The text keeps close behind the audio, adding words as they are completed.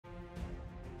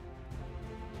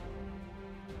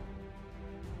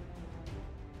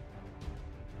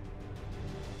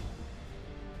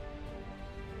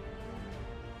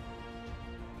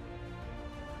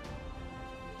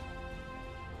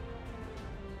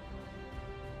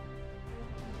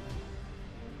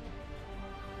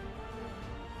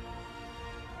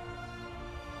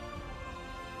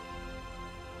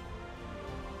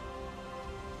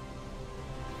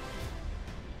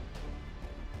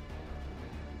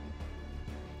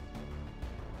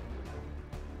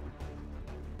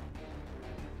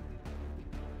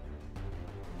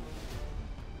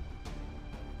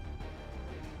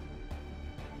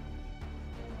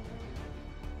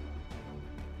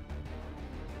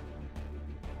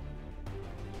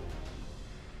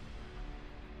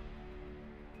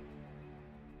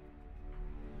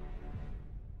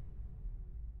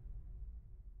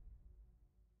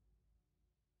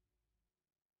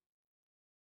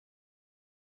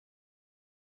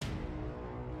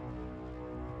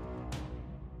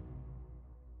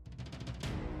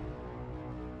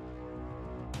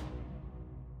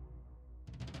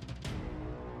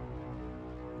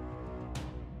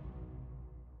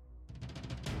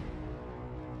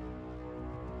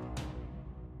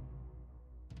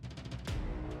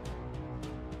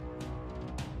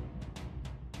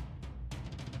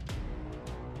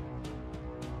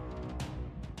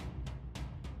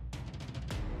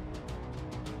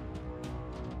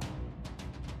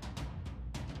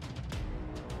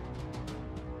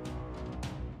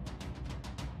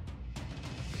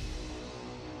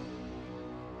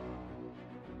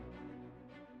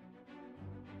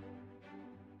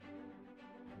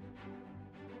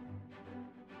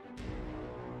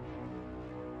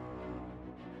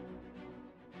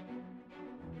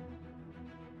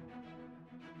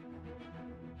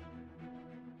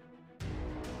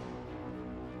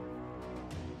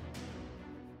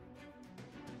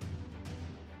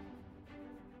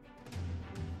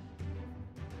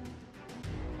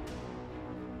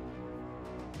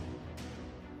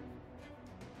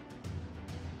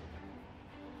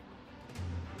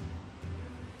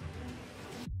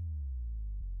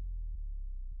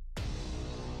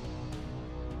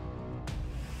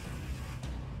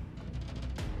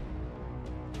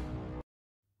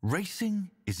Racing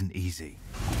isn't easy,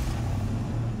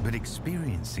 but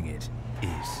experiencing it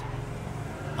is.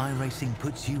 iRacing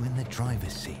puts you in the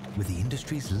driver's seat with the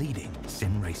industry's leading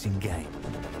sim racing game.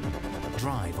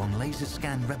 Drive on laser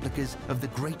scan replicas of the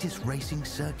greatest racing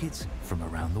circuits from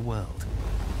around the world.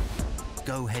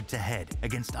 Go head-to-head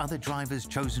against other drivers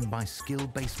chosen by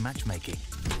skill-based matchmaking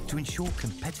to ensure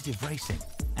competitive racing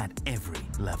at every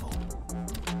level.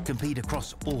 Compete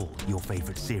across all your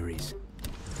favorite series.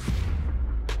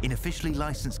 In officially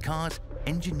licensed cars,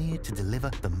 engineered to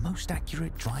deliver the most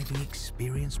accurate driving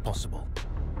experience possible.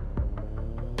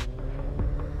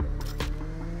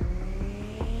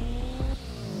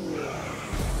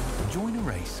 Join a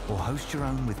race or host your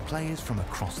own with players from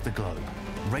across the globe.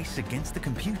 Race against the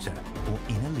computer or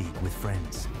in a league with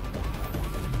friends.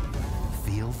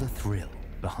 Feel the thrill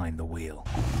behind the wheel.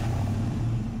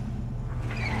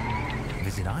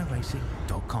 Visit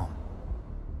iRacing.com.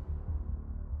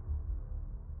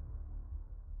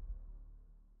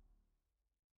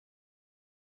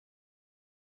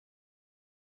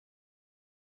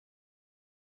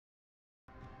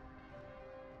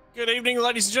 Good evening,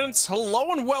 ladies and gents.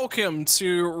 Hello and welcome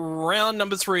to round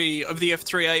number 3 of the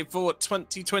F3A'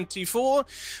 2024.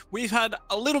 We've had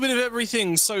a little bit of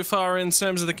everything so far in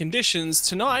terms of the conditions.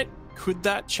 Tonight, could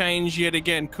that change yet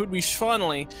again? Could we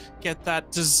finally get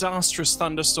that disastrous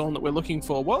thunderstorm that we're looking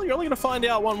for? Well, you're only going to find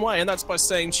out one way, and that's by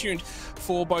staying tuned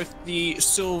for both the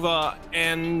silver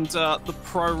and the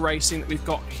pro racing that we've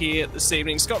got here this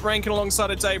evening. Scott Rankin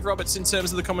alongside of Dave Roberts in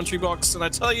terms of the commentary box. And I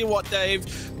tell you what,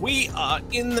 Dave, we are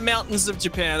in the mountains of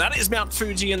Japan. That is Mount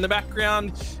Fuji in the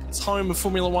background. It's home of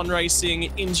Formula One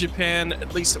racing in Japan,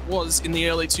 at least it was in the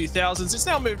early 2000s. It's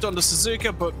now moved on to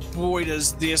Suzuka, but boy,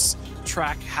 does this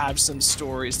track have some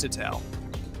stories to tell.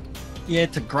 Yeah,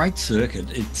 it's a great circuit.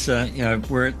 It's you know,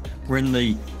 we're in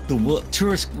the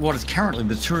tourist, what is currently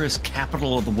the tourist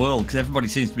capital of the world, because everybody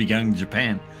seems to be going to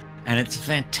Japan, and it's a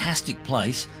fantastic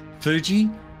place. Fuji,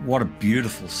 what a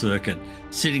beautiful circuit,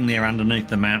 sitting there underneath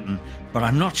the mountain. But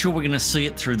I'm not sure we're going to see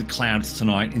it through the clouds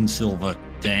tonight in silver,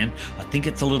 Dan. I think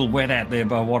it's a little wet out there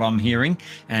by what I'm hearing,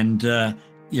 and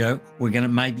you know, we're going to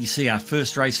maybe see our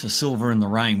first race for silver in the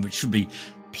rain, which should be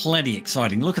plenty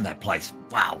exciting. Look at that place.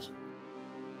 Wow.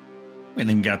 We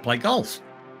didn't go play golf.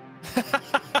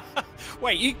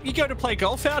 Wait, you go to play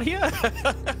golf out here?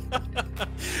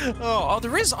 oh,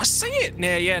 there is. I see it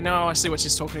now. Yeah, no, I see what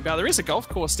she's talking about. There is a golf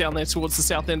course down there towards the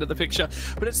south end of the picture,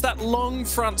 but it's that long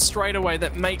front straightaway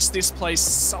that makes this place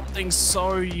something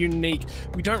so unique.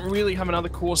 We don't really have another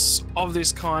course of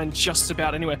this kind just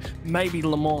about anywhere. Maybe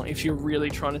Le Mans if you're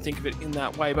really trying to think of it in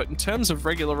that way, but in terms of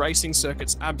regular racing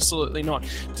circuits, absolutely not.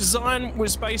 Design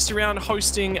was based around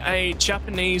hosting a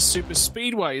Japanese super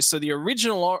speedway, so the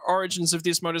original origins of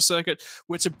this motor circuit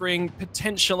were to bring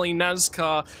potentially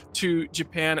NASCAR to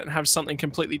Japan and have something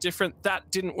completely different.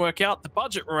 That didn't work out. The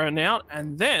budget ran out,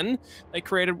 and then they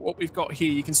created what we've got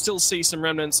here. You can still see some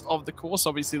remnants of the course,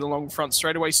 obviously the long front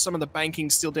straightaway, some of the banking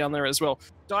still down there as well.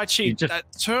 Daichi, that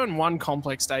turn 1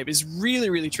 complex, Dave, is really,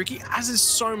 really tricky, as is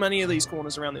so many of these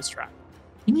corners around this track.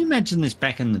 Can you imagine this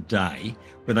back in the day,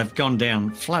 where they've gone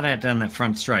down, flat out down that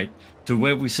front straight, to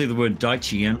where we see the word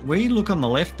Daichi, and where you look on the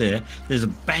left there, there's a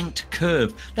banked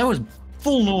curve. That was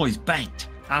full noise banked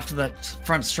after that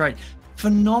front straight.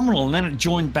 Phenomenal. And then it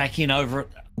joined back in over at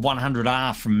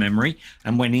 100R from memory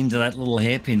and went into that little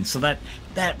hairpin. So that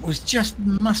was just,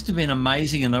 must have been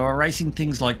amazing. And they were racing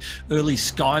things like early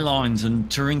Skylines and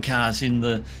touring cars in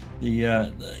the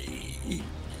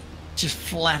just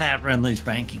flat out around these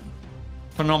banking.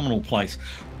 Phenomenal place.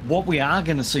 What we are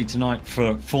going to see tonight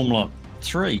for Formula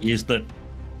 3 is that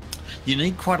you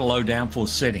need quite a low downforce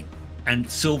setting, and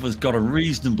silver's got a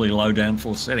reasonably low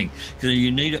downforce setting because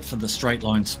you need it for the straight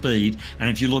line speed. And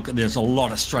if you look at, there's a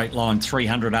lot of straight line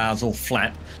 300Rs all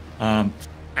flat,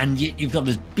 and yet you've got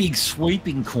this big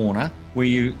sweeping corner where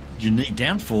you need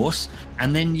downforce,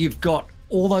 and then you've got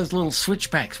all those little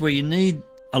switchbacks where you need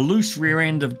a loose rear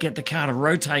end to get the car to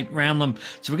rotate around them.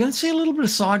 So we're going to see a little bit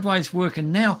of sideways work,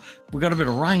 and now we've got a bit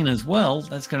of rain as well.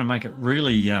 That's going to make it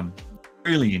really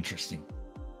really interesting.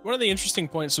 One of the interesting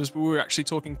points was we were actually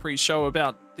talking pre-show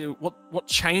about what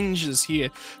changes here,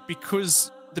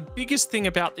 because the biggest thing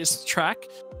about this track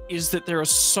is that there are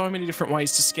so many different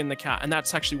ways to skin the car, and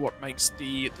that's actually what makes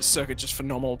the circuit just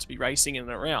phenomenal to be racing in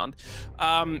and around.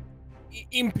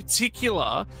 In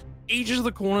particular, each of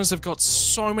the corners have got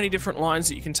so many different lines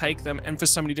that you can take them, and for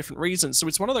so many different reasons. So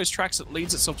it's one of those tracks that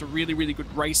leads itself to really, really good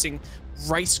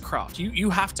racecraft. You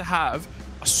have to have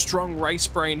a strong race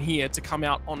brain here to come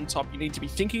out on top. You need to be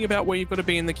thinking about where you've got to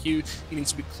be in the queue. You need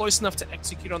to be close enough to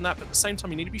execute on that, but at the same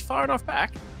time, you need to be far enough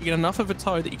back. You get enough of a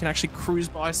toe that you can actually cruise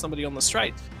by somebody on the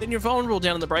straight. Then you're vulnerable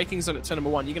down in the braking zone at turn number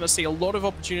 1. You're going to see a lot of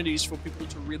opportunities for people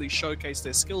to really showcase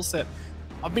their skill set.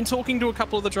 I've been talking to a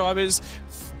couple of the drivers,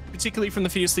 particularly from the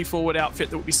Fiercely Forward outfit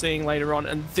that we'll be seeing later on,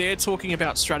 and they're talking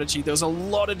about strategy. There's a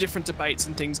lot of different debates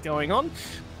and things going on,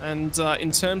 and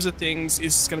in terms of things,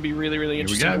 it's going to be really, really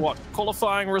interesting to watch.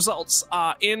 Qualifying results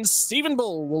are in. Stephen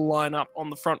Bull will line up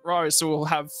on the front row, so we'll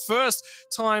have first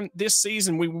time this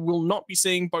season we will not be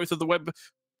seeing both of the Webb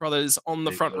brothers on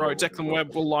the front row. Declan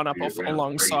Webb will line up off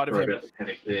alongside of him.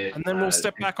 And then we'll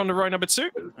step back onto row number 2,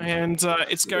 and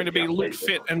it's going to be Luke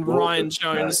Fitt and Ryan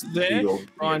Jones there.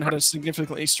 Ryan had a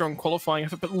significantly strong qualifying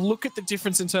effort, but look at the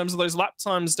difference in terms of those lap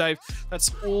times, Dave.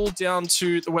 That's all down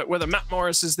to the wet weather. Matt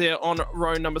Morris is there on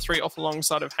row number 3 off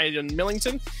alongside of Hayden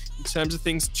Millington. In terms of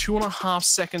things, 2.5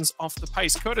 seconds off the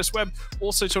pace. Curtis Webb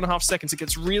also 2.5 seconds. It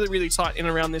gets really, really tight in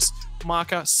around this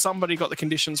marker. Somebody got the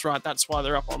conditions right. That's why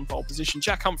they're up on pole position.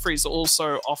 Jack Humphreys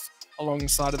also off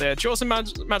alongside of there. Jaws and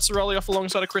Mazzarelli off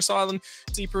alongside of Chris Island,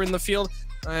 deeper in the field.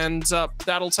 And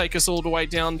that'll take us all the way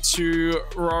down to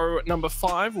row number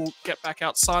 5. We'll get back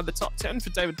outside the top 10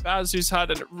 for David Baz, who's had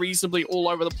a reasonably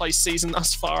all-over-the-place season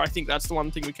thus far. I think that's the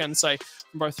one thing we can say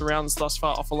from both the rounds thus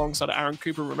far, off alongside of Aaron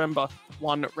Cooper. Remember,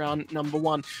 won round number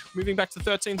 1. Moving back to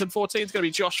 13th and 14th, it's going to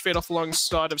be Josh Fitt off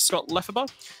alongside of Scott Lefferber.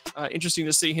 Interesting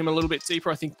to see him a little bit deeper.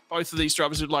 I think both of these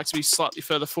drivers would like to be slightly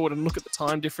further forward and look at the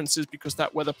time differences because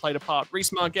that weather played a part.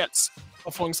 Reese Margetts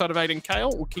off alongside of Aiden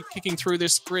Kale. We'll keep kicking through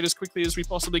this grid as quickly as we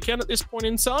possibly can at this point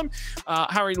in time.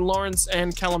 Harry Lawrence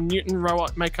and Callum Newton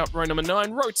make up row number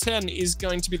 9. Row 10 is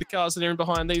going to be the cars that are in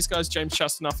behind these guys, James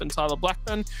Chastanuff and Tyler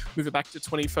Blackburn. Move it back to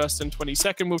 21st and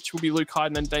 22nd, which will be Luke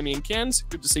Hayden and Damien Cairns.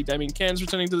 Good to see Damien Cairns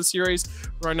returning to the series.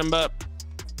 Row number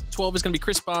 12 is going to be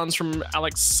Chris Barnes from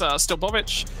Alex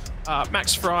Stelbovic.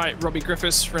 Max Fry, Robbie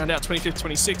Griffiths, round out 25th,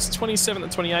 26th, 27th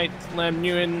and 28th, Lam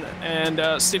Nguyen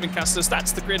and Stephen Castus.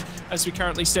 That's the grid as we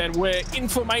currently stand. We're in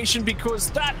formation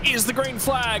because that is the green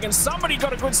flag, and somebody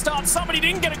got a good start, somebody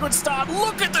didn't get a good start.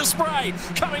 Look at the spray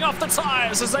coming off the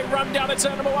tyres as they run down to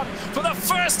turn number 1 for the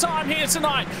first time here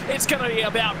tonight. It's going to be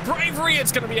about bravery,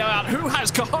 it's going to be about who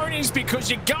has cojones, because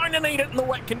you're going to need it in the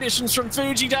wet conditions from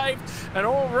Fuji, Dave. And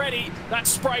already that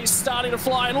spray is starting to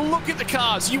fly, and look at the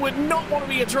cars. You would not want to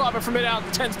be a driver from it out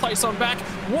 10th place on back.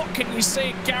 What can you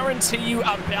see? Guarantee you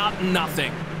about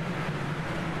nothing.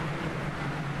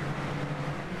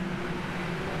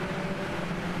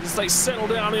 As they settle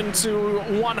down into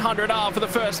 100R for the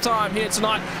first time here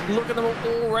tonight. Look at them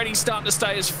already starting to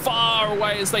stay as far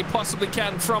away as they possibly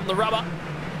can from the rubber.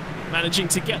 Managing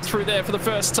to get through there for the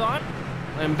first time.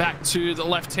 And back to the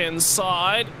left-hand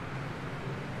side.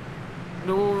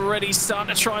 And already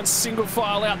starting to try and single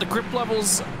file out. The grip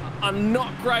levels are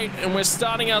not great, and we're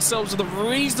starting ourselves with a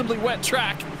reasonably wet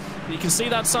track. You can see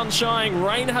that sun shining.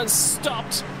 Rain has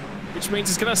stopped, which means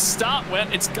it's going to start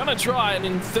wet. It's going to dry, and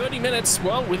in 30 minutes,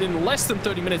 well, within less than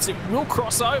 30 minutes, it will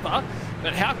cross over.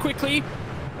 But how quickly,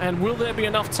 and will there be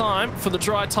enough time for the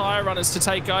dry tyre runners to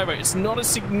take over? It's not a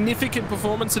significant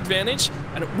performance advantage,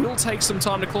 and it will take some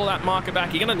time to claw that marker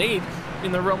back. You're going to need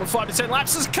in the realm of 5 to 10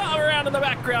 laps. There's a car around in the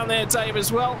background there, Dave,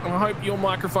 as well. And I hope your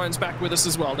microphone's back with us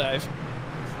as well, Dave.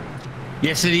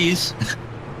 Yes, it is.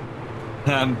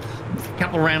 A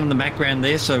couple around in the background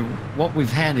there. So what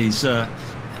we've had is a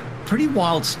pretty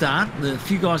wild start. A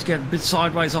few guys get a bit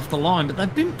sideways off the line, but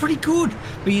they've been pretty good.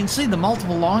 But you can see the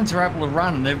multiple lines are able to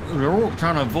run, and they're all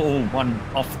trying to avoid one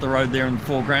off the road there in the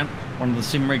foreground, one of the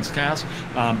SimRigs cars.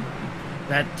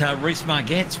 Reese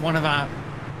Margetts, one of our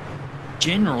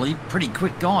generally pretty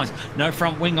quick guys. No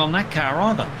front wing on that car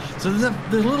either. So there's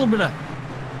a little bit of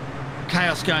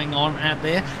chaos going on out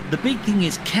there. The big thing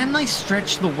is, can they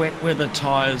stretch the wet weather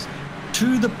tyres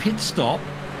to the pit stop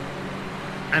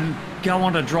and go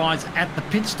on to dries at the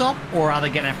pit stop, or are they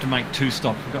going to have to make 2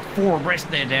 stops? We've got 4 abreast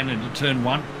there down into turn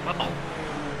 1.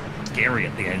 Uh-oh. Scary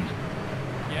at the end.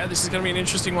 Yeah, this is going to be an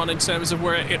interesting one in terms of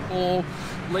where it all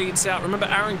leads out. Remember,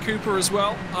 Aaron Cooper as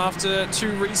well, after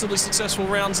 2 reasonably successful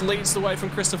rounds, leads the way from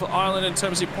Christopher Island in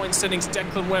terms of point settings.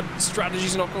 Declan Webb,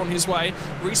 strategies not gone his way.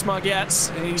 Reese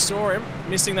Margetts, and he saw him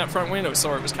missing that front wing. Oh,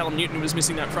 sorry, it was Callum Newton who was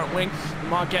missing that front wing.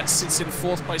 Margetts sits in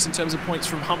 4th place in terms of points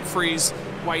from Humphreys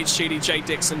Wade Sheedy, Jay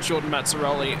Dixon, Jordan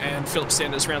Mazzaroli, and Philip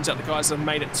Sanders rounds out the guys that have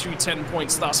made it to 10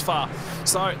 points thus far.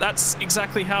 So that's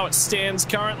exactly how it stands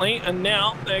currently, and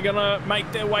now they're going to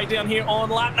make their way down here on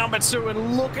lap number 2,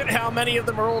 and look at how many of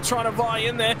them are all trying to vie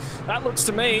in there. That looks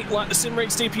to me like the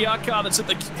SimRegs DPR car that's at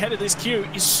the head of this queue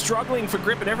is struggling for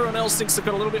grip, and everyone else thinks they've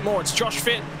got a little bit more. It's Josh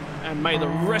Fitt, and may the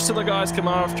rest of the guys come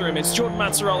after him. It's Jordan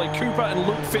Mazzaroli, Cooper, and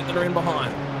Luke Fitt that are in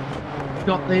behind.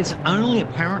 Scott, there's only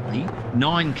apparently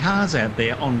 9 cars out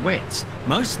there on wets.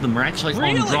 Most of them are actually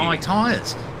on dry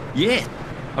tyres. Yeah.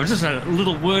 I've just had a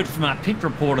little word from our pit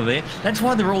reporter there. That's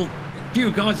why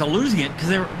few guys are losing it, because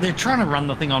they're trying to run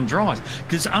the thing on dries.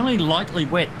 Because it's only lightly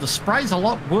wet. The spray's a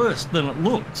lot worse than it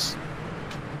looks.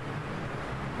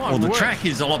 The track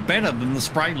is a lot better than the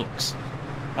spray looks.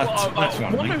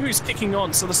 I wonder who's kicking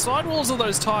on. So the sidewalls of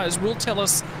those tyres will tell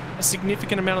us a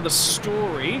significant amount of the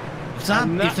story.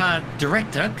 If our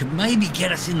director could maybe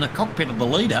get us in the cockpit of the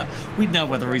leader, we'd know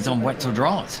whether he's on wets or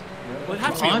dries. Well, it'd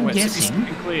have to be on wets. I'm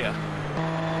guessing clear.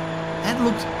 That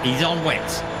looks. He's on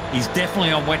wets. He's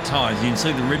definitely on wet tyres. You can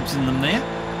see the ribs in them there.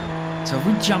 So if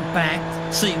we jump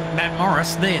back, see Matt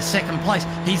Morris there, second place.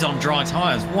 He's on dry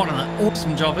tyres. What an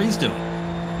awesome job he's doing.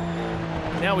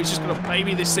 Now he's just going to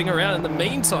baby this thing around. In the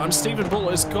meantime, Stephen Bull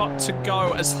has got to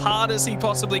go as hard as he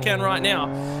possibly can right now.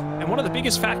 And one of the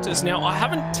biggest factors now, I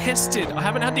haven't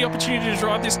had the opportunity to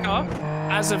drive this car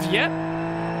as of yet.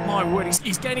 My word,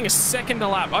 he's gaining a second a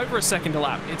lap, over a second a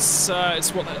lap. It's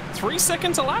what, 3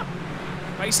 seconds a lap?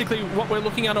 Basically, what we're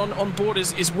looking at on board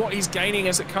is what he's gaining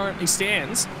as it currently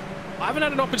stands. I haven't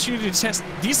had an opportunity to test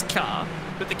this car,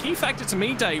 but the key factor to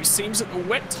me, Dave, seems that the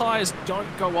wet tyres don't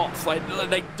go off.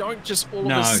 They don't just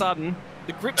all of a sudden.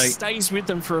 The grip stays with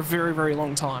them for a very, very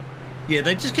long time. Yeah,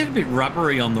 they just get a bit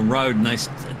rubbery on the road, and they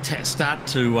start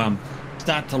to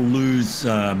lose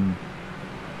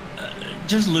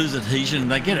lose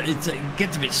adhesion. It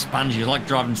gets a bit spongy, like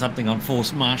driving something on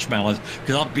forced marshmallows.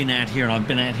 Because I've been out here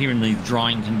in these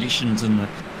drying conditions and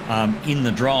in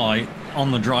the dry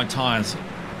on the dry tyres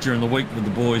during the week with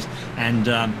the boys, and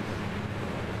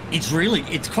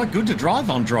it's quite good to drive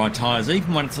on dry tyres,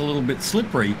 even when it's a little bit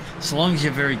slippery, so long as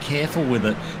you're very careful with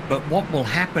it. But what will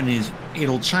happen is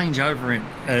it'll change over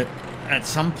at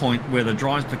some point where the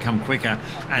dries become quicker,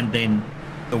 and then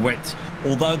the wets,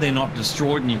 although they're not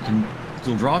destroyed and you can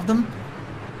still drive them.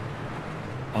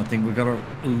 I think we've got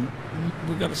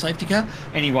a safety car.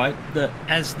 Anyway,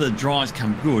 as the dries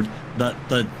come good,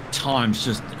 the times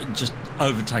just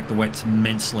overtake the wets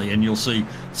immensely, and you'll see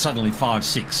suddenly 5,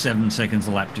 6, 7 seconds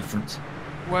a lap difference.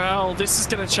 Well, this is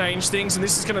going to change things, and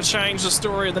this is going to change the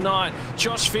story of the night.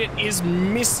 Josh Fitt is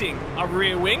missing a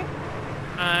rear wing,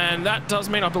 and that does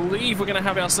mean I believe we're going to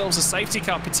have ourselves a safety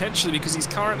car potentially, because he's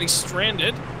currently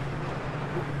stranded.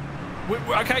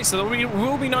 Okay, so there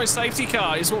will be no safety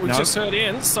car, is what we've just heard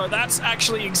in. So that's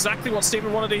actually exactly what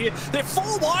Stephen wanted to hear. They're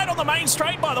 4 wide on the main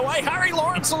straight, by the way. Harry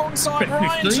Lawrence alongside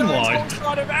Ryan Jones,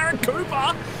 alongside of Aaron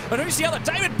Cooper. And who's the other?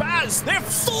 David Baz. They're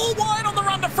 4 wide on the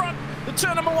run to front, the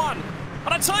turn number 1.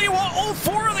 And I tell you what, all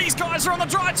 4 of these guys are on the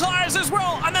dry tyres as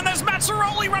well. And then there's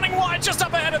Mazzaroli running wide just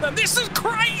up ahead of them. This is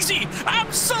crazy.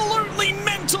 Absolutely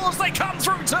mental as they come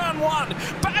through turn 1.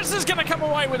 Baz is going to come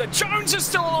away with it. Jones is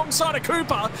still alongside of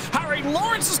Cooper. Harry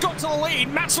Lawrence has got to the lead.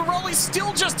 Mazzaroli's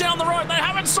still just down the road. They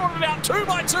haven't sorted it out 2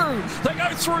 by 2. They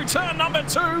go through turn number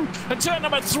 2 and turn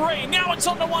number 3. Now it's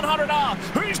on the 100R.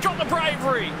 Who's got the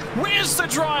bravery? Where's the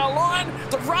dryer line?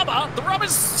 The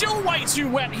rubber's still way too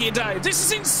wet here, Dave. This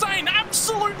is insane.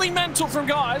 Absolutely mental from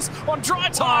guys on dry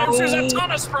tyres. There's a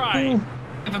ton of spray.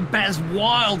 Even Baz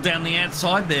wild down the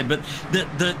outside there, but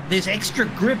there's extra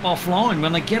grip offline.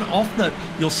 When they get off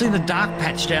you'll see the dark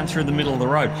patch down through the middle of the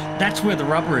road. That's where the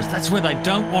rubber is. That's where they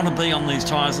don't want to be on these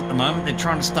tyres at the moment. They're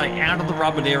trying to stay out of the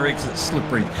rubbered area because it's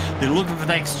slippery. They're looking for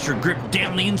the extra grip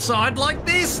down the inside like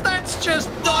this. That's just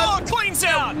cleans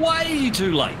out. Way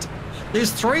too late.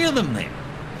 There's 3 of them there.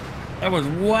 That was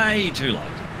way too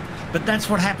late. But that's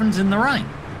what happens in the rain.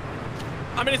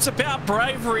 I mean, it's about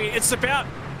bravery. It's about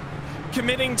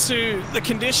committing to the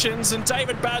conditions, and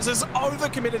David Baz is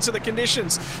over-committed to the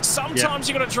conditions. Sometimes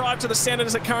you've got to drive to the standard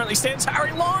as it currently stands.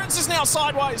 Harry Lawrence is now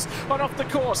sideways on off the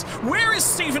course. Where is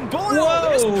Stephen Bull?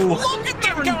 Look at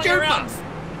them going around.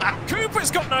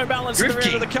 Cooper's got no balance in the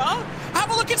rear of the car.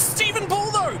 Have a look at Stephen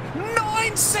Bull, though.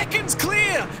 9 seconds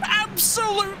clear.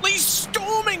 Absolutely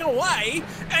storming away.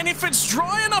 And if it's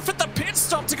dry enough at the pit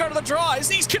stop to go to the dries,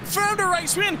 he's confirmed a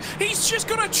race win. He's just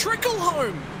got to trickle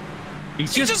home.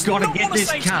 He's just got to get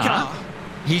this car.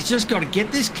 He's just got to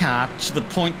get this car to the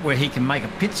point where he can make a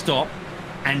pit stop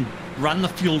and run the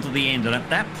fuel to the end. And at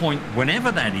that point,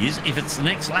 whenever that is, if it's the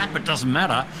next lap, it doesn't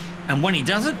matter. And when he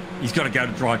does it, he's got to go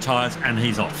to dry tyres and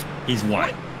he's off. He's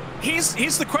away.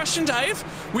 Here's the question, Dave.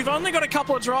 We've only got a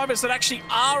couple of drivers that actually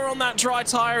are on that dry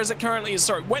tyre as it currently is.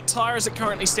 Sorry, wet tyre as it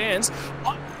currently stands.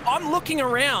 I'm looking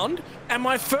around, and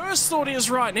my first thought is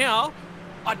right now,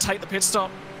 I'd take the pit stop.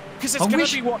 Because it's going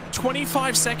to be, what,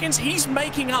 25 seconds? He's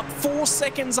making up 4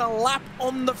 seconds a lap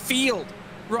on the field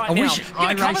right now. I wish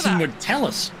iRacing would tell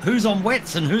us who's on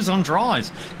wets and who's on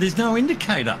dries. There's no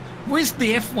indicator. Where's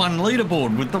the F1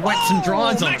 leaderboard with the wets and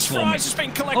dries on it? Max Fry's just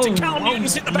been collected. Callum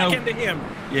Newton's hit the back end of him.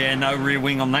 Yeah, no rear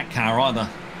wing on that car either.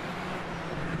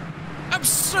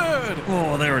 Absurd.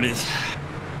 Oh, there it is.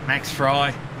 Max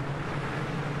Fry.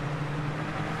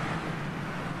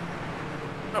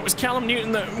 That was Callum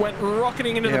Newton that went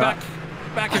rocketing into the back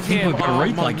of him. We've got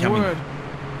a replay coming. Word.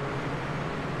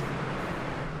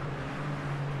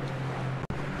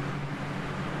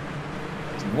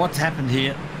 So what's happened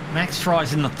here? Max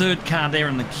Fry's in the third car there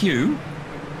in the queue.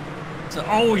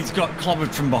 So, he's got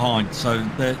clobbered from behind. So,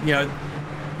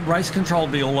 race control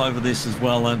will be all over this as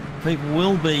well. And people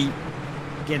will be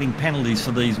getting penalties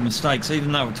for these mistakes,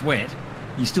 even though it's wet.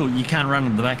 You can't run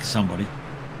in the back of somebody.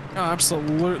 Oh,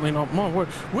 absolutely not. My word.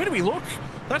 Where do we look?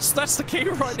 That's the key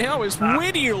right now is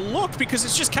where do you look? Because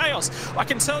it's just chaos. I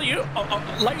can tell you,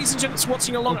 ladies and gents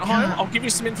watching along at home, I'll give you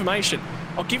some information.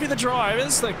 I'll give you the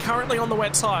drivers that are currently on the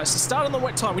wet tyres. So start on the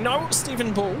wet tyre. We know it's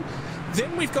Stephen Bull.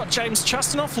 Then we've got James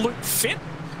Chastanoff, Luke Fitt,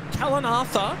 Callan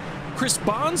Arthur, Chris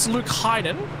Barnes, Luke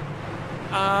Hayden.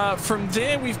 From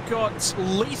there, we've got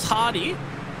Leith Hardy,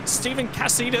 Stephen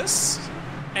Cassidas,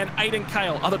 and Aidan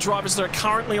Kale, other drivers that are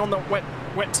currently on the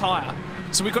wet tyre.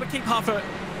 So we've got to keep half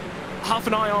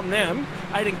an eye on them.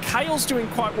 Aidan Kale's doing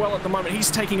quite well at the moment.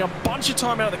 He's taking a bunch of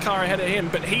time out of the car ahead of him,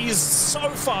 but he's so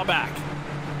far back.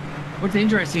 What's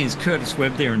interesting is Curtis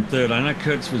Webb there in third. I know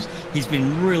he's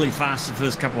been really fast the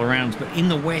first couple of rounds, but in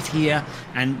the wet here,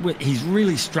 and he's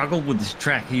really struggled with this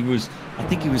track. I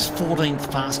think he was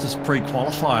 14th fastest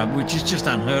pre-qualifier, which is just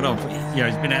unheard of.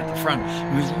 He's been out the front.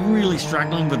 He was really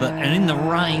struggling with it, and in the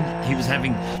rain, he was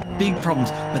having big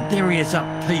problems. But there he is up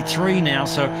P3 now,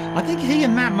 so I think he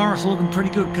and Matt Morris are looking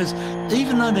pretty good because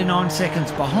even though they're 9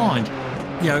 seconds behind,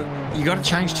 you got to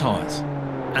change tyres.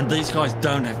 And these guys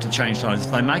don't have to change tyres.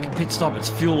 If they make a pit stop, it's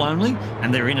fuel only,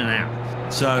 and they're in and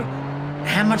out. So,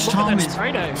 how much time is... Look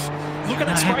at that spray, Dave. Look at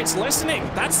that spray. It's lessening.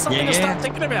 That's something to start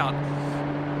thinking about.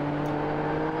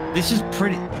 This is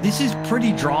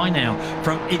pretty dry now.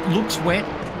 It looks wet,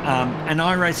 and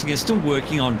iRacing is still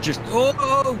working on just...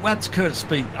 that's Curtis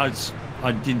Speed.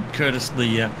 I did Curtis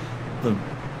the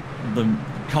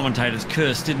commentator's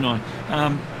curse, didn't I?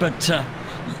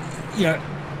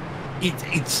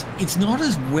 It's not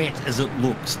as wet as it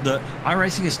looks. The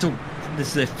iRacing is still, this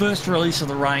is their first release of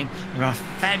the rain. They've done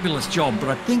a fabulous job, but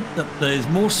I think that there's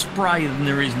more spray than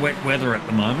there is wet weather at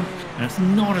the moment, and it's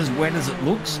not as wet as it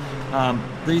looks.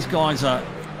 These guys are,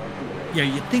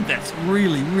 you'd think that's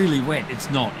really, really wet. It's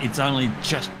not. It's only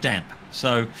just damp.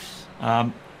 So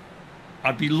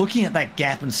I'd be looking at that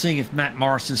gap and seeing if Matt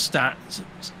Morris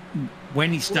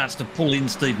when he starts to pull in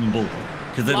Stephen Bull,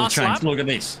 because it'll change. Lap. Look at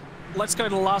this. Let's go to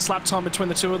the last lap time between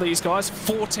the two of these guys.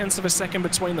 4/10 of a second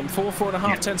between them.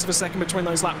 4.5 tenths of a second between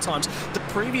those lap times. The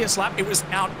previous lap, it was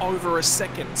out over a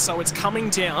second, so it's coming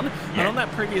down. Yeah. And on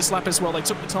that previous lap as well, they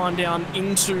took the time down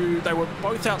they were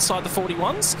both outside the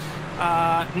 41s.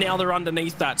 Now they're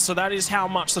underneath that. So that is how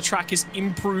much the track is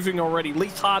improving already.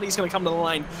 Leith Hardy's going to come to the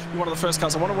lane in one of the first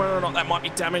cars. I wonder whether or not that might be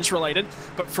damage related.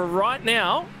 But for right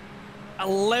now,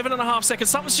 11.5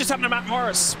 seconds. Something's just happened to Matt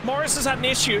Morris. Morris has had an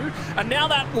issue, and now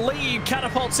that lead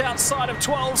catapults outside of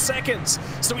 12 seconds.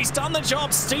 So he's done the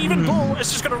job. Stephen Bull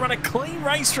is just going to run a clean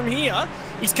race from here.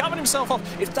 He's covered himself off.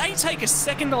 If they take a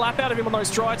second lap out of him on those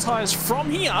dry tyres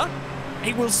from here,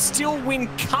 he will still win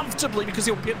comfortably because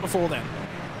he'll pit before then.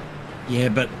 Yeah,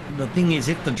 but the thing is,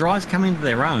 if the dries come into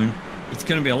their own, it's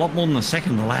going to be a lot more than a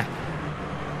second lap.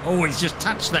 Oh, he's just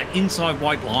touched that inside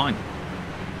white line.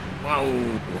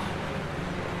 Whoa.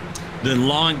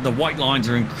 The white lines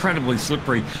are incredibly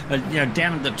slippery.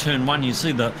 Down at the turn one, you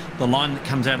see the line that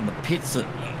comes out of the pits that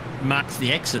marks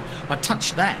the exit. I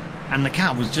touched that, and the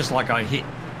car was just like I hit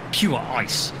pure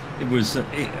ice. It was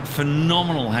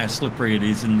phenomenal how slippery it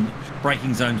is in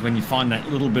braking zones when you find that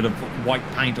little bit of white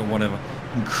paint or whatever.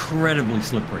 Incredibly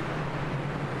slippery.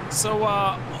 So,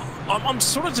 I'm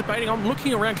sort of debating. I'm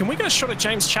looking around. Can we get a shot at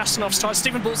James Chastanoff's tyre?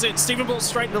 Stephen Bull's in. Stephen Bull's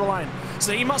straight into the lane.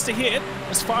 So he must have hit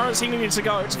as far as he needed to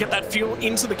go to get that fuel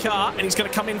into the car, and he's going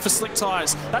to come in for slick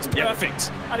tyres. That's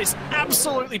perfect. That is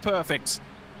absolutely perfect.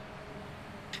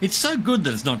 It's so good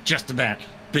that it's not just about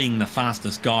being the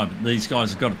fastest guy, but these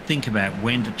guys have got to think about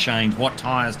when to change, what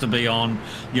tyres to be on.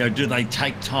 You know, do they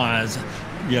take tyres?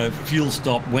 You know, fuel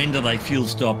stop. When do they fuel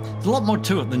stop? There's a lot more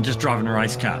to it than just driving a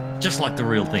race car, just like the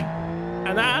real thing.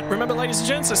 And that, remember, ladies and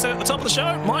gents, I said at the top of the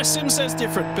show, my sim says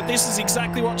different, but this is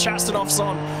exactly what Chastanoff's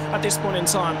on at this point in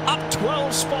time. Up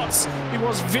 12 spots. He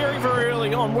was very, very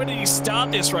early on. When did he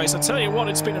start this race? I tell you what,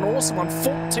 it's been an awesome one.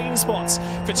 14 spots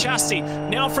for Chasty.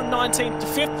 Now from 19th to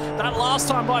 5th. That last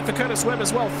time by for Curtis Webb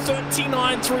as well.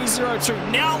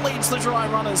 39.302. Now leads the dry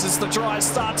runners as the dries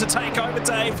start to take over,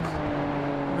 Dave.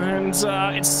 And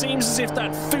it seems as if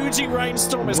that Fuji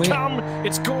rainstorm has come,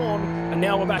 it's gone, and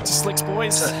now we're back to slicks,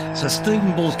 boys. So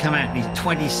Stephen Bull's come out and he's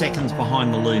 20 seconds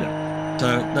behind the leader.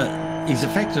 So he's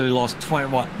effectively lost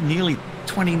nearly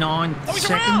 29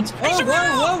 seconds.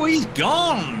 Whoa, he's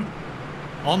gone!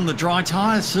 On the dry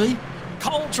tyres, see?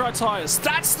 Cold dry tyres,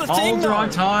 that's the thing, Cold dry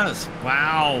tyres,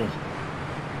 wow.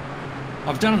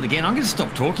 I've done it again. I'm going to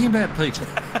stop talking about people.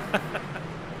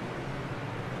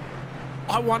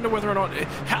 I wonder whether or not...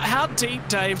 How deep,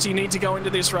 Dave, do you need to go into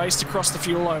this race to cross the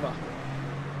fuel over?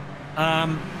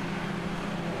 I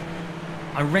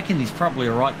reckon he's probably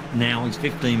all right now. He's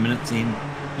 15 minutes in.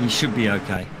 He should be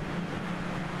okay.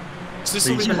 So this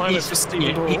will be the moment for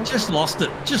Stephen Bull. He just lost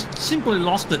it. Just simply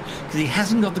lost it because he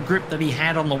hasn't got the grip that he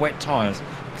had on the wet tyres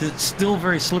because it's still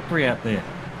very slippery out there.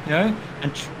 You know?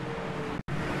 And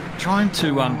trying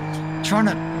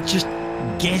to just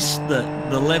guess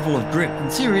the level of grip,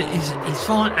 and seriously, he's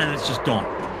fine, and it's just gone.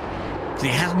 So he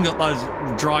hasn't got those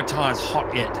dry tyres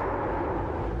hot yet.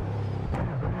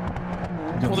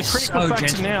 Well, the critical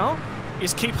factor now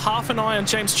is keep half an eye on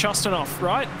James Chastanoff,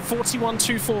 right?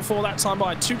 41.244 that time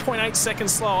by 2.8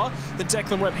 seconds slower than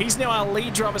Declan Webb. He's now our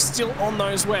lead driver still on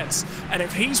those wets. And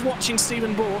if he's watching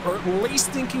Stephen Bull, or at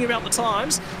least thinking about the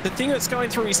times, the thing that's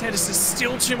going through his head is there's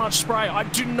still too much spray. I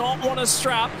do not want to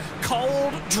strap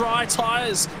cold, dry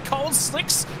tyres. Cold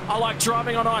slicks are like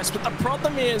driving on ice. But the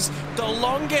problem is, the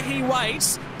longer he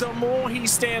waits, the more he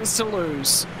stands to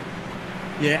lose.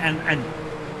 Yeah,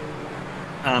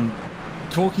 and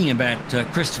talking about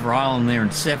Christopher Island there in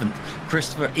 7th,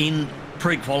 Christopher in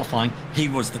pre-qualifying, he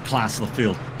was the class of the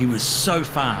field. He was so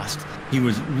fast. He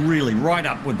was really right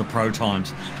up with the pro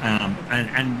times,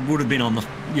 and would have been on the,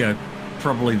 you know,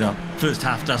 probably the first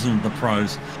half dozen of the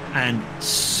pros, and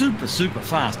super, super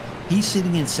fast. He's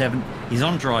sitting in 7th, he's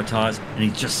on dry tyres, and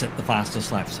he's just set the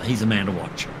fastest lap, so he's a man to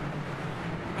watch.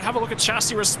 Have a look at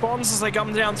Chassis response as they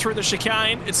come down through the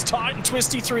chicane. It's tight and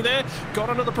twisty through there.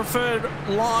 Got onto the preferred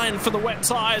line for the wet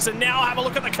tyres. And now have a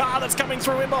look at the car that's coming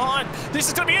through in behind. This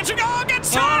is going to be interesting. Oh,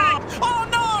 gets tagged! Oh,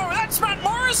 no! That's Matt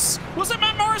Morris! Was it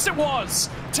Matt Morris? It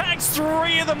was. Tags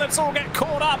 3 of them. That's all get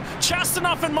caught up.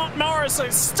 Chastanoff and Matt Morris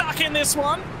are stuck in this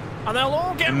one. And they'll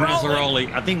all get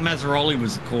rolling. I think Mazzaroli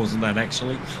was the cause of that,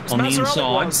 actually. On the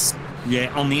inside.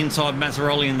 Yeah, on the inside,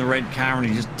 Mazzaroli in the red car, and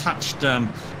he just touched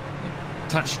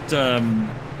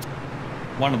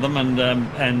one of them,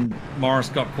 and Morris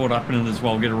got caught up in it as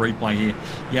well. Get a replay here.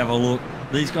 You have a look.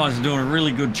 These guys are doing a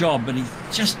really good job, but he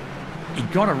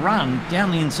got a run down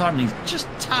the inside, and he's just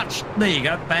touched. There you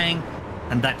go, bang,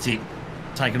 and that's it.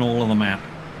 Taking all of them out.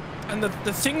 And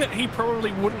the thing that he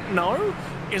probably wouldn't know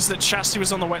is that Chassis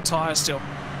was on the wet tyre still.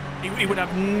 He would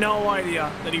have no idea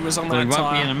that he was on that tyre. He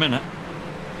won't be in a minute.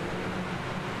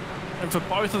 And for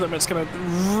both of them, it's going to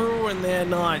ruin their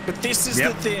night. But this is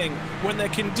the thing. When the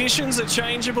conditions are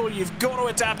changeable, you've got to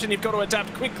adapt, and you've got to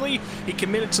adapt quickly. He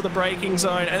committed to the braking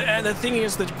zone. And the thing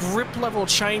is, the grip level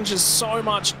changes so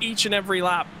much each and every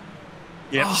lap.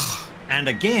 Yep. And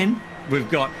again,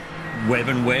 we've got Webb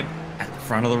and Webb at the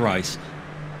front of the race.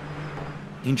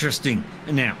 Interesting.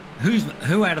 Now,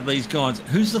 who out of these guys,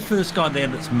 who's the first guy there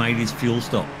that's made his fuel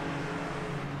stop?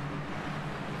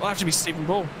 Will have to be Stephen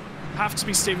Bull. Have to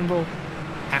be Stephen Bull.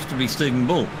 Have to be Stephen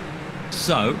Bull.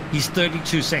 So he's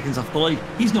 32 seconds off the lead.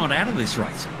 He's not out of this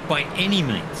race by any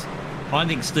means. I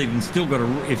think Stephen's still got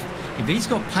a. If he's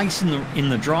got pace in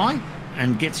the dry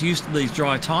and gets used to these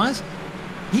dry tyres,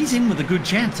 he's in with a good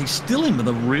chance. He's still in with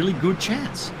a really good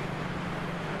chance.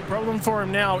 Problem for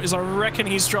him now is I reckon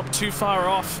he's dropped too far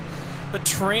off. The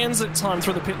transit time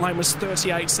through the pit lane was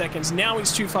 38 seconds. Now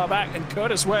he's too far back, and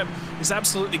Curtis Webb is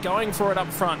absolutely going for it up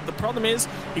front. The problem is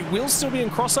he will still be in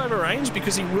crossover range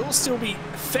because he will still be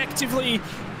effectively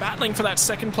battling for that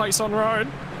second place on road.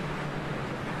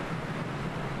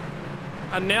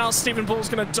 And now Stephen Bull's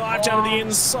going to dive down to the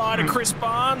inside of Chris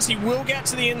Barnes. He will get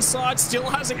to the inside, still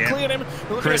hasn't cleared him.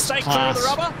 We're looking to stay clear of the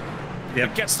rubber.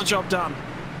 It gets the job done.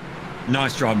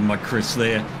 Nice driving by Chris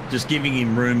there, just giving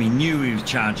him room. He knew he was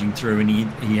charging through, and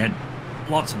he had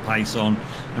lots of pace on,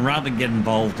 and rather than get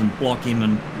involved and block him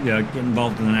and get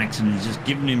involved in an accident, he's just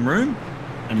giving him room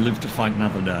and live to fight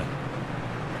another day.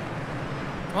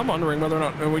 I'm wondering whether or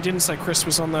not we didn't say Chris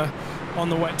was on the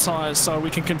wet tyres, so we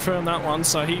can confirm that one.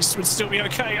 So he would still be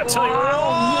okay. I tell you what.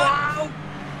 Wow.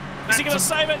 Is he going to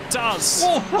save it? Does.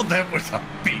 Oh, that was a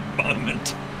big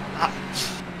moment.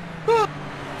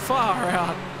 Far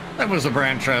out. That was a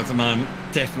brown trouser moment,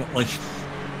 definitely.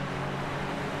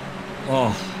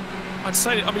 Oh.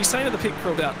 I'll be saying to the pit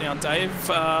crew about now, Dave,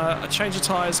 a change of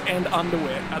tyres and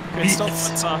underwear at the pit stop,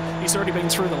 but he's already been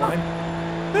through the lane.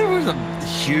 That was a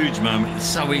huge moment. It's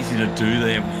so easy to do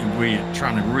there. We're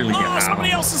trying to really get out.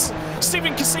 Somebody else is...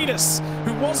 Stephen Casitas,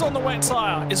 who was on the wet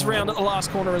tyre, is round at the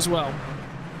last corner as well.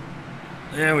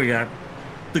 There we go.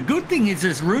 The good thing is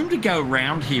there's room to go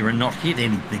round here and not hit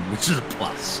anything, which is a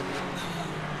plus.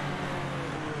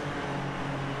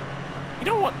 You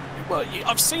know what? Well,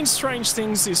 I've seen strange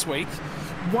things this week.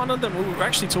 One of them, we were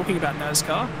actually talking about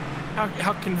NASCAR.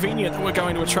 How convenient that we're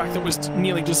going to a track that was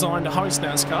nearly designed to host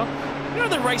NASCAR. You know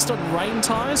they raced on rain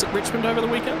tyres at Richmond over the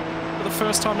weekend for the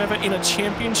first time ever in a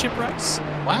championship race?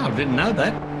 Wow, didn't know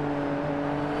that.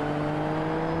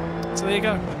 So there you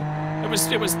go.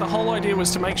 It was the whole idea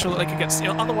was to make sure that they could get,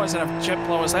 otherwise they have jet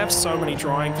blowers. They have so many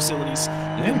drying facilities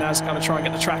in NASCAR to try and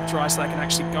get the track dry so they can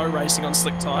actually go racing on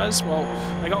slick tyres. Well,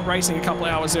 they got racing a couple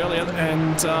of hours earlier,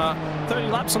 and 30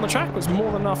 laps on the track was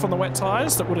more than enough on the wet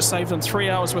tyres that would have saved them 3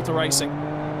 hours worth of racing,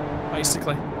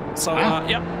 basically. So,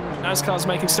 yep. NASCAR's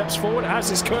making steps forward,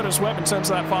 as is Curtis Webb in terms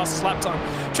of that fastest lap time.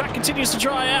 Track continues to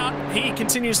dry out. He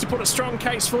continues to put a strong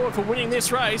case forward for winning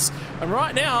this race. And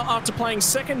right now, after playing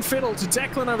second fiddle to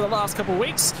Declan over the last couple of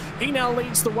weeks, he now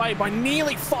leads the way by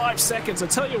nearly 5 seconds. I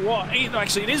tell you what,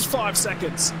 actually it is 5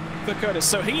 seconds for Curtis.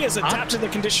 So he has adapted the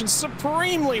conditions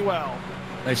supremely well.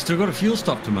 They've still got a fuel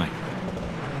stop to make.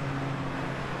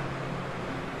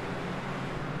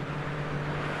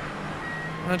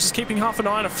 Just keeping half an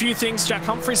eye on a few things. Jack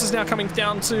Humphries is now coming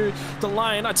down to the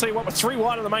lane. I tell you what, with 3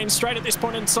 wide on the main straight at this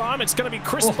point in time, it's going to be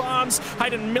Chris Barnes,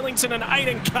 Hayden Millington and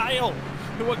Aidan Cale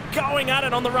who are going at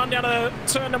it on the run down to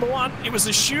turn number 1. It was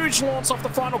a huge launch off the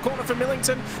final corner for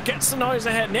Millington. Gets the nose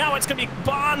ahead. Now it's going to be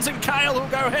Barnes and Cale who'll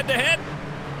go head to head.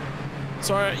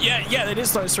 So, yeah, it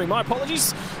is those 3. My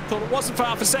apologies. Thought it wasn't for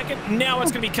half a second. Now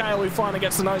it's going to be Cale who finally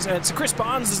gets the nose ahead. So Chris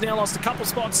Barnes has now lost a couple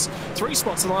spots, 3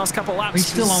 spots in the last couple of laps. He's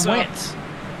still on wets.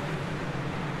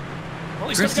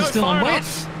 Well, Chris is still on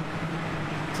wets.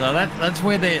 So that's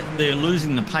where they're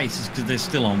losing the pace, is because they're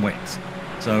still on wets.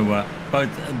 So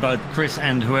both Chris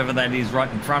and whoever that is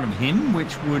right in front of him,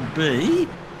 which would be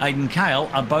Aidan Cale,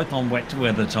 are both on wet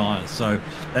weather tyres. So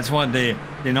that's why they're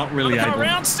not really able.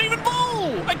 Around Stephen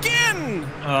Bull again.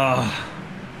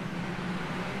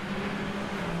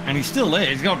 And he's still there.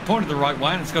 He's got it pointed the right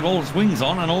way, and it's got all its wings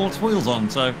on and all its wheels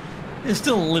on. So there's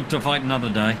still a live to fight another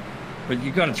day. But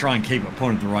you've got to try and keep it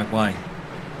pointed the right way.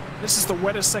 This is the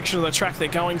wettest section of the track they're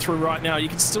going through right now. You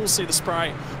can still see the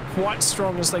spray quite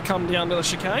strong as they come down to the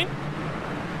chicane.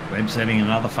 Webb setting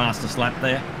another fastest lap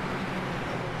there.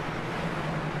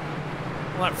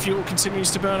 Well, that fuel continues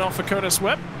to burn off for Curtis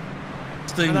Webb.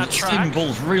 Stephen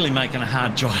Bull's really making a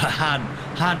hard job,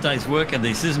 hard day's work of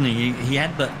this, isn't he? He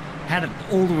had it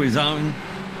all to his own.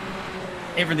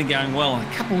 Everything going well, and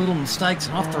a couple of little mistakes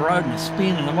and off the road and a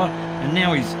spin and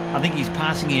now I think he's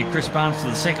passing here Chris Barnes for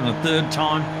the 2nd or 3rd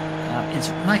time. It's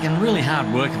making really hard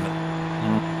work of it.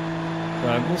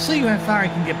 So we'll see how far he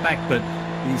can get back, but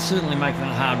he's certainly making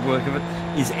it hard work of it.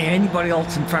 Is anybody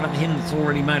else in front of him that's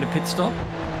already made a pit stop?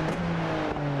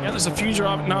 Yeah, there's a few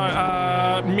drivers.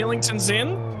 No, Millington's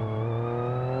in.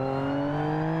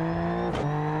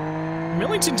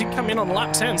 Millington did come in on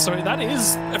lap 10, so that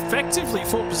is effectively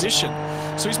full position.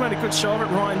 So he's made a good show of it.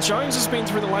 Ryan Jones has been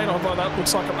through the lane, although that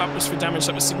looks like an uplift for damage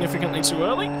that was significantly too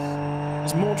early.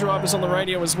 There's more drivers on the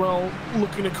radio as well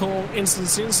looking to call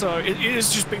incidents in, so it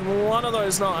has just been one of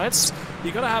those nights.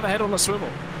 You've got to have a head on a swivel.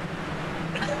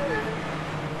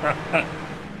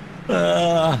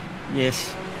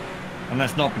 Yes. And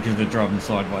that's not because they're driving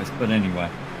sideways, but anyway.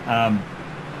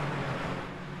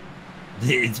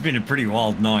 It's been a pretty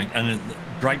wild night, and a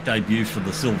great debut for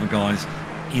the Silver guys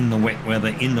in the wet weather,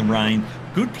 in the rain.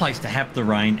 Good place to have the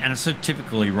rain, and it so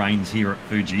typically rains here at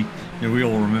Fuji. We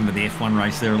all remember the F1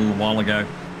 race there a little while ago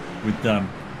with the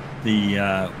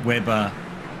Webber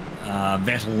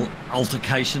Vettel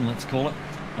altercation, let's call it.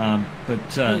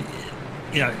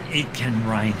 It can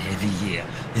rain heavy here.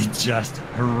 It's just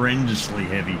horrendously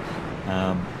heavy,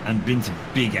 and been some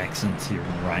big accidents here in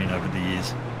the rain over the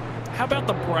years. How about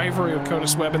the bravery of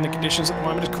Curtis Webb in the conditions at the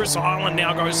moment? As Chris Island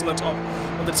now goes to the top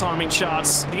of the timing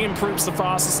charts. He improves the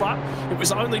fastest lap. It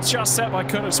was only just set by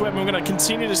Curtis Webb, and we're going to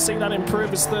continue to see that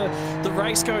improve as the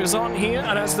race goes on here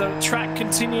and as the track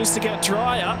continues to get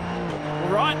drier.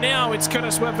 Right now, it's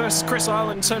Curtis Webb versus Chris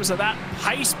Island in terms of that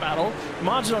pace battle. The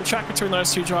margin on track between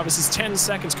those two drivers is 10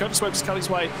 seconds. Curtis Webb's cut his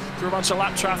way through a bunch of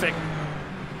lap traffic.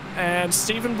 And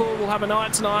Stephen Bull will have a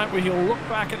night tonight where he'll look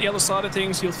back at the other side of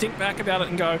things, he'll think back about it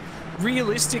and go,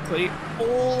 realistically,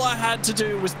 all I had to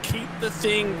do was keep the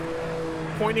thing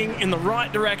pointing in the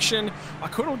right direction. I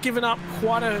could have given up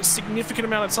quite a significant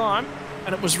amount of time,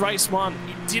 and it was race one.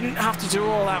 You didn't have to do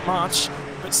all that much,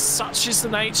 but such is the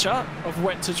nature of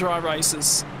wet to dry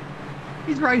races.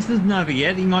 His race isn't over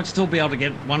yet. He might still be able to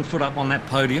get 1 foot up on that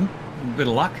podium. A bit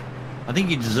of luck. I think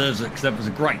he deserves it because that was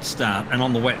a great start, and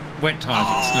on the wet tyres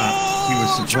at start, he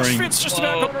was supreme. Josh Fitz just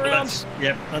about got around.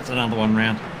 Yep, that's another one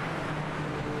round.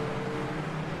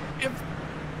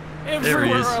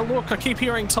 Everywhere I look, I keep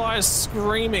hearing tyres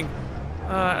screaming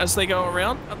as they go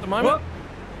around at the moment.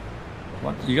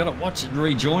 What? You got to watch it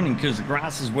rejoining because the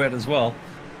grass is wet as well.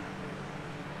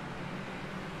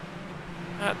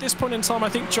 At this point in time, I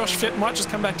think Josh Fitt might just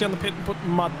come back down the pit and put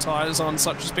mud tyres on,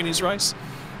 such has been his race.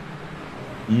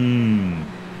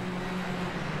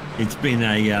 It's been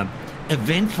a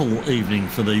eventful evening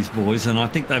for these boys, and I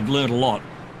think they've learned a lot.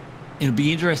 It'll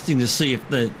be interesting to see if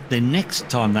the next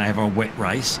time they have a wet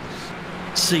race,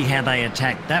 see how they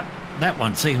attack that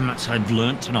one, see how much they've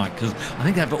learnt tonight, because I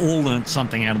think they've all learnt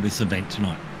something out of this event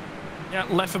tonight. Yeah,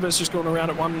 Lefebvre's just gone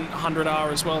around at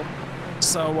 100R as well,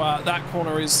 so that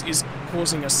corner is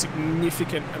causing a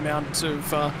significant amount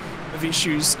of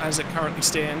issues as it currently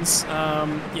stands.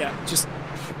 Yeah, just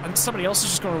and somebody else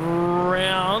has just gone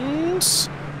around.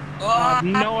 I have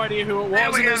no idea who it was.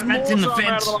 There we go. That's in the fence.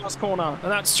 Out of the last corner,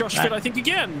 and that's Josh Fitt, I think,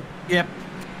 again. Yep.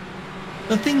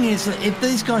 The thing is that if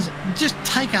these guys just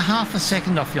take a half a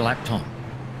second off your lap time,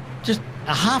 just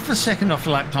a half a second off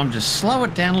your lap time, just slow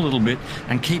it down a little bit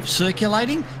and keep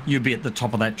circulating, you'll be at the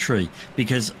top of that tree.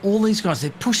 Because all these guys, they're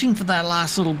pushing for that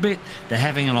last little bit. They're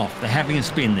having it off. They're having a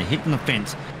spin. They're hitting the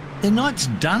fence. Their night's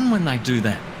done when they do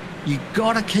that. You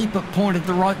got to keep it pointed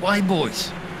the right way,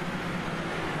 boys.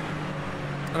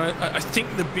 And I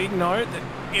think the big note that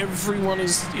everyone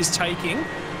is taking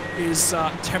is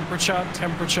temperature.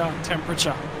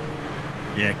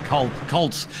 Yeah,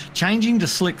 cold. Changing to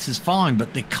slicks is fine,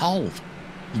 but they're cold.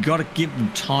 You got to give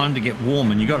them time to get warm,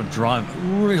 and you got to drive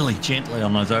really gently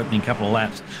on those opening couple of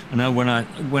laps. I know when I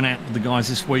went out with the guys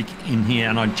this week in here,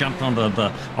 and I jumped onto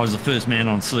I was the first man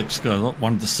on slicks because I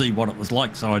wanted to see what it was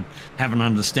like, so I'd have an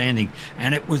understanding.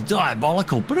 And it was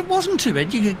diabolical, but it wasn't too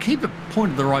bad. You could keep it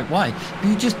pointed the right way, but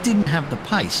you just didn't have the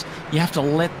pace. You have to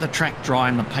let the track dry,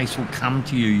 and the pace will come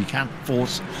to you. You can't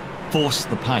force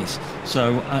the pace.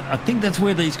 So I think that's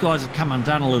where these guys have come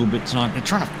undone a little bit tonight. They're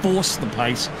trying to force the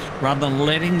pace rather than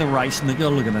letting the race, and they go,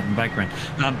 look at that in the background,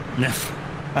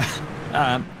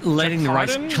 letting the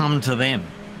race come to them.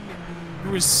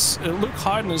 It was Luke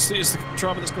Hayden is the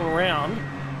driver that's gone around.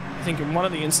 I think in one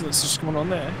of the incidents that's going on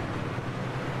there.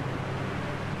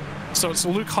 So it's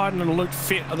Luke Hayden and Luke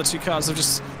Fitt are the two cars that are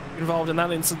just involved in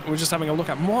that incident. We're just having a look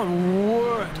at. My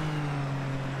word.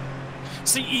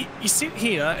 See, you sit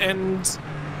here and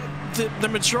the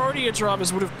majority of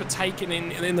drivers would have partaken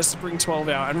in the spring 12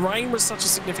 hour, and rain was such a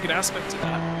significant aspect to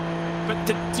that. But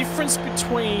the difference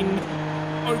between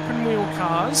open wheel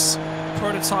cars,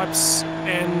 prototypes,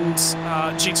 and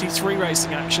GT3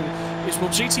 racing action is, well,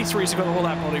 GT3s have got all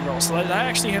that body roll, so they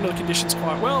actually handle the conditions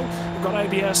quite well. They've got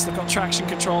ABS, they've got traction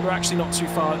control, they're actually not too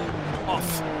far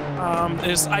off.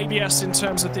 There's ABS in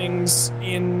terms of things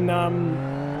in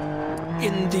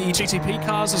the GTP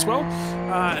cars as well,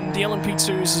 and the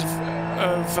LMP2s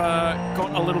have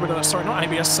got a little bit of that. Sorry, not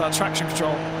ABS, traction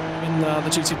control in the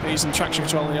GTPs and traction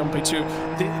control in the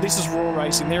LMP2. This is raw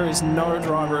racing. There is no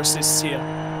driver assists here.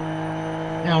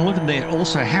 Now look at there.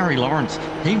 Also, Harry Lawrence,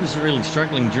 he was really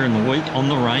struggling during the week on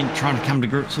the rain, trying to come to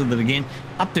grips with it again.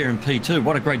 Up there in P2,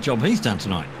 what a great job he's done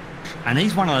tonight. And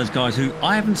he's one of those guys who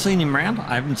I haven't seen him round.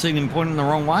 I haven't seen him pointing the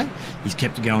wrong way. He's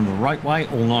kept it going the right way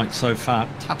all night so far.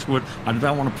 Touch wood. I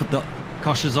don't want to put the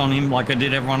koshes on him like I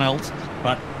did everyone else,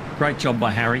 but great job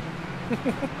by Harry.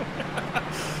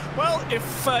 Well,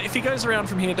 if he goes around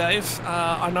from here, Dave,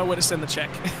 I know where to send the check.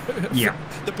 Yeah.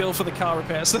 The bill for the car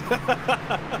repairs.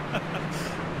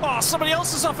 Oh, somebody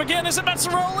else is off again. Is it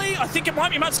Mazzaroli? I think it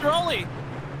might be Mazzaroli.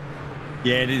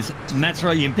 Yeah, it is.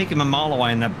 Mazzaroli, you can pick him a mile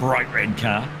away in that bright red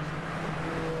car.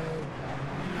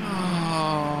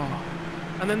 Oh.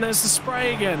 And then there's the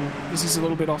spray again. This is a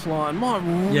little bit offline. My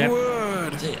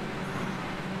word.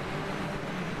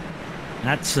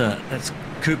 That's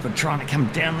Cooper trying to come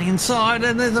down the inside,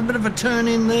 and there's a bit of a turn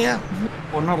in there.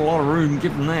 Well, not a lot of room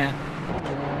given there.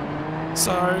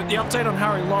 So the update on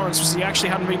Harry Lawrence was he actually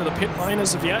hadn't been to the pit lane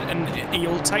as of yet, and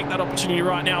he'll take that opportunity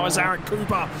right now as Aaron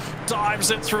Cooper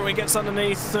dives it through. He gets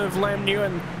underneath of Lam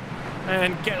Nguyen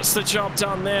and gets the job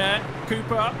done there.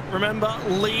 Cooper, remember,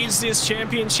 leads this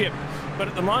championship, but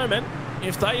at the moment,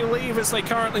 if they leave as they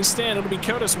currently stand, it'll be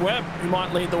Curtis Webb who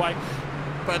might lead the way.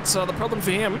 But the problem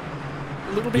for him,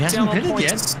 a little bit down on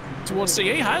points towards the...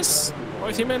 He has.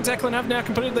 Both him and Declan have now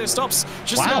completed their stops.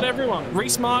 Just about everyone.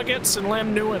 Reese Margets and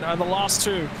Lam Nguyen are the last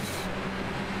two.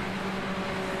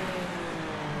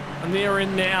 And they're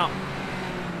in now.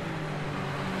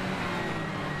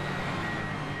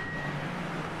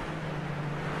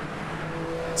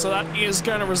 So that is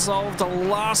going to resolve the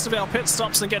last of our pit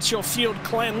stops and get your field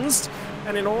cleansed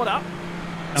and in order.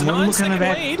 And we're looking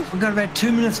at we've got about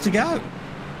 2 minutes to go.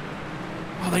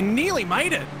 Oh, they nearly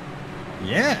made it.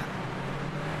 Yeah.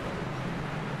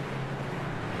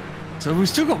 So we've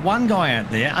still got one guy out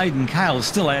there. Aidan Cale is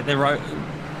still out there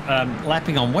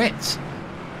lapping on wets.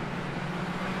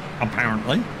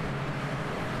 Apparently.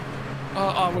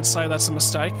 I would say that's a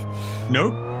mistake.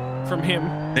 Nope. From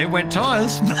him. They're wet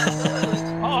tyres.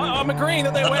 I'm agreeing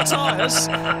that they're wet tyres.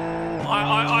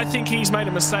 I think he's made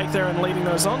a mistake there in leading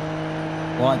those on.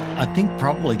 Well, I think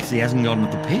probably because he hasn't gone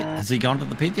to the pit. Has he gone to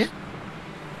the pit yet?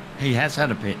 He has had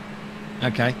a pit.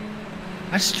 Okay.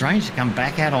 That's strange to come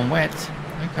back out on wets.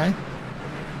 Okay.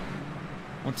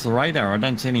 What's the radar? I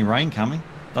don't see any rain coming.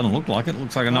 Doesn't look like it.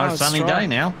 Looks like a nice sunny day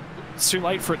now. It's too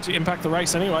late for it to impact the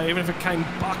race anyway. Even if it came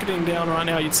bucketing down right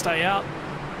now, you'd stay out.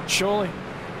 Surely.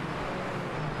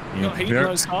 You've got heat in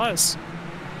those tyres.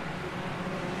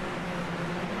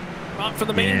 But for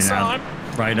the meantime,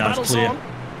 radar's clear. On.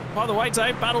 By the way,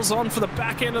 Dave, battles on for the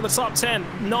back end of the top 10.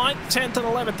 9th, 10th and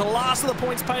 11th. The last of the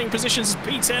points paying positions is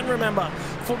P10, remember.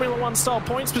 Formula 1 style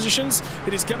points positions.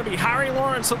 It is going to be Harry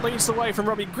Lawrence that leads the way from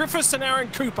Robbie Griffiths, and Aaron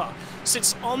Cooper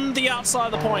sits on the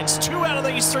outside of the points. 2 out of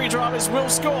these 3 drivers will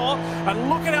score. And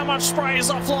look at how much spray is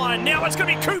offline. Now it's going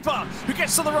to be Cooper who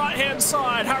gets to the right-hand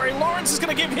side. Harry Lawrence is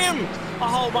going to give him a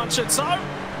whole bunch of tow.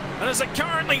 And as it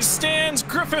currently stands,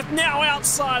 Griffith now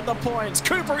outside the points.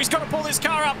 Cooper, he's got to pull this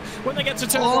car up when they get to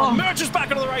turn 1. Merges back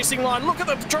into the racing line. Look at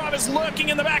the drivers lurking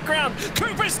in the background.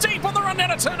 Cooper's deep on the run down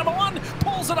to turn number 1.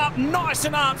 Pulls it up nice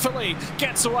and artfully.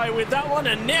 Gets away with that one.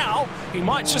 And now he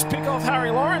might just pick off Harry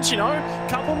Lawrence, you know.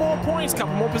 Couple more points,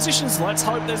 couple more positions. Let's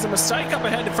hope there's a mistake up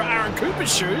ahead for Aaron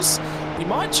Cooper's shoes. He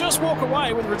might just walk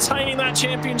away with retaining that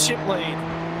championship lead.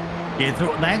 Yeah,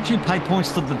 they actually pay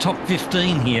points to the top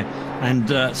 15 here.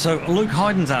 And so Luke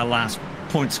Hyden's our last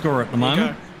point scorer at the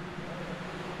moment.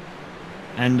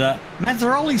 And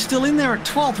Mazzaroli's still in there at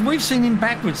 12th. We've seen him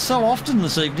backwards so often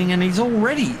this evening, and he's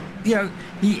already, you know,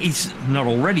 he's not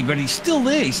already, but he's still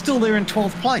there. He's still there in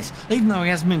 12th place, even though he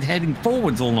hasn't been heading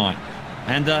forwards all night.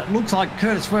 And looks like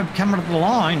Curtis Webb coming to the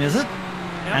line, is it?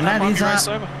 Yeah, and that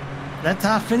is that's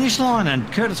our finish line,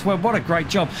 and Curtis Webb, what a great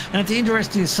job. And it's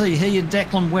interesting to see he and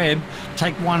Declan Webb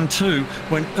take 1-2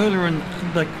 when earlier in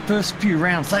the first few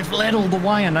rounds they've led all the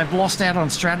way and they've lost out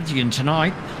on strategy, and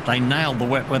tonight they nailed the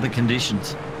wet weather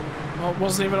conditions. Well, it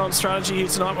wasn't even on strategy here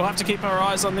tonight. We'll have to keep our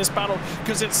eyes on this battle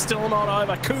because it's still not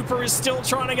over. Cooper is still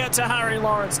trying to get to Harry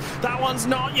Lawrence. That one's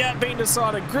not yet been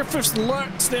decided. Griffiths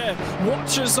lurks there,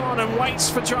 watches on and waits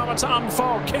for drama to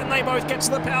unfold. Can they both get to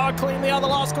the power clean the other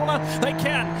last corner? They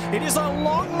can. It is a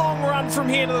long, long run from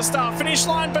here to the start-finish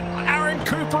line, but Aaron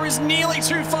Cooper is nearly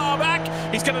too far back.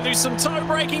 He's going to do some toe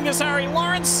braking as Harry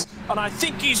Lawrence, and I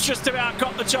think he's just about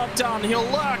got the job done. He'll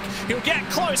lurk, he'll get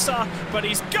closer, but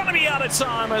he's going to be out of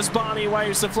time as Barney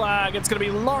waves the flag. It's going to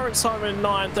be Lawrence home in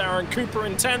 9th, Aaron Cooper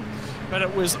in 10th, but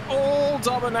it was all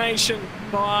domination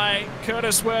by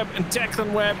Curtis Webb and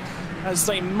Declan Webb as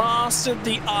they mastered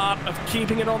the art of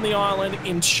keeping it on the island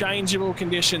in changeable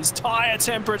conditions. Tyre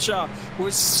temperature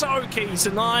was so key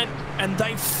tonight, and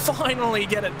they finally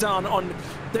get it done on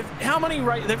they've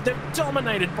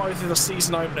dominated both of the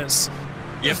season openers.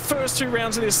 The first 2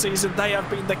 rounds of this season, they have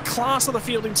been the class of the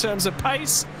field in terms of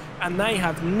pace, and they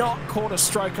have not caught a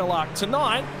stroke of luck.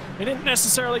 Tonight, they didn't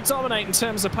necessarily dominate in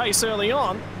terms of pace early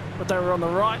on, but they were on the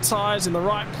right tyres in the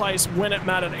right place when it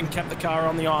mattered and kept the car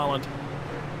on the island.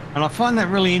 And I find that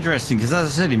really interesting because, as I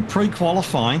said, in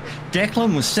pre-qualifying,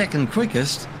 Declan was second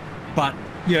quickest, but,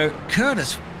 you know,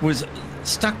 Curtis was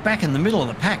stuck back in the middle of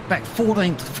the pack, back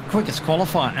 14th quickest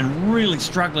qualifier, and really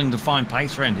struggling to find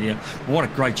pace around here. What a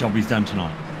great job he's done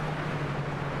tonight.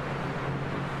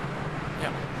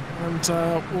 Yeah,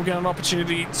 and we'll get an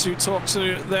opportunity to talk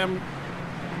to them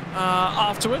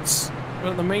afterwards. But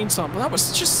in the meantime, that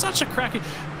was just such a cracking...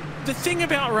 The thing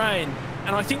about rain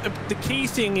And I think the key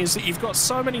thing is that you've got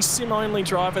so many sim-only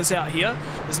drivers out here.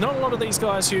 There's not a lot of these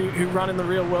guys who run in the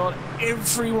real world.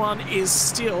 Everyone is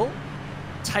still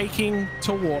taking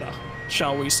to water,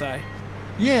 shall we say.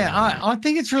 Yeah, I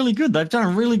think it's really good. They've done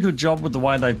a really good job with the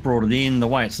way they've brought it in, the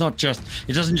way it's not just,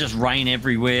 it doesn't just rain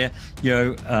everywhere.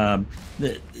 You know,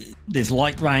 there's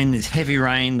light rain, there's heavy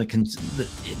rain,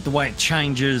 the way it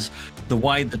changes, the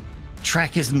way the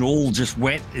track isn't all just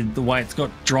wet, the way it's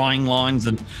got drying lines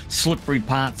and slippery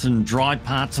parts and dry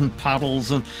parts and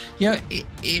puddles. And, you know,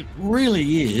 it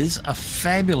really is a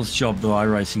fabulous job that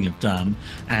iRacing have done.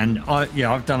 And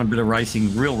I've done a bit of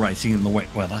racing, real racing in the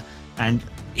wet weather, and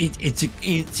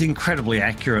it's incredibly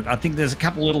accurate. I think there's a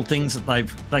couple little things that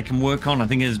they can work on. I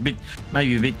think there's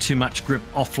maybe a bit too much grip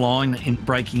offline in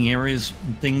braking areas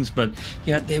and things, but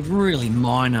yeah, they're really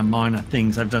minor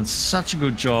things. They've done such a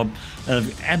good job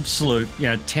of absolute,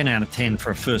 10 out of 10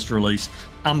 for a first release.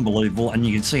 Unbelievable, and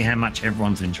you can see how much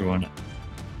everyone's enjoying it.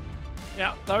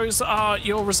 Yeah, those are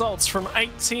your results from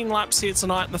 18 laps here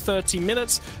tonight in the 30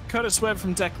 minutes. Curtis Webb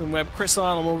from Declan Webb. Chris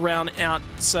Island will round out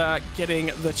getting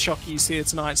the chockies here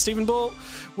tonight. Stephen Ball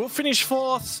will finish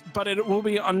 4th, but it will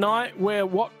be a night where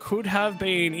what could have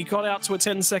been. He got out to a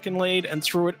 10-second lead and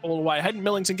threw it all away. Hayden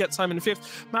Millington gets home in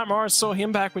 5th. Matt Morris saw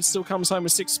him back, but still comes home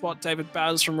with 6th spot. David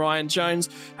Baz from Ryan Jones.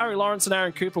 Harry Lawrence and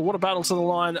Aaron Cooper. What a battle to the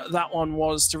line that one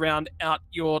was to round out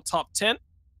your top 10.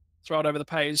 Throw it over the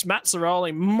page. Matt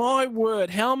Zaroli, my word,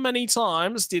 how many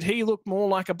times did he look more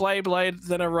like a Blade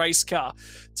than a race car?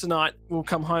 Tonight will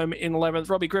come home in 11th.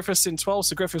 Robbie Griffiths in 12th,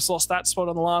 so Griffiths lost that spot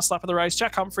on the last lap of the race.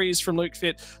 Jack Humphreys from Luke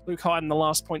Fit. Luke Hyde in the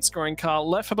last point-scoring car.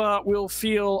 Lefebvre will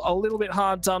feel a little bit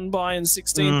hard done by in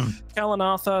 16th. Callan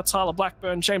Arthur, Tyler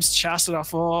Blackburn, James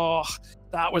Chastanoff. Oh,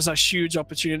 that was a huge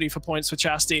opportunity for points for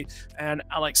Chasty. And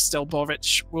Alex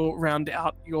Stelbovich will round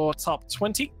out your top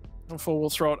 20. Before we'll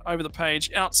throw it over the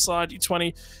page. Outside your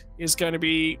 20 is going to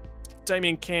be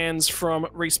Damien Cairns from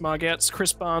Reese Margetts,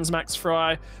 Chris Barnes, Max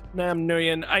Fry, Nam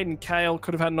Nguyen, Aidan Kale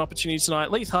could have had an opportunity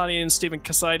tonight. Leith Hardy and Stephen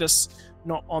Casadis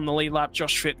not on the lead lap.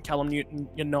 Josh Fitt and Callum Newton,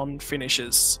 your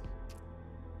non-finishers.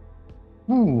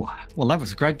 Ooh, well, that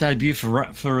was a great debut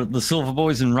for the Silver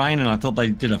Boys in rain, and I thought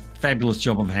they did a fabulous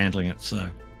job of handling it. So.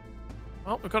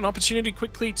 Well, we've got an opportunity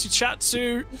quickly to chat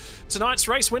to tonight's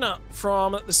race winner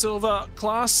from the silver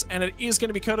class, and it is going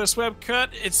to be Curtis Webb.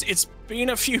 Kurt, it's been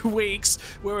a few weeks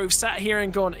where we've sat here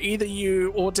and gone, either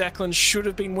you or Declan should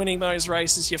have been winning those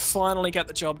races. You finally get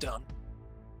the job done.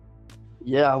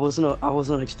 Yeah, I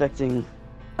wasn't expecting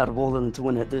out of all of them to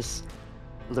win it.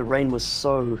 The rain was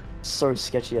so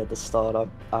sketchy at the start.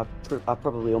 I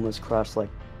probably almost crashed like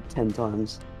 10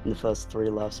 times in the first 3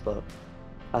 laps, but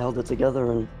I held it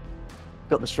together and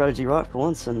got the strategy right for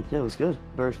once, and yeah, it was good.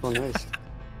 Very fun race.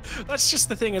 That's just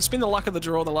the thing. It's been the luck of the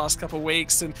draw the last couple of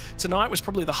weeks, and tonight was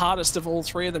probably the hardest of all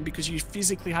 3 of them because you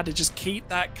physically had to just keep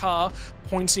that car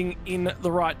pointing in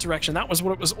the right direction. That was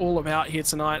what it was all about here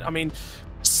tonight. I mean,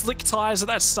 slick tires at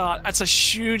that start, that's a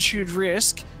huge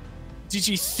risk. Did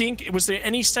you think, was there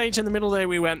any stage in the middle there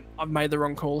we went, I've made the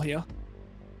wrong call here?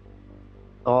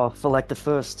 Oh, for like the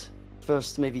first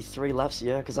maybe 3 laps,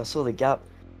 yeah, because I saw the gap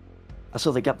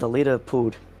the leader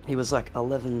pulled. He was like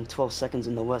 11, 12 seconds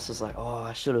in the west. I was like, oh,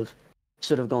 I should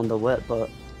have gone the wet, but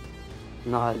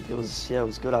no, it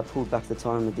was good. I pulled back the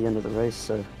time at the end of the race,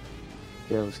 so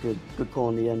yeah, it was good. Good call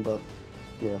in the end, but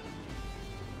yeah,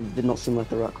 it did not seem like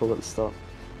the right call at the start.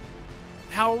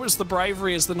 How was the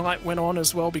bravery as the night went on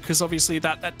as well? Because obviously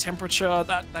that temperature,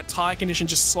 that tire condition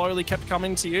just slowly kept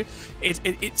coming to you.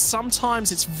 It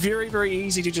sometimes it's very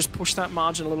easy to just push that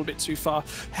margin a little bit too far.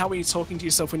 How were you talking to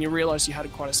yourself when you realized you had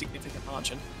quite a significant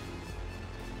margin?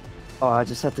 Oh, I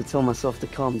just had to tell myself to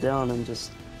calm down and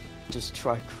just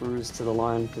try cruise to the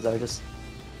line, because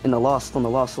on the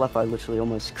last lap I literally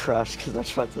almost crashed because I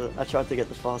tried to get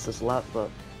the fastest lap, but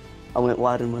I went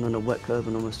wide and went on a wet curb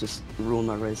and almost just ruined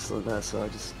my race like that. So I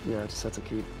just had to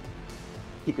keep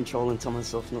control and tell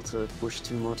myself not to push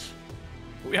too much.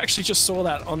 We actually just saw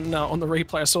that on the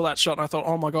replay. I saw that shot and I thought,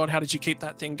 oh my God, how did you keep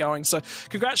that thing going? So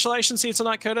congratulations here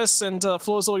tonight, Curtis, and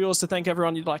floor is all yours to thank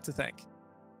everyone you'd like to thank.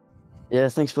 Yeah,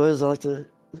 thanks, boys. I'd like to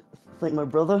thank my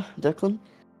brother, Declan,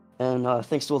 and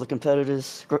thanks to all the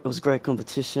competitors. It was a great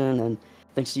competition, and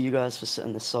thanks to you guys for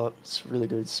setting this up. It's a really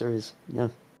good series. Yeah.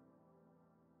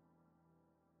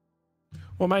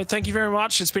 Well, mate, thank you very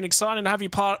much. It's been exciting to have you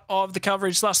part of the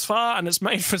coverage thus far, and it's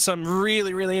made for some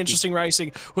really interesting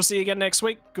racing. We'll see you again next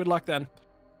week. Good luck then.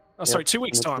 Oh, sorry, 2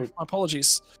 weeks' time. My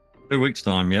apologies. 2 weeks'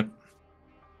 time, yep.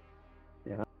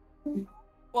 Yeah.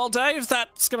 Well, Dave,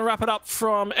 that's going to wrap it up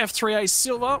from F3A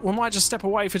Silver. We might just step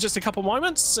away for just a couple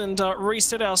moments and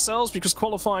reset ourselves because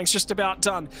qualifying's just about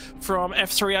done from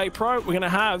F3A Pro. We're going to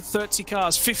have 30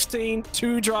 cars, 15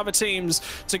 two-driver teams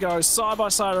to go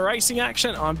side-by-side racing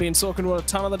action. I've been talking to a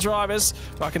ton of the drivers,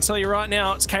 but I can tell you right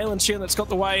now, it's Kalen Chin that's got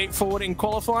the way forward in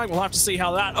qualifying. We'll have to see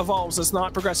how that evolves as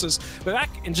night progresses. We're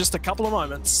back in just a couple of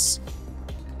moments.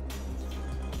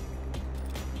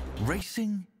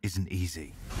 Racing isn't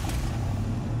easy,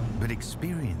 but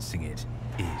experiencing it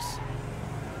is.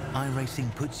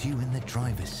 iRacing puts you in the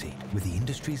driver's seat with the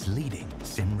industry's leading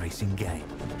sim racing game.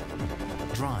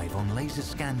 Drive on laser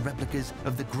scan replicas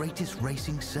of the greatest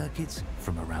racing circuits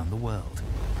from around the world.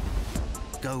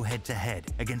 Go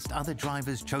head-to-head against other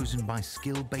drivers chosen by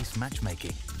skill-based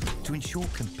matchmaking to ensure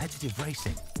competitive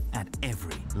racing at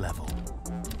every level.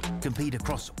 Compete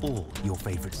across all your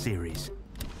favorite series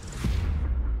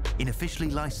in officially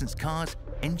licensed cars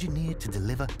engineered to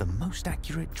deliver the most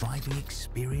accurate driving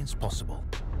experience possible.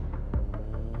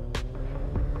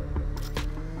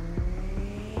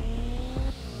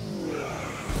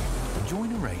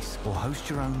 Join a race or host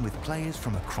your own with players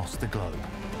from across the globe.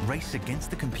 Race against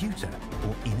the computer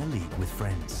or in a league with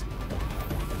friends.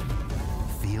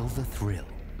 Feel the thrill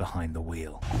behind the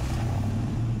wheel.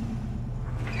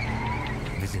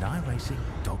 Visit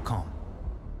iRacing.com.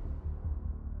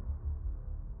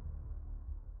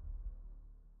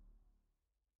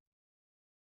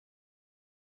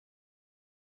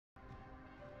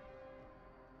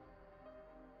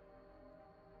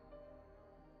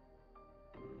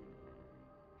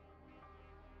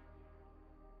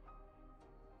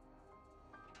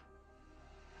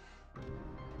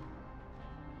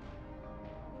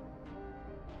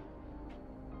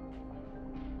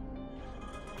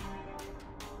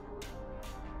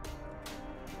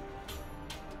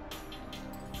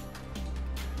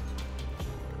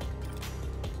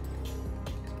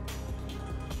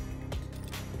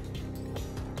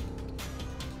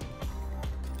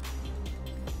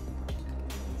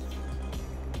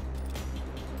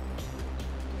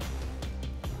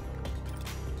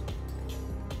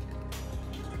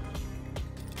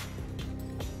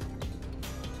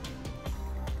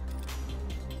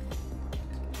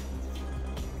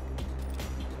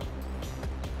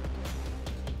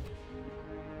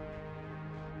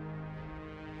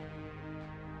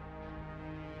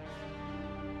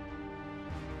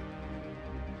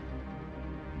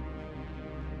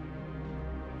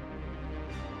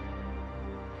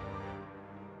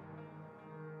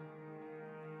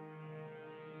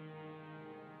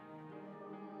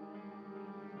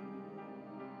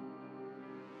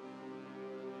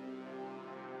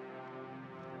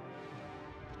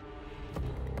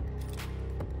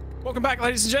 Welcome back,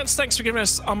 ladies and gents. Thanks for giving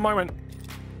us a moment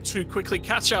to quickly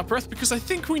catch our breath because I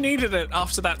think we needed it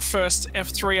after that first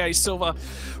F3A Silver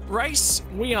race.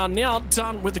 We are now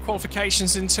done with the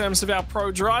qualifications in terms of our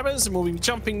pro drivers and we'll be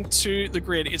jumping to the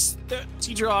grid. It's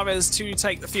 30 drivers to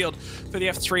take the field for the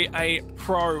F3A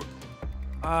Pro.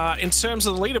 In terms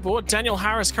of the leaderboard, Daniel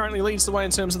Harris currently leads the way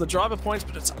in terms of the driver points,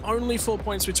 but it's only 4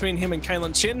 points between him and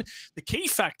Kalen Chin. The key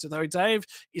factor, though, Dave,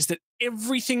 is that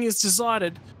everything is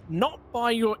decided not by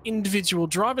your individual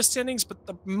driver standings, but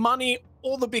the money,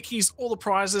 all the bickies, all the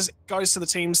prizes goes to the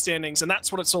team standings, and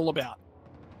that's what it's all about.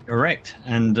 Correct.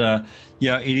 And,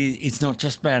 it's not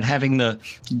just about having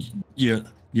your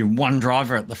one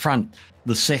driver at the front.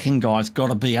 The second guy's got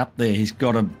to be up there. You've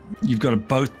got to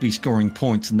both be scoring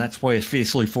points, and that's where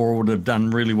Fiercely Forward have done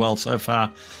really well so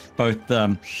far. Both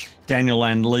Daniel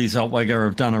and Lee Zoltweger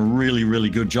have done a really, really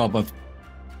good job of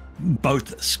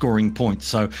both scoring points.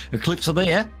 So Eclipse are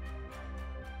there.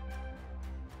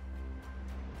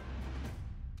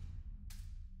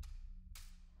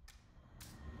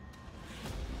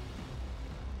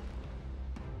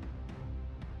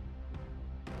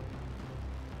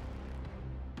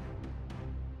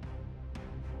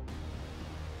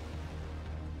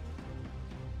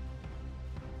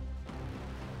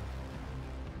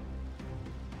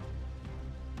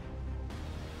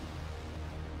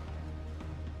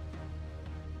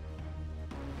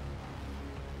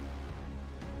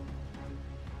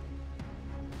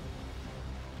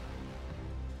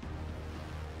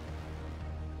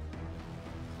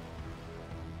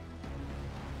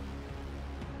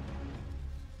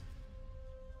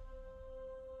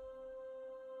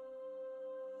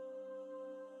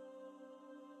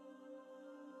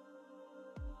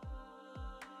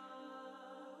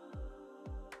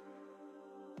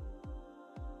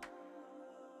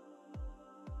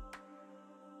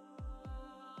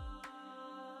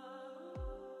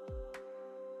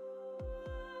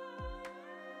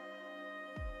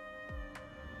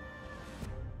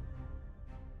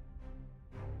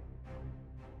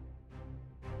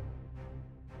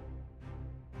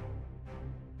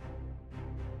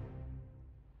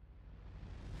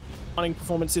 shining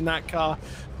performance in that car.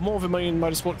 More Vermilion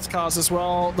Motorsports cars as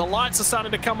well. The lights are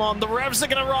starting to come on. The revs are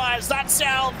going to rise. That's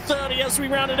our 30 as we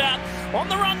round it out on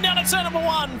the run down to turn number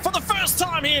 1 for the first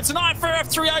time here tonight for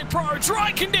F3A Pro.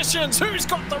 Dry conditions. Who's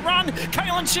got the run?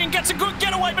 Kalen Chin gets a good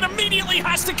getaway, but immediately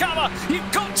has to cover.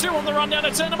 You've got to on the run down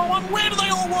to turn number 1. Where do they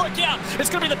all work out?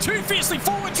 It's going to be the two fiercely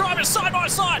forward drivers side by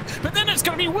side, but then it's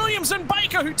going to be Williams and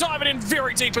Baker who dive it in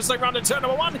very deep as they run to turn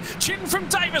number 1. Chin from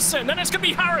Davison. Then it's going to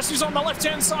be Harris who's on the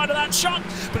left-hand side of that shot,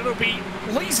 but it'll be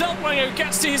Lee Zeltwanger who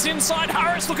gets to his inside.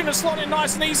 Harris looking to slot in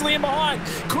nice and easily in behind.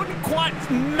 Couldn't quite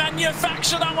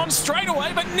manufacture that one straight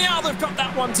away, but now they've got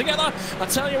that one together. I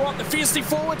tell you what, the fiercely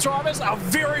forward drivers are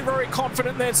very, very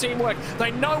confident in their teamwork.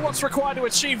 They know what's required to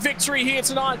achieve victory here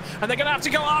tonight, and they're going to have to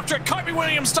go after it. Kobe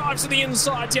Williams dives to the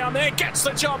inside down there, gets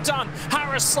the job done.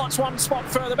 Harris slots one spot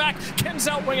further back. Ken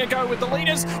Zeltwanger go with the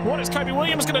leaders. What is Kobe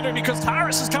Williams going to do? Because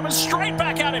Harris is coming straight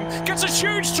back at him. Gets a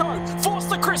huge choke. Force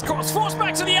the crisscross. Force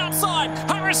back to the outside.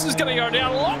 Harris is going to go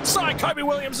down alongside Kobe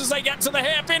Williams as they get to the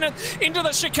hairpin and into the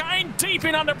chicane. Deep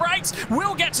in under brakes.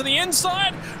 Will get to the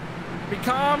inside.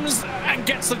 Becomes and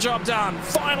gets the job done.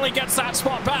 Finally gets that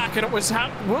spot back, and it was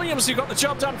Williams who got the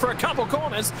job done for a couple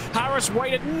corners. Harris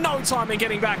waited no time in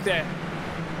getting back there.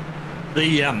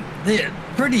 They're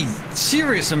pretty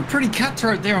serious and pretty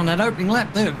cutthroat there on that opening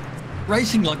lap. They're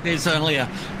racing like there's only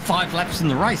 5 laps in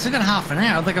the race. They've got half an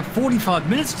hour. They've got 45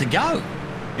 minutes to go.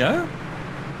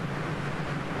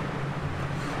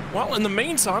 Well, in the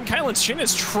meantime, Kalen Chin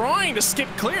is trying to skip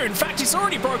clear. In fact, he's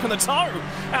already broken the toe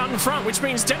out in front, which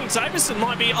means Denny Davison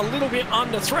might be a little bit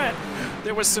under threat.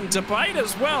 There was some debate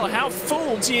as well. How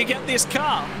full do you get this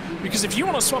car? Because if you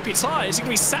want to swap your tyres, you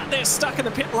can be sat there stuck in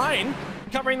the pit lane,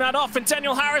 covering that off, and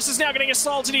Daniel Harris is now getting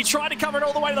assaulted. He tried to cover it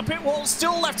all the way to the pit wall,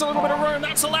 still left a little bit of room.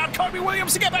 That's allowed Kobe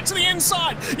Williams to get back to the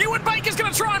inside. Ewan Baker's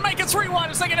going to try and make it 3 wide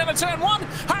as they get into turn 1.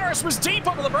 Harris was deep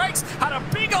onto the brakes, had a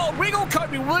big old wiggle.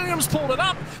 Kobe Williams pulled it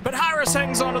up, but Harris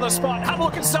hangs onto the spot. Have a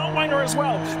look at Zeltwanger as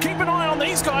well. Keep an eye on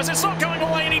these guys. It's not going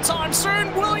away anytime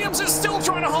soon. Williams is still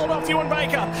trying to hold off Ewan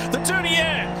Baker. The dirty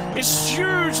air is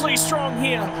hugely strong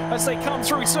here as they come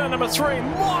through turn number 3.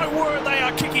 My word, they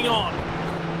are kicking on.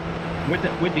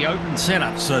 With the open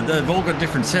setup, so they've all got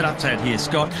different setups out here,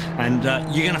 Scott, and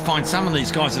you're going to find some of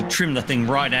these guys have trimmed the thing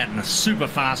right out in a super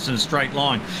fast and straight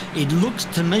line. It looks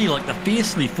to me like the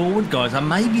fiercely forward guys are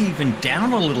maybe even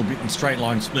down a little bit in straight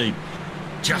line speed,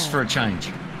 just for a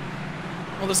change.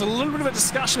 Well, there's a little bit of a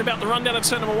discussion about the run down of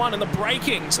turn number 1 and the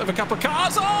brakings of a couple of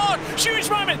cars. Oh, huge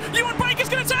moment. Ewan Baker's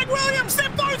going to tag Williams. They're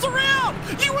both around.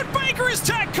 Ewan Baker has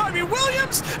tagged Kobe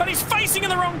Williams, and he's facing in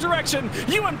the wrong direction.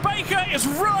 Ewan Baker is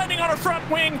riding on a front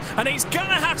wing, and he's going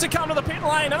to have to come to the pit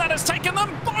lane, and that has taken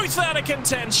them both out of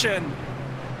contention.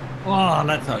 Oh,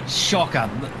 that's a shocker.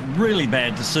 Really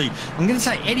bad to see. I'm going to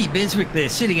say Eddie Beswick there,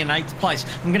 sitting in 8th place.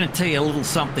 I'm going to tell you a little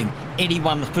something. Eddie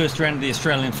won the first round of the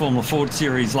Australian Formula Ford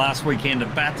Series last weekend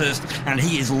at Bathurst, and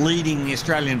he is leading the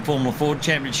Australian Formula Ford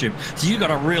Championship. So you've got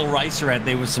a real racer out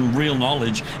there with some real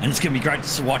knowledge, and it's going to be great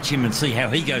to watch him and see how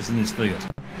he goes in this field.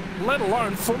 Let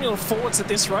alone Formula Fords at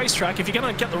this racetrack. If you're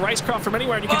going to get the racecraft from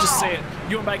anywhere, and you can just see it,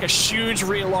 Ewan Baker, huge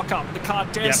rear lockup. The car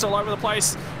danced all over the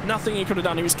place. Nothing he could have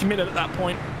done. He was committed at that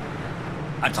point.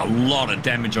 That's a lot of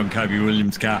damage on Kobe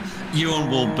Williams' car. Ewan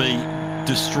will be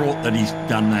distraught that he's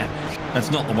done that.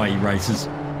 That's not the way he races.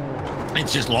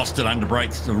 It's just lost it under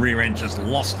brakes. The rear end just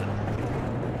lost it.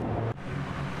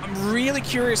 I'm really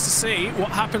curious to see what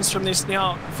happens from this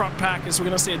now front pack, as we're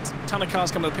going to see a ton of cars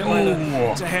come to the pit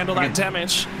lane to handle that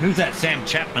damage. Who's that Sam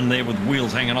Chapman there with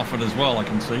wheels hanging off it as well, I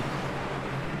can see.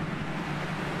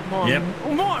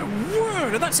 Oh my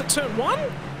word, and that's at turn 1?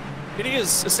 It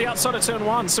is. It's the outside of turn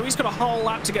 1, so he's got a whole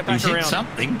lap to get back around. He's hit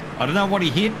something. I don't know what he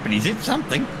hit, but he's hit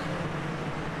something.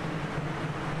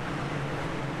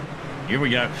 Here we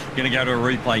go. Going to go to a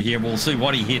replay here. We'll see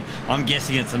what he hit. I'm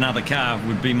guessing it's another car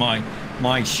would be my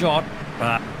shot,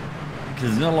 but because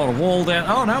there's not a lot of wall down.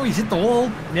 Oh no, he's hit the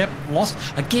wall. Yep, lost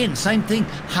again. Same thing.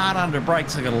 Hard under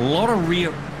brakes. They got a lot of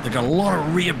rear. They've got a lot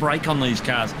of rear brake on these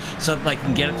cars, so that they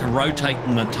can get it to rotate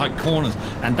in the tight corners,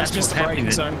 and that's what's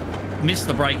happening. Missed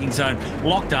the braking zone,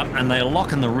 locked up, and they're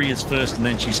locking the rears first, and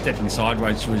then she's stepping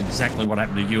sideways, which is exactly what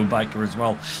happened to Ewan Baker as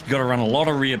well. You've got to run a lot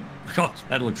of rear. God,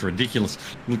 that looks ridiculous.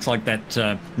 Looks like that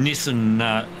Nissan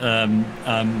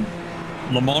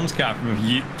Le Mans car from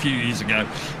a few years ago.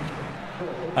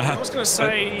 I was going to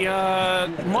say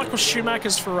Michael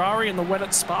Schumacher's Ferrari in the wet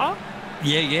at Spa.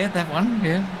 Yeah, that one,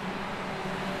 yeah.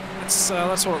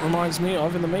 That's what it reminds me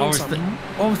of in the meantime.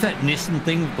 What was that Nissan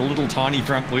thing with the little tiny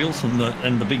front wheels and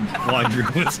the big wide rear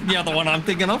wheels? The other one I'm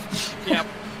thinking of?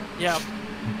 Yep.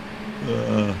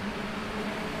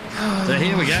 So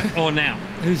here we go. Oh, now,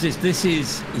 who's this? This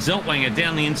is Zeltwanger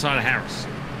down the inside of Harris.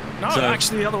 No, So-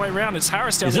 actually the other way around. It's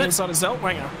Harris down Is the it? inside of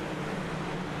Zeltwanger.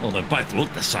 Well, they both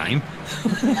look the same.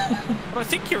 But I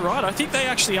think you're right. I think they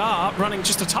actually are running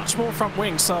just a touch more front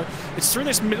wing. So it's through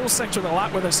this middle sector of the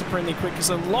lap where they're supremely quick because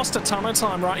they've lost a ton of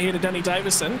time right here to Danny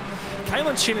Davison.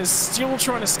 Kalen Chin is still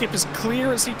trying to skip as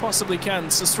clear as he possibly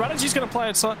can. So strategy's going to play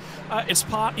its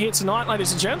part here tonight,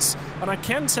 ladies and gents. And I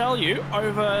can tell you,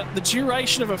 over the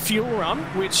duration of a fuel run,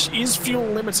 which is fuel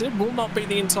limited, will not be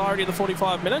the entirety of the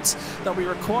 45 minutes, they'll be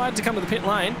required to come to the pit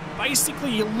lane.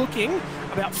 Basically, you're looking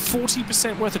about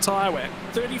 40% worth of tyre wear,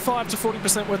 35 to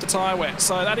 40% worth of tyre wear.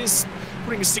 So that is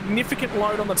putting a significant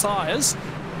load on the tyres.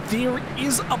 There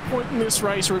is a point in this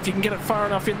race where if you can get it far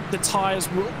enough in, the tyres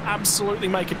will absolutely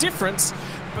make a difference.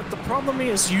 But the problem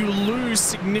is you lose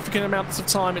significant amounts of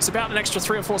time. It's about an extra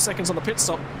 3 or 4 seconds on the pit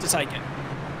stop to take it.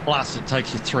 Plus, it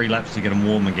takes you 3 laps to get them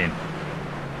warm again.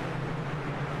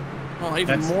 Oh,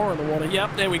 even more in the water.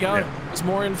 Yep, there we go. Yeah. There's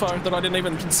more info that I didn't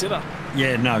even consider.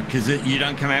 Yeah, no, because you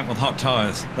don't come out with hot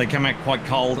tyres. They come out quite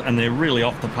cold, and they're really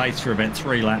off the pace for about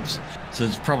 3 laps. So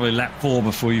it's probably lap 4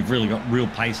 before you've really got real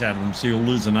pace out of them. So you'll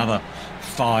lose another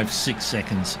 5, 6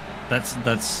 seconds. That's the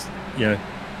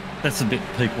bit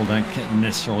people don't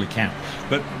necessarily count.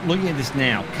 But looking at this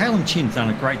now, Kalen Chin's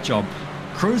done a great job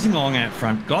cruising along out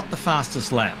front, got the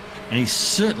fastest lap, and he's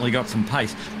certainly got some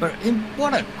pace. But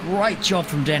what a great job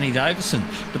from Danny Davison.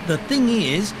 But the thing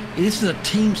is, this is a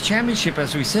team's championship,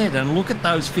 as we said, and look at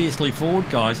those fiercely forward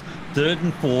guys, 3rd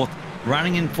and 4th,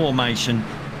 running in formation.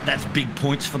 That's big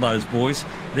points for those boys.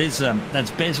 There's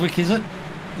that's Beswick, is it?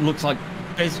 Looks like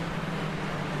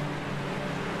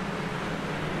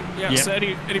Yeah, Yep. so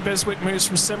Eddie Beswick moves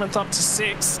from 7th up to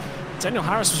 6th. Daniel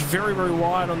Harris was very, very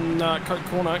wide on Coke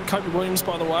Corner. Kobe Williams,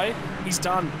 by the way, he's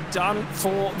done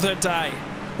for the day.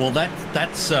 Well,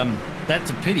 that's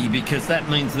a pity because that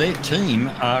means their team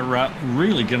are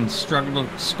really going to struggle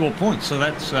to score points. So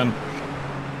that's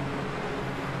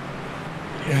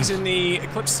He's in the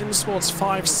Eclipse Sim Sports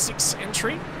 5-6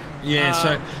 entry. yeah.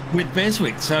 So with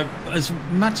Beswick, so as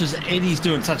much as Eddie's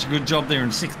doing such a good job there in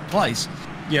 6th place,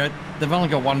 they've only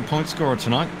got 1 point scorer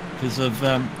tonight because of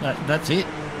that's it.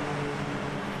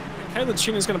 Caleb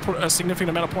Chin is going to put a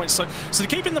significant amount of points. So to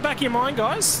keep in the back of your mind,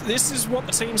 guys, this is what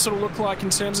the team sort of look like in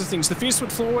terms of things. The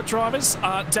Fiercewood forward drivers,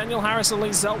 Daniel Harris and Lee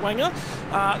Zeltwanger,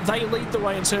 they lead the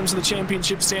way in terms of the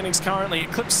championship standings currently.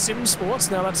 Eclipse Sim Sports,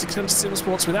 now that's Eclipse Sim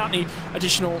Sports without any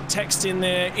additional text in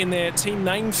their team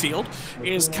name field,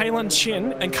 is Kalen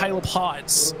Chin and Caleb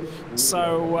Hides.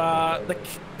 So the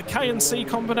K and C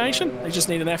combination, they just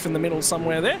need an F in the middle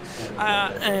somewhere there,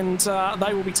 and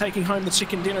they will be taking home the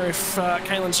chicken dinner if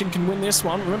Kalen Chin can win this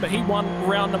one. Remember, he won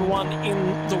round number 1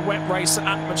 in the wet race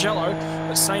at Magello,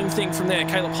 but same thing from there.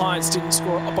 Caleb Hides didn't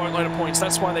score a boatload of points.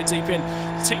 That's why they're deep in.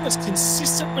 The team that's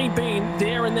consistently been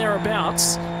there and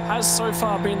thereabouts has so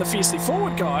far been the fiercely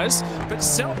forward guys, but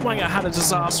Zeltwanger had a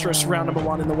disastrous round number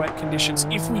 1 in the wet conditions.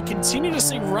 If we continue to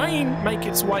see rain make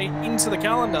its way into the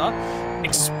calendar,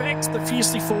 expect the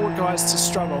fiercely forward guys to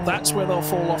struggle. That's where they'll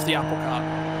fall off the apple cart.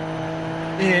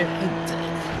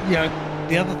 Yeah,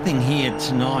 the other thing here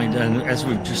tonight, and as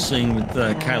we've just seen with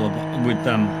Caleb, with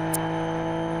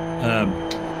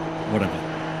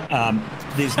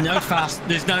there's no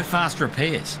fast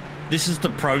repairs. This is the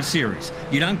Pro Series.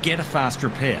 You don't get a fast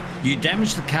repair. You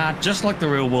damage the car just like the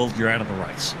real world, you're out of the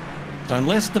race. So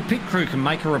unless the pit crew can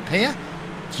make a repair,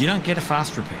 you don't get a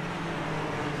fast repair.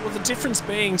 Well, the difference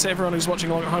being to everyone who's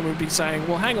watching along at home would be saying,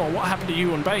 well, hang on, what happened to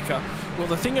you and Baker? Well,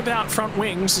 the thing about front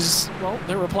wings is, well,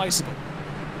 they're replaceable.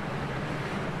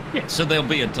 Yeah, so there'll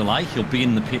be a delay. He'll be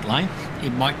in the pit lane.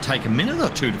 It might take a minute or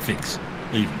 2 to fix,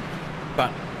 even.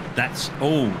 But that's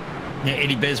all. Now,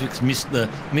 Eddie Beswick's missed the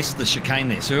chicane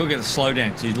there, so he'll get a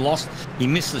slowdown. So he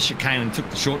missed the chicane and took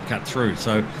the shortcut through.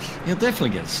 So he'll definitely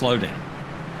get a slowdown.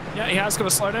 Yeah, he has got a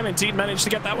slowdown and did manage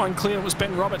to get that one clear. It was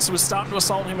Ben Roberts who was starting to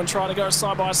assault him and try to go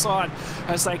side by side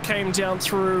as they came down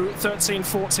through 13,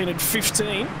 14 and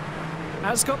 15.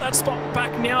 Has got that spot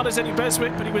back now, does Eddie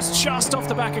Beswick, but he was just off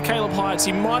the back of Caleb Hides.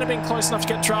 He might have been close enough to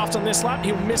get draft on this lap.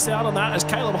 He'll miss out on that as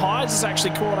Caleb Hides is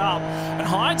actually caught up. And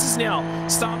Hides is now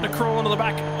starting to crawl onto the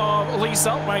back of Lee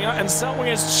Zeltwanger, and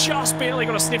Zeltwanger's just barely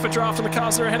got a sniff of draft on the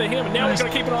cars that are ahead of him. And now we've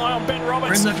got to keep an eye on Ben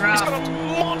Roberts. In the draft. He's got a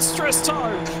monstrous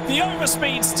toe. The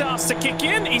overspeed starts to kick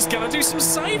in. He's going to do some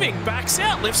saving. Backs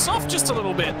out, lifts off just a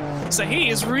little bit. So he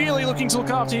is really looking to look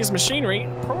after his machinery.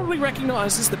 Probably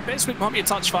recognises that Beswick might be a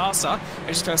touch faster.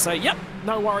 He's just going to say, yep,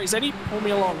 no worries, Eddie. Pull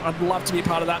me along. I'd love to be a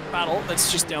part of that battle that's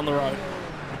just down the road.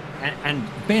 And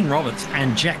Ben Roberts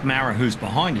and Jack Mara, who's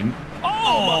behind him.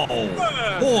 Oh,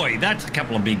 boy, that's a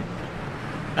couple of big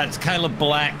That's Caleb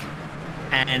Black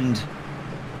and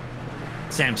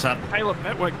Sam Sutton. Caleb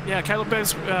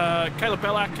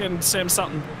Bellack and Sam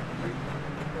Sutton.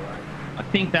 I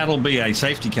think that'll be a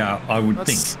safety car, I would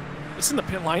think. It's in the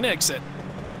pit lane exit.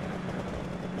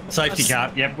 Safety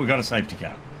car. Yep, we've got a safety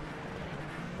car.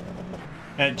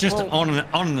 Just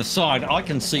on the side, I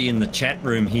can see in the chat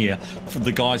room here for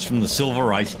the guys from the Silver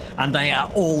Race, and they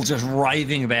are all just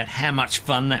raving about how much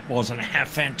fun that was and how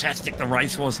fantastic the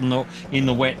race was in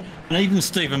the wet. And even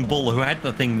Stephen Bull, who had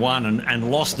the thing won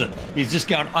and lost it, he's just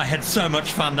going, I had so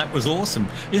much fun, that was awesome.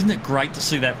 Isn't it great to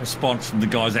see that response from the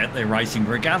guys out there racing,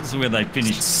 regardless of where they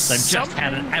finished? They've just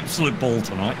had an absolute ball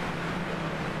tonight.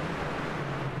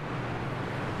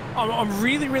 I'm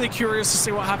really, really curious to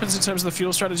see what happens in terms of the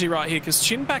fuel strategy right here, because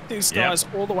Chin backed these guys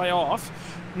all the way off.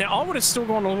 Now, I would have still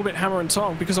gone a little bit hammer and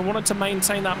tong because I wanted to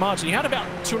maintain that margin. He had about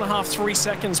 2.5, 3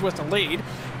 seconds worth of lead.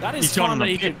 That is time that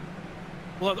he could...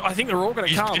 Well, I think they're all going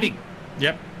to come. Pitting.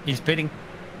 Yep, he's pitting.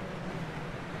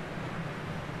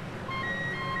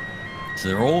 So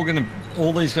they're all going to...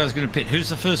 All these guys are going to pit. Who's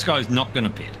the first guy who's not going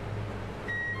to pit?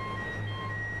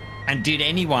 And did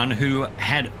anyone who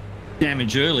had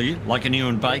damage early, like an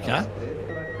Ewan Baker,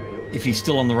 if he's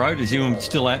still on the road, is Ewan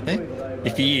still out there?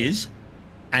 If he is,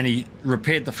 and he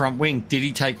repaired the front wing, did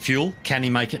he take fuel? Can he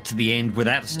make it to the end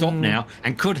without a stop now?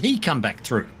 And could he come back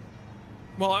through?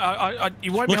 Well,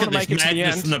 you won't be able to make it to the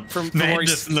end from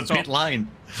madness in the pit lane.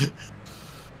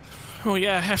 Oh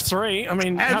yeah, F3. I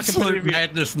mean, absolute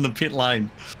madness in the pit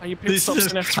lane. Are you pit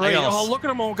stops in F3? Chaos. Oh, look at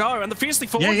them all go! And the fiercely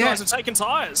forward guys are taking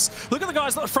tyres. Look at the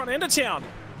guys at the front end of town.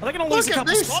 Are they going to lose a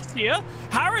couple of spots here?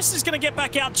 Harris is going to get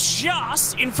back out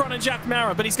just in front of Jack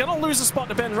Mara, but he's going to lose a spot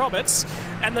to Ben Roberts,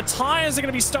 and the tyres are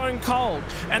going to be stone cold.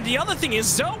 And the other thing is,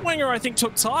 Zeltwenger, I think,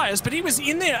 took tyres, but he was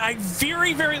in there a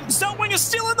very, very... Zeltwenger's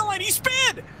still in the lane. He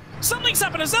sped! Something's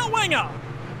happened to Zeltwenger!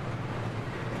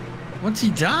 What's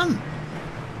he done?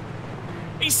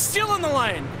 He's still in the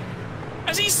lane.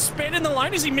 Has he sped in the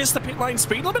lane? Has he missed the pit lane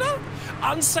speed limiter?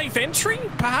 Unsafe entry,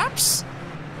 perhaps?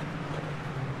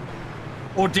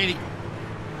 Or did he?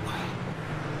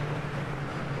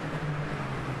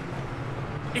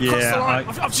 He crossed the line.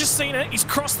 I've just seen it. He's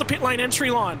crossed the pit lane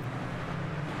entry line.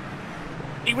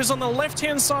 He was on the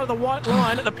left-hand side of the white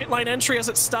line at the pit lane entry as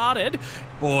it started.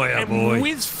 Boy, oh boy.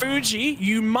 With Fuji,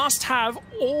 you must have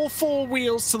all 4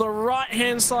 wheels to the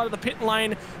right-hand side of the pit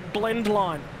lane blend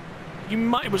line.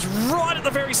 It was right at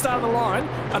the very start of the line,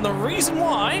 and the reason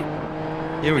why...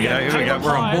 Here we go,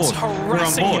 we're on board.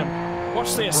 Harassing him.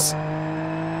 Watch this.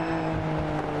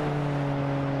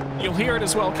 You'll hear it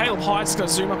as well. Caleb Hyde's going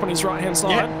to zoom up on his right-hand side.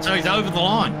 Yeah, so he's over the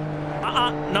line.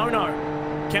 No.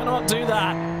 Cannot do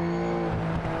that.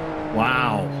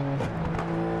 Wow.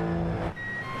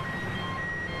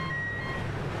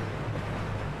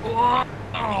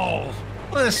 Oh.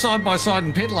 Well, they're side-by-side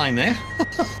in pit lane there.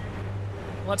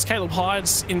 Well, that's Caleb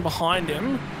Hyde's in behind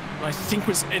him. I think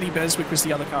was Eddie Beswick was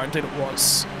the other car. Indeed it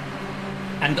was.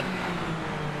 And...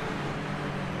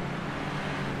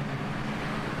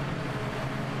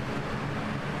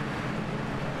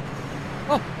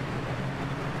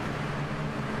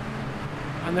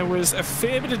 And there was a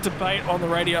fair bit of debate on the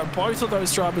radio. Both of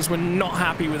those drivers were not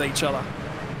happy with each other.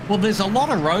 Well, there's a lot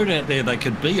of road out there they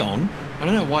could be on. I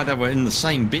don't know why they were in the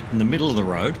same bit in the middle of the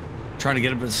road, trying to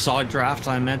get a bit of side draft,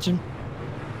 I imagine.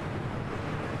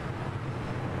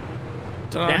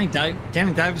 Danny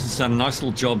Davison's done a nice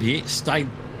little job here, stayed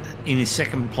in his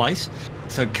second place.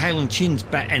 So Kalen Chin's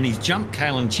back, and he's jumped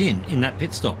Kalen Chin in that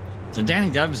pit stop. So Danny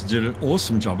Davis did an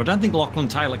awesome job. I don't think Lachlan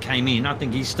Taylor came in. I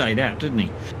think he stayed out, didn't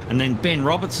he? And then Ben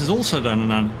Roberts has also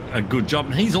done a good job,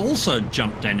 and he's also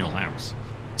jumped Daniel Harris.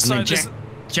 And then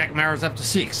Jack Mara's up to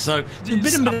 6. So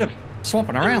there's a bit of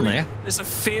swapping around there. There's a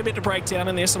fair bit to break down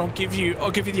in this, and I'll give you the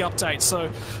update. So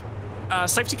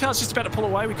safety car's just about to pull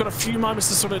away. We've got a few moments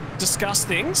to sort of discuss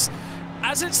things.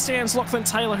 As it stands, Lachlan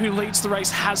Taylor, who leads the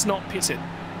race, has not pitted.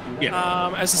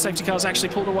 As the safety car's actually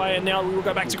pulled away, and now we will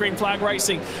go back to green flag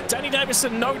racing. Danny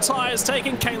Davison, no tyres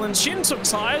taken. Kalen Chin took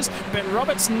tyres. Ben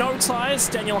Roberts, no tyres.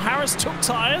 Daniel Harris took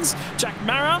tyres. Jack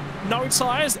Mara, no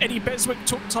tyres. Eddie Beswick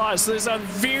took tyres. So there's a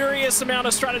various amount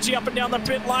of strategy up and down the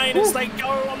pit lane as they go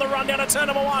on the run down to turn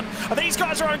number 1. These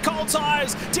guys are on cold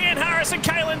tyres. Dan Harris and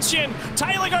Kalen Chin.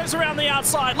 Taylor goes around the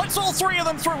outside. Lets all 3 of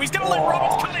them through. He's going to let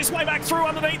Roberts cut his way back through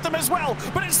underneath them as well.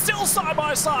 But it's still side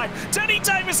by side. Danny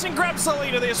Davison grabs the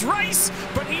lead of this race,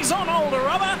 but he's on older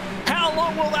rubber. How How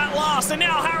long will that last? And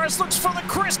now Harris looks for the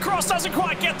crisscross, doesn't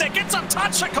quite get there, gets a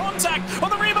touch of contact on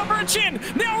the rear bumper and chin.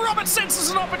 Now Roberts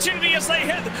senses an opportunity as they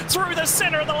head through the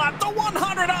center of the lap, the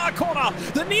 100R corner,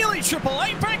 the nearly triple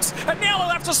apex, and now they'll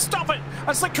have to stop it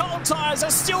as the cold tyres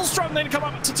are still struggling to come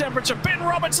up to temperature. Ben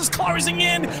Roberts is closing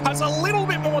in, has a little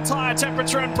bit more tyre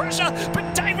temperature and pressure,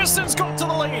 but Davison's got to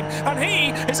the lead, and he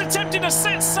is attempting to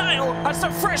set sail as the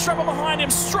fresh rubber behind him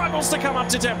struggles to come up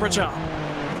to temperature.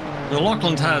 The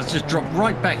Lachlan Taylor's just dropped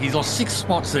right back. He's lost 6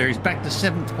 spots there. He's back to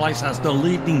 7th place after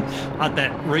leading at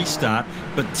that restart,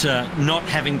 but not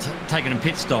having taken a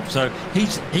pit stop. So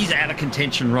he's out of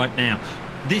contention right now.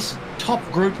 This top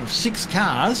group of 6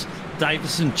 cars,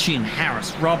 Davison, Chin,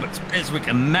 Harris, Roberts, Beswick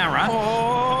and Mara.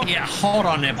 Oh. Yeah, hold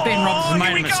on there. Ben Roberts has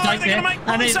made a mistake there.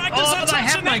 And they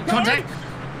have made contact.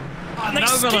 And they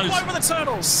skip over the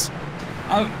turtles.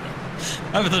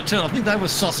 Over the turtle. I think they were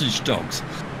sausage dogs.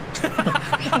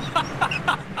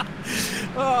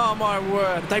 Oh my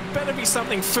word, they better be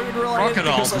something food related.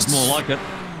 Crocodiles is more like it.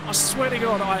 I swear to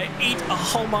God, I eat a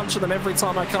whole bunch of them every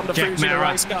time I come to Fuji in a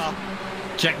race car.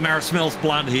 Jack Mara smells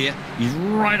blood here. He's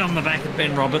right on the back of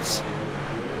Ben Roberts.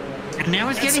 And now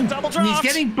he's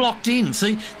getting blocked in.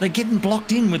 See, they're getting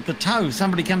blocked in with the toe.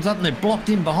 Somebody comes up and they're blocked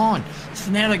in behind. So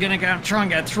now they're going to try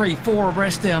and go 3, 4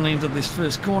 abreast down into this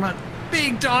first corner.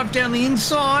 Big dive down the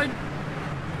inside.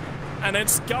 And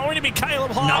it's going to be Caleb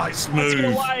Hyde. Nice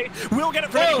move. Away. We'll get it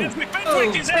from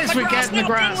Beswick is out the grass. Now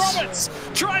Ben Roberts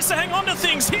tries to hang on to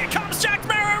things. Here comes Jack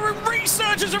Mara,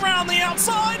 resurges around the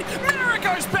outside. Mara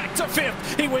goes back to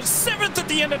 5th. He was 7th at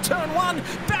the end of turn 1,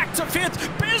 back to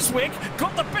 5th. Beswick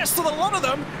got the best of the lot of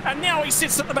them, and now he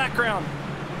sits at the background.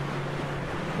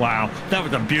 Wow, that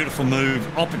was a beautiful move.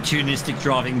 Opportunistic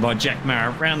driving by Jack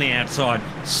Mara around the outside.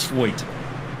 Sweet.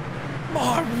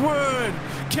 My word.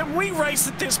 Can we race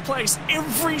at this place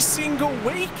every single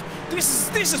week? This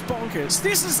is bonkers.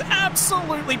 This is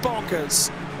absolutely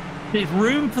bonkers. There's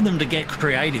room for them to get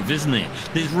creative, isn't there?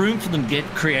 There's room for them to get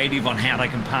creative on how they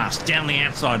can pass down the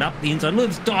outside, up the inside.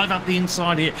 Let's dive up the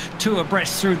inside here, 2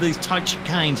 abreast through these tight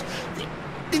chicanes.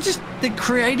 They're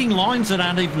creating lines that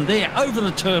aren't even there over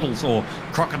the turtles or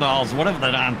crocodiles, whatever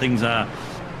the darn things are.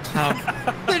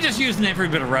 They're just using every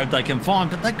bit of road they can find,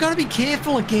 but they've got to be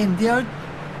careful again.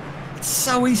 It's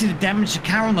so easy to damage the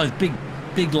car on those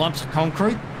big lumps of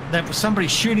concrete. There was somebody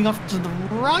shooting off to the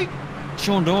right.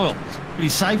 Sean Doyle, but he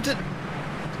saved it.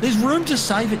 There's room to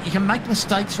save it. You can make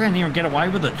mistakes around here and get away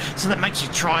with it. So that makes you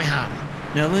try harder.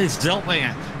 Now there's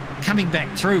Zeltwanger coming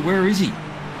back through. Where is he?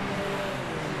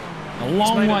 A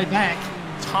long way back.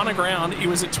 Ton of ground. He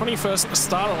was at 21st at the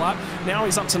start of the lap. Now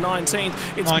he's up to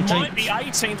 19th. It might be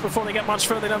 18th before they get much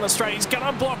further down the straight. He's going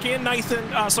to block in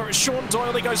Sean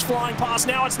Doyle. He goes flying past.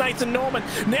 Now it's Nathan Norman.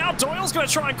 Now Doyle's going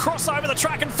to try and cross over the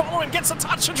track and follow him. Gets a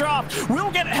touch of draft.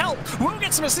 We'll get help. We'll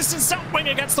get some assistance.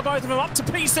 Zeltwanger against the both of them up to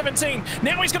P17.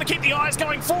 Now he's going to keep the eyes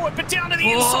going forward, but down to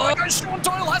the inside goes Sean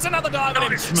Doyle. Has another dive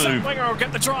at him. Zeltwanger will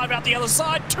get the drive out the other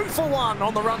side. 2 for 1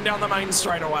 on the run down the main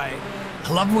straightaway.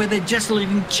 I love where they're just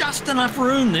leaving just enough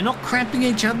room. They're not cramping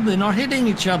each other. They're not hitting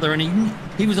each other. And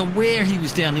he was aware he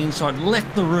was down the inside,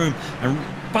 left the room, and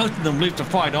both of them lived to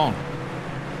fight on.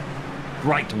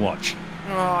 Great to watch.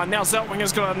 Oh, now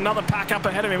Zeltwinger's got another pack up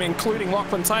ahead of him, including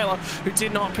Lachlan Taylor, who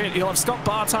did not pit. He'll have Scott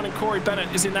Barton and Corey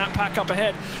Bennett is in that pack up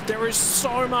ahead. There is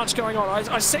so much going on.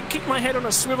 I said keep my head on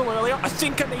a swivel earlier. I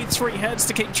think I need 3 heads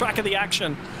to keep track of the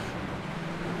action.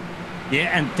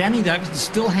 Yeah, and Danny Davison's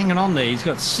still hanging on there. He's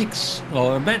got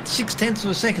about 6/10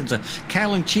 of a second. So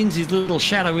Kalen Chin's his little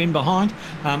shadow in behind.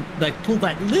 They pulled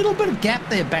that little bit of gap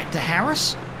there back to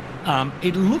Harris.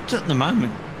 It looked at the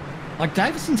moment like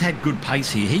Davison's had good pace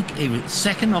here. He was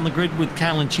second on the grid with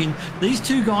Kalen Chin. These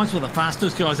 2 guys were the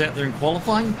fastest guys out there in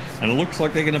qualifying, and it looks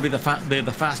like they're going to be they're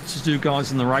the fastest 2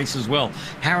 guys in the race as well.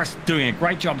 Harris doing a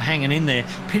great job hanging in there.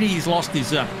 Pity he's lost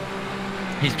his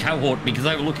cohort because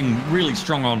they were looking really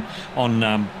strong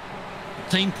on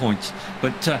team points.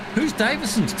 But who's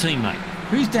Davison's teammate?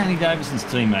 Who's Danny Davison's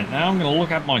teammate? Now I'm going to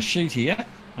look up my sheet here.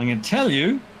 I'm going to tell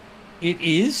you it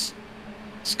is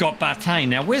Scott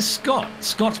Bartain. Now where's Scott?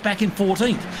 Scott's back in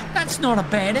 14th. That's not a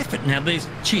bad effort. Now there's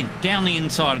Chin down the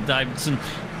inside of Davison.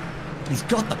 He's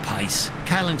got the pace.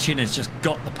 Kalen Chin has just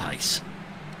got the pace.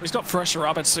 He's got fresher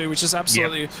Roberts too, which is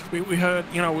absolutely... Yep. We heard,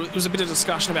 there was a bit of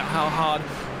discussion about how hard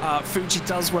Fuji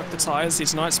does work the tyres here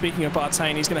tonight. Speaking of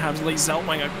Bartain, he's going to have Lee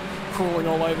Zeltwanger crawling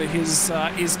all over his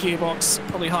gearbox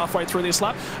probably halfway through this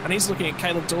lap. And he's looking at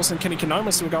Caleb Dawson, Kenny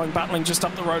Konomas, who are going battling just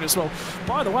up the road as well.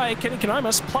 By the way, Kenny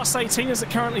Konomas, plus 18 as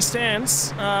it currently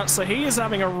stands. So he is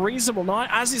having a reasonable night,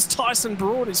 as is Tyson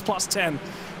Broad, is plus 10.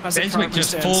 Beswick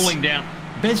just falling down.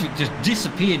 Beswick just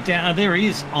disappeared down. There he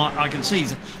is. I can see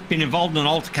he's been involved in an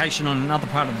altercation on another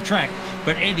part of the track.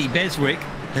 But Eddie Beswick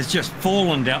has just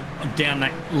fallen down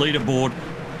that leaderboard,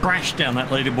 crashed down that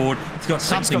leaderboard. He's got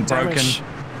something broken.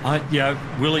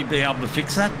 Will he be able to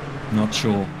fix that? Not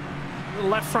sure. The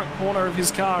left front corner of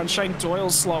his car, and Shane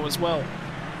Doyle's slow as well.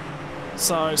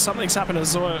 So something's happened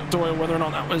to Doyle. Whether or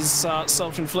not that was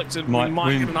self-inflicted, we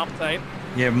might get an update.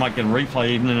 Yeah, we might get a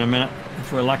replay even in a minute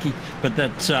if we're lucky. But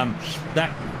that's a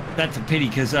pity,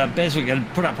 because Beswick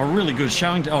had put up a really good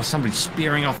showing. Oh, somebody's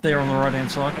spearing off there on the right-hand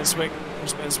side. Beswick.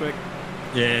 Where's Beswick?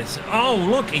 Yes. Oh,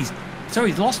 look, he's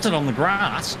lost it on the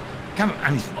grass.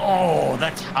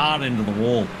 That's hard into the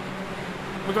wall.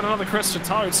 We've got another crest to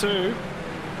toe too.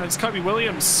 And it's Kobe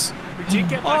Williams. We did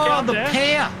get back out there. The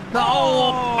pair. No.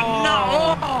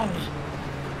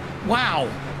 Wow.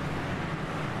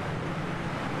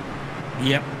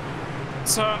 Yep.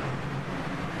 So.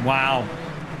 Wow.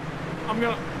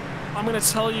 I'm gonna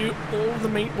tell you all the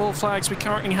meatball flags we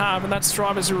currently have, and that's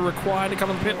drivers who are required to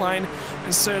come in the pit lane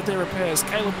and serve their repairs.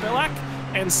 Caleb Bellack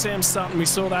and Sam Sutton. We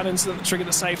saw that incident that triggered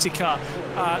the safety car.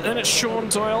 Then it's Sean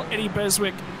Doyle, Eddie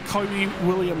Beswick, Kobe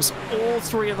Williams. All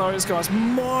three of those guys.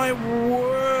 My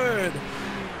word.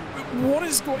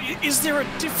 Is there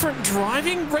a different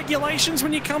driving regulations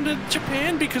when you come to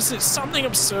Japan? Because something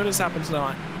absurd has happened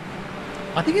tonight.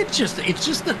 I think it's just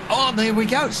that, there we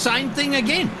go. Same thing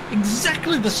again.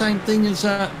 Exactly the same thing as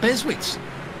Beswick's.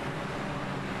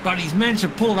 But he's managed to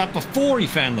pull it up before he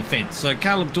found the fence. So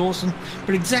Caleb Dawson,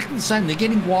 but exactly the same. They're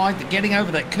getting wide, they're getting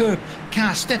over that curve.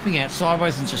 Car stepping out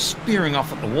sideways and just spearing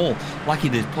off at the wall. Lucky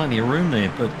there's plenty of room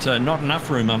there, but not enough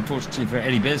room, unfortunately, for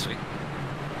Eddie Beswick.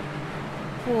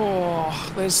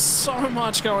 Oh, there's so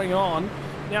much going on.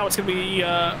 Now it's going to be,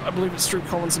 I believe it's Drew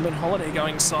Collins and Ben Holiday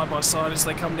going side by side as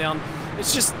they come down.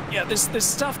 It's just, there's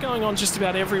stuff going on just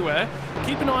about everywhere.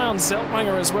 Keep an eye on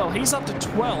Zeltwanger as well. He's up to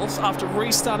 12th after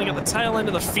restarting at the tail end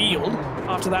of the field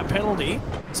after that penalty.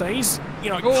 So he's,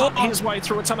 cut his way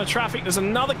through a ton of traffic. There's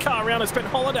another car around. It's Ben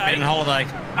Holiday. Ben Holiday.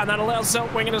 And that allows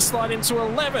Zeltwanger to slide into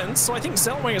 11th. So I think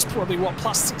Zeltwanger's probably,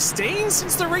 plus 16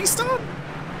 since the restart?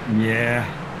 Yeah.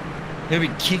 He'll be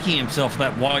kicking himself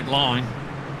that white line.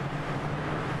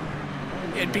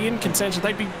 It'd be in contention.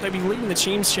 They'd be leading the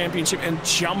teams championship and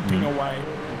jumping away.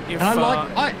 If, and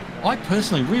I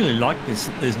personally really like this.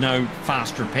 There's no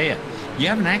fast repair. You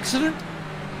have an accident,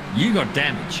 you got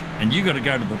damage, and you got to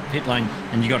go to the pit lane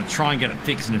and you got to try and get it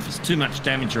fixed. And if it's too much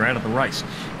damage, you're out of the race.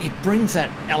 It brings that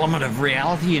element of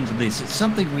reality into this. It's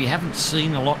something we haven't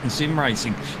seen a lot in sim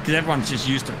racing because everyone's just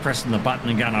used to pressing the button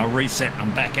and going, "I'll reset,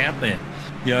 I'm back out there."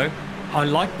 I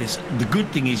like this. The good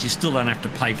thing is you still don't have to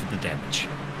pay for the damage.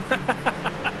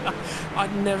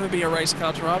 I'd never be a race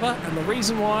car driver, and the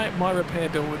reason why, my repair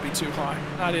bill would be too high.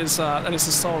 That is the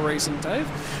sole reason, Dave.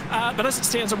 But as it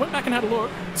stands, I went back and had a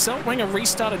look. Zeltwanger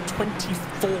restarted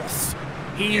 24th.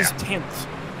 He is 10th.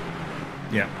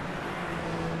 Yeah.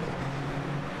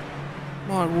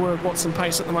 My word, what's some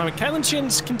pace at the moment. Kalen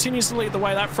Chins continues to lead the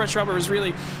way. That fresh rubber is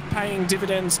really paying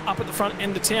dividends up at the front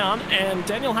end of town. And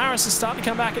Daniel Harris is starting to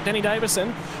come back at Denny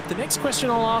Davison. The next question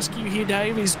I'll ask you here,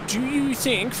 Dave, is do you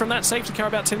think, from that safety car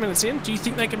about 10 minutes in, do you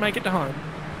think they can make it to home?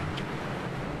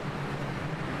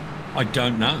 I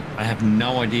don't know. I have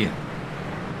no idea.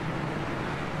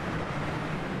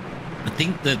 I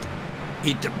think that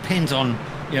it depends on,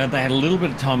 they had a little bit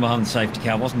of time behind the safety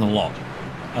car. It wasn't a lot.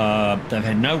 They've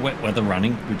had no wet weather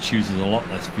running, which uses a lot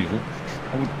less fuel.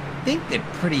 I would think they're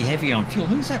pretty heavy on fuel.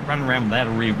 Who's that running around without a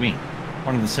rear wing?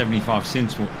 One of the 75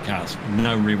 SimSpeed cars,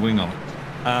 no rear wing on it.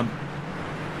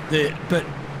 But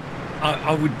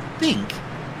I would think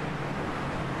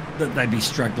that they'd be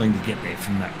struggling to get there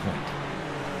from that point.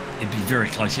 It'd be very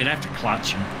close. You'd have to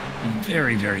clutch and be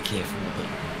very, very careful with it.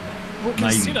 Well,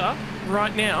 consider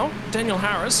right now Daniel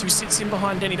Harris, who sits in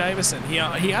behind Denny Davison. He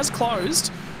has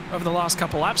closed over the last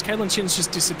couple of laps. Kalen Chin's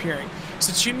just disappearing.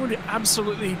 So Chin would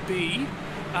absolutely be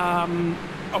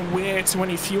aware to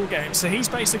any fuel gain. So he's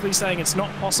basically saying it's not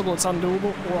possible, it's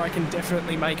undoable, or I can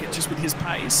definitely make it just with his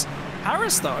pace.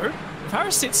 Harris, though, if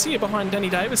Harris sits here behind Denny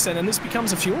Davison and this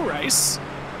becomes a fuel race,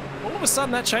 all of a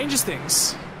sudden that changes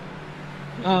things.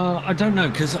 I don't know,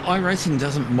 because iRacing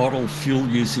doesn't model fuel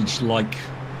usage like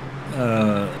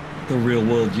the real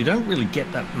world. You don't really get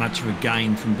that much of a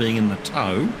gain from being in the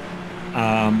tow.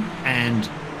 And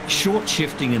short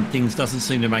shifting and things doesn't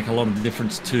seem to make a lot of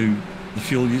difference to the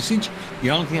fuel usage.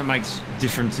 The only thing that makes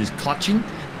difference is clutching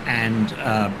and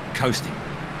coasting.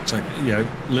 So, you know,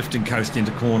 lift and coast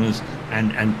into corners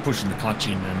and pushing the clutch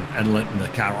in and letting the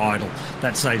car idle.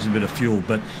 That saves a bit of fuel,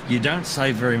 but you don't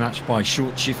save very much by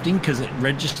short shifting because it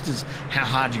registers how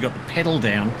hard you got the pedal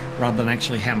down rather than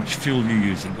actually how much fuel you're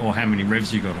using or how many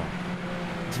revs you got on.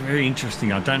 It's very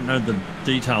interesting. I don't know the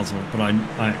details of it, but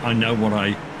I know what I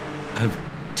have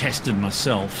tested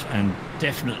myself, and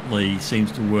definitely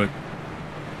seems to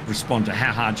respond to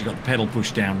how hard you got the pedal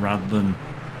pushed down rather than,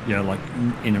 you know, like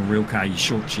in a real car, you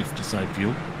short shift to save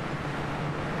fuel.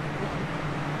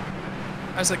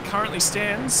 As it currently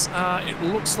stands, it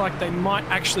looks like they might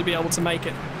actually be able to make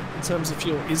it in terms of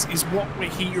fuel, is what we're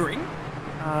hearing.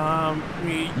 I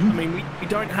mean, we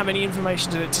don't have any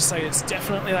information to say it's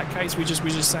definitely that case. We're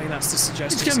just saying that's to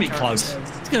suggest it's going to be close.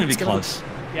 It's going to be close.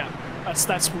 Yeah,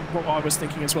 that's what I was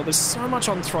thinking as well. There's so much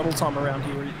on throttle time around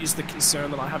here is the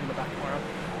concern that I have in the back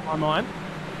of my mind.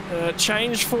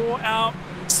 Change for our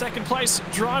second place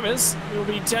drivers. It will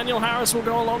be Daniel Harris will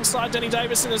go alongside Denny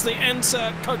Davison as they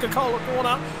enter Coca-Cola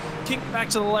corner. Kick back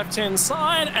to the left-hand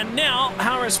side, and now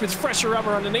Harris, with fresher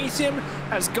rubber underneath him,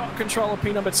 has got control of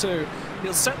P2.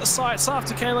 He'll set the sights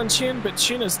after Kalen Chin, but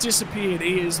Chin has disappeared.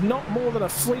 He is not more than a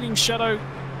fleeting shadow,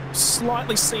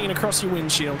 slightly seen across your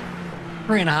windshield.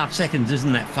 3.5 seconds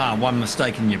isn't that far. One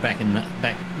mistake and you're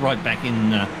right back in,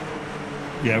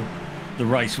 you know, the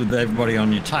race with everybody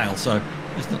on your tail. So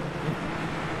it's not.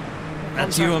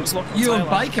 That's you and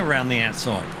Baker around the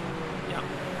outside.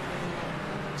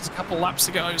 A couple laps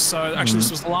ago, so actually this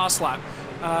was the last lap.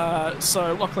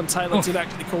 So Lachlan Taylor did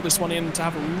actually call this one in to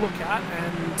have a look at,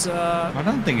 and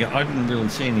I didn't really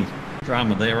see any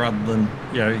drama there other than,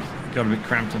 you know, he got a bit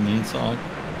cramped on the inside.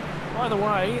 By the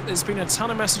way, there's been a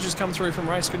ton of messages come through from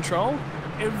race control.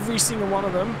 Every single one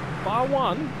of them, bar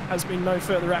one, has been no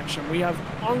further action. We have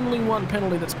only one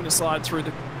penalty that's been assigned through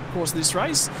the course of this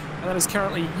race, and that is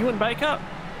currently Ewan Baker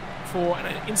for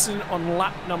an incident on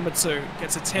lap number 2.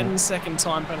 Gets a 10-second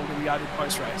time penalty to go to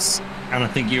post-race. And I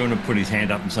think Ewan would put his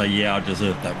hand up and say, yeah, I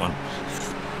deserved that one.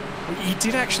 He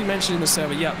did actually mention in the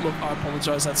server, yeah, look, I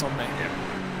apologise, that's on me.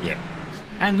 Yeah.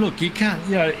 And look, you can't,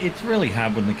 you know, it's really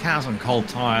hard when the car's on cold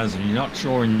tyres and you're not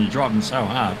sure and you're driving so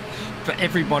hard. For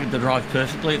everybody to drive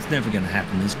perfectly, it's never going to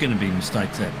happen. There's going to be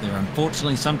mistakes out there.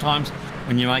 Unfortunately, sometimes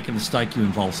when you make a mistake, you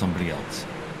involve somebody else.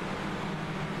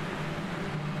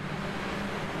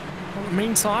 In the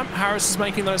meantime, Harris is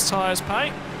making those tyres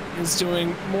pay. He's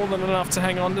doing more than enough to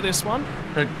hang on to this one.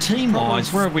 So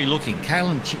team-wise, where are we looking?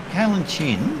 Kalen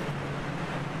Chin.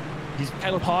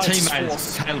 Caleb Hyde's teammate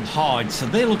is Caleb Hyde. So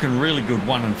they're looking really good,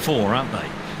 1 and 4, aren't they?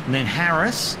 And then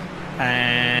Harris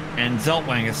and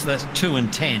Zeltwanger, so that's 2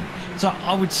 and 10. So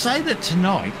I would say that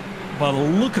tonight, by the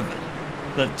look of it,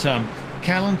 that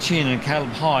Callan Chin and Caleb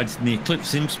Hyde in the Eclipse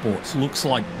Sim Sports looks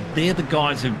like they're the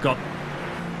guys who've got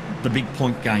the big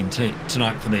point game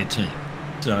tonight for their team.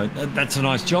 So that's a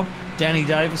nice job. Danny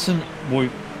Davison,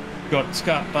 we've got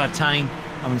Scott Bartain.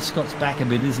 I mean, Scott's back a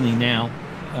bit, isn't he now?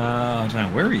 I don't know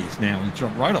where he is now. He's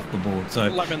dropped right off the board. So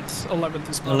 11th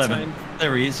is Bartain. 11th.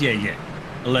 There he is. Yeah.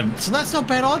 11th. So that's not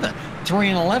bad either. 3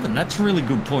 and 11. That's really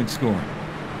good point scoring.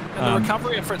 And the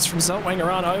recovery efforts from Zeltwanger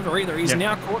aren't over either. He's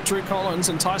now caught Drew Collins,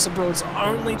 and Tyson Broad's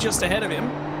only just ahead of him.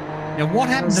 Now, what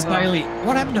happened to Bailey?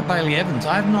 What happened to Bailey Evans?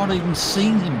 I have not even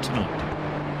seen him tonight.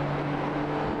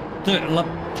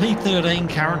 P13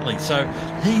 currently. So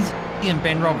he and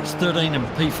Ben Roberts, 13 and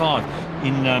P5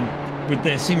 in with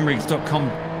their simrigs.com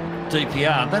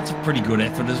DPR. That's a pretty good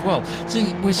effort as well.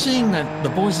 See, we're seeing that the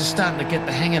boys are starting to get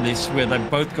the hang of this, where they've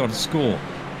both got a score.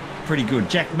 Pretty good.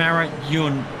 Jack Marra,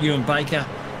 Ewan Baker.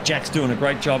 Jack's doing a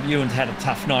great job. Ewan's had a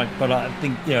tough night, but I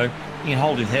think, you know, he can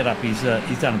hold his head up. He's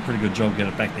done a pretty good job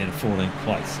getting it back there to 14th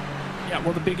place. Yeah,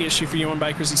 well, the big issue for Ewan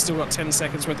Baker is he's still got 10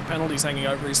 seconds worth of penalties hanging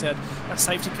over his head. That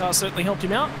safety car certainly helped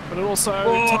him out, but it also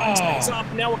tightens things up.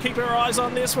 Now we'll keep our eyes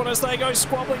on this one as they go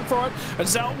squabbling for it. And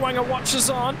Zeltwanger watches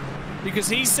on, because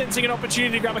he's sensing an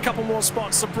opportunity to grab a couple more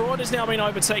spots. So Broad has now been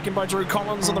overtaken by Drew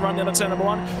Collins on the run down to turn number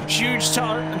 1. Huge toe,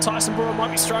 and Tyson Broad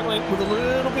might be struggling with a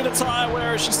little bit of tyre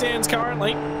where she stands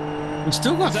currently. We've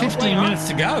still got 15 minutes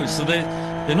to go, so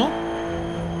they're not,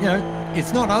 you know,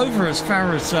 it's not over as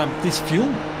far as this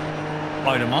fuel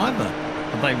item either.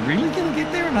 Are they really going to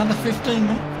get there another 15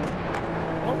 minutes?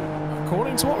 Well,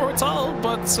 according to what we're told,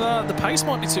 but the pace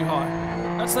might be too high.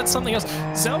 That's something else.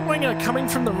 Zeltwanger coming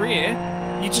from the rear,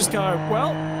 you just go, well,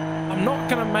 I'm not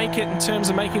going to make it in terms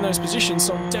of making those positions,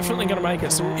 so I'm definitely going to make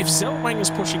it. So if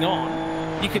Zeltwanger's pushing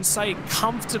on, you can say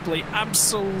comfortably,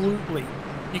 absolutely,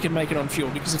 you can make it on fuel.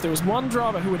 Because if there was one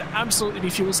driver who would absolutely be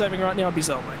fuel saving right now, it'd be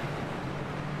Zeltwanger.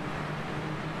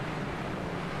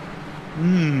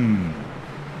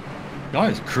 Guy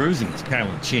is cruising. It's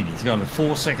Caleb Chin. He's got a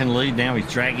 4-second lead now.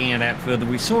 He's dragging it out further.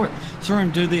 We saw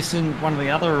him do this in one of the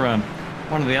other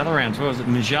rounds. Where was it?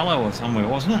 Mugello or somewhere,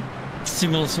 wasn't it?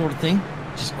 Similar sort of thing.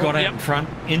 Just got out in front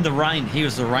in the rain. He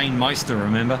was the rain meister,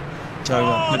 remember? So,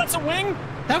 that's a wing.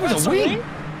 That was a wing.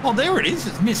 Oh, there it is.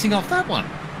 It's missing off that one.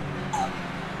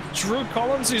 Drew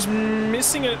Collins is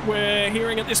missing it. We're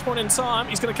hearing at this point in time.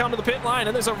 He's going to come to the pit lane,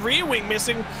 and there's a rear wing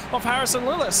missing of Harrison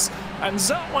Lillis. And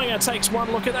Zeltwanger takes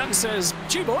one look at that and says,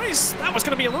 gee, boys, that was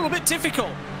going to be a little bit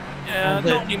difficult. Not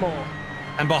anymore.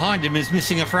 And behind him is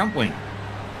missing a front wing.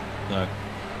 So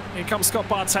here comes Scott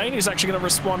Bartain, who's actually going to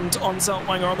respond on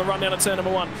Zeltwanger on the run down to turn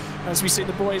number 1. As we see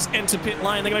the boys enter pit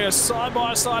lane, they're going to go side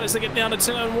by side as they get down to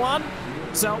turn 1.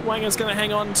 Zeltwanger's going to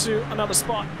hang on to another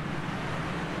spot.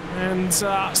 And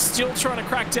still trying to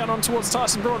crack down on towards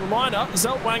Tyson Broad. Reminder,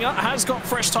 Zeltwanger has got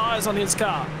fresh tyres on his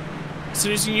car. As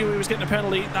soon as he knew he was getting a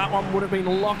penalty, that one would have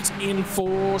been locked in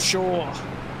for sure.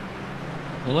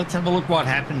 Well, let's have a look what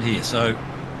happened here. So,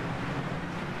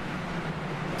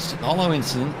 solo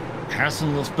incident,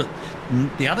 Harrison lost, but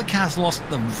the other car's lost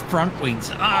the front wings.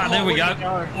 There we go.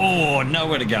 Oh,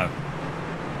 nowhere to go.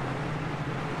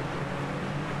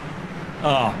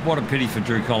 Oh, what a pity for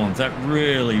Drew Collins. That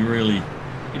really,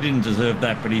 he didn't deserve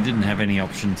that, but he didn't have any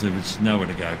options. There was nowhere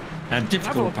to go. A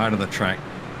difficult part of the track.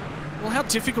 Well, how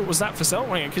difficult was that for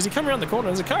Zeltwanger? Because he came around the corner,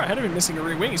 there's a car ahead of him missing a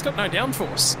rear wing. He's got no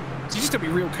downforce. So you just got to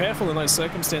be real careful in those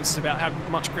circumstances about how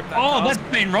much grip that car has.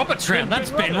 That's Ben Roberts' round. That's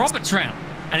Ben Roberts' round.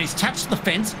 And he's touched the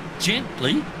fence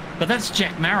gently, but that's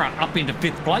Jack Mara up into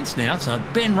 5th place now. So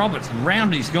Ben Roberts,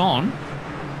 round he's gone.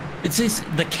 It's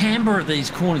the camber of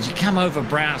these corners. You come over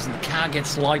brows and the car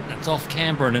gets light and it's off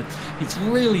camber, and it's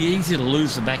really easy to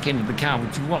lose the back end of the car,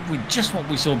 which is what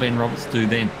we saw Ben Roberts do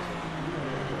then.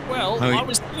 Well, I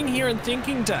was sitting here and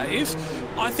thinking, Dave,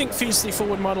 I think Fiercely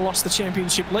Forward might have lost the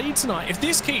championship lead tonight. If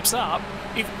this keeps up,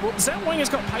 Zeltwanger's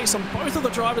got pace on both of the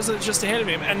drivers that are just ahead of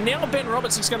him, and now Ben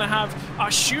Roberts is going to have a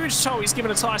huge tow he's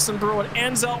given to Tyson Broad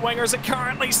and Zeltwanger as it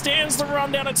currently stands the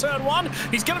run down to turn 1.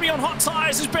 He's going to be on hot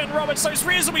tyres as Ben Roberts. Those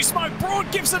rears will be smoked.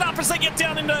 Broad gives it up as they get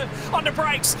down onto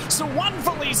brakes. So 1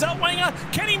 for Lee Zeltwanger.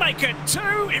 Can he make it 2?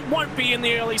 It won't be in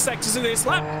the early sectors of this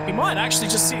lap. He might actually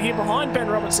just sit here behind Ben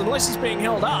Roberts unless he's being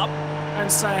held up and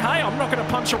say, hey, I'm not going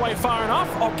to punch away far enough.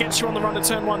 I'll get you on the run to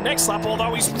turn 1 next lap,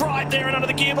 although he's right there and under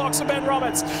the gearbox of Ben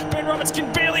Roberts. Ben Roberts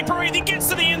can barely breathe. He gets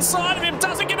to the inside of him,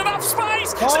 doesn't get enough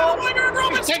space. Zeltwanger and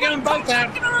Roberts taking them both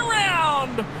out.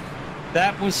 Around.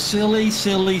 That was silly.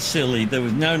 There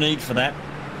was no need for that.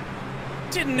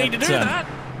 Didn't need to do that.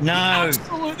 No. He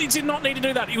absolutely did not need to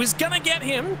do that. He was going to get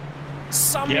him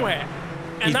somewhere.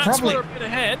 Yep. And that's where a bit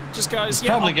ahead just goes, he's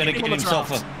probably going to get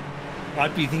himself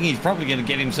I'd be thinking he's probably going to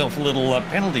get himself a little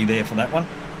penalty there for that one.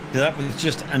 That was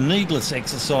just a needless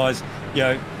exercise.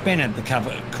 Ben had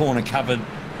the corner covered.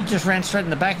 He just ran straight in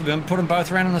the back of him and put them both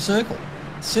around in a circle.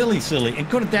 Silly. And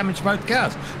could have damaged both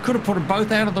cars. Could have put them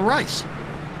both out of the race.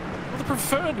 Well, the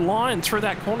preferred line through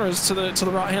that corner is to the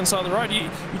right-hand side of the road. You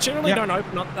generally don't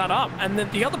open that up. And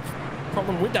then the other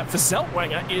problem with that for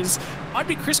Zeltwanger is I'd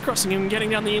be crisscrossing him and getting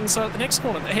down the inside of the next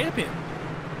corner, the hairpin.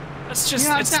 It's just,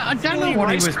 I don't know what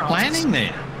he was planning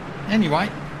there. Anyway,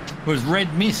 it was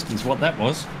red mist is what that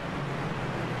was.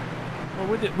 Well,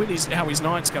 with how his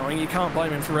night's going, you can't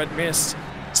blame him for red mist.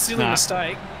 Silly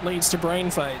mistake leads to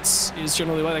brain fades is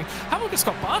generally what they... How about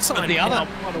Scott Bartain by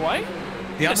the way?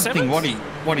 The other thing,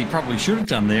 what he probably should have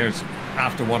done there is,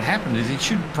 after what happened, is he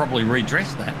should probably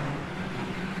redress that.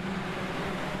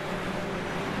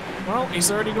 Well, he's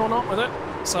already gone on with it,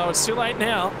 so it's too late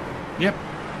now. Yep.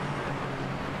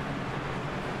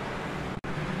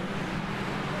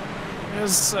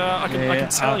 As I can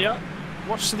tell you,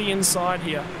 watch to the inside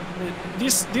here.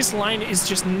 This lane is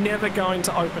just never going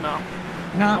to open up.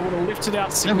 No, I would have lifted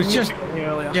out significantly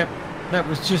earlier. Yep, that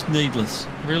was just needless.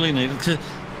 Really needless.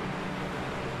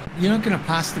 You're not going to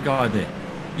pass the guy there.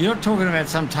 You're not talking about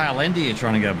some tail ender you're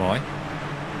trying to go by.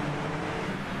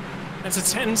 It's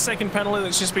a 10-second penalty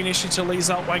that's just been issued to Lee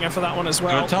Zeltwanger for that one as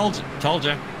well. I told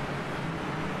you.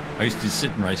 I used to sit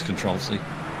in race control, see.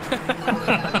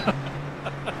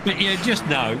 But just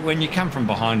know, when you come from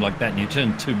behind like that and you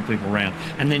turn 2 people around,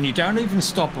 and then you don't even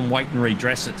stop and wait and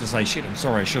redress it to say, shit, I'm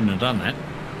sorry, I shouldn't have done that.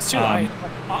 It's too late.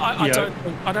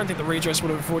 I don't think the redress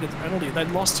would have avoided the penalty. They'd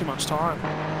lost too much time.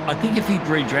 I think if he'd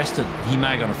redressed it, he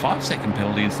may have got a 5-second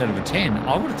penalty instead of a 10.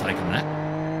 I would have taken that.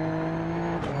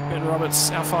 Ben Roberts,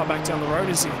 how far back down the road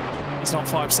is he? He's not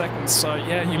 5 seconds, so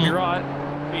yeah, you'd be right.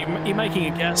 You're making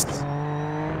a guess.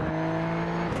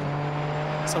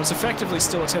 So it's effectively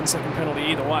still a 10-second penalty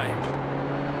either way.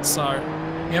 So,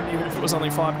 even if it was only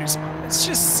 5, it's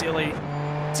just silly.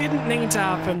 Didn't need to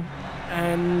happen.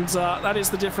 And that is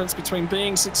the difference between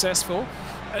being successful.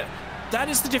 That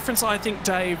is the difference, I think,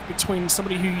 Dave, between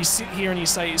somebody who you sit here and you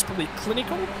say is probably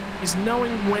clinical, is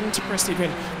knowing when to press the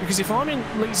event. Because if I'm in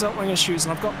Lee Zeltwanger's shoes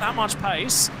and I've got that much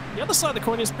pace, the other side of the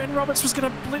coin is Ben Roberts was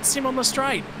going to blitz him on the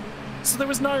straight. So there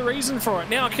was no reason for it.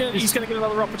 Now he's going to get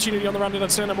another opportunity on the run into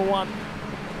turn number 1.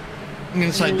 I'm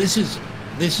going to say this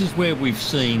is where we've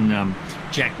seen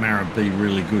Jack Marra be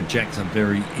really good. Jack's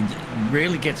he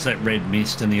rarely gets that red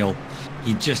mist, and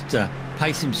he just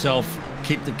pace himself,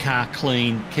 keep the car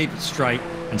clean, keep it straight,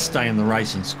 and stay in the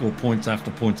race and score points after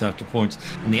points after points.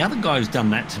 And the other guy who's done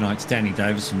that tonight's Danny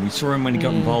Davison. We saw him when he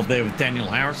got involved there with Daniel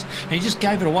Harris, and he just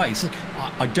gave it away. He said,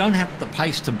 I don't have the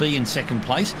pace to be in second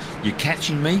place. You're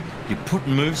catching me, you're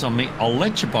putting moves on me, I'll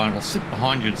let you by and I'll sit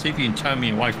behind you and see if you can tow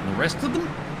me away from the rest of them,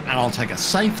 and I'll take a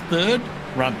safe third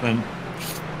rather than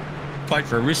fight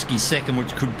for a risky second,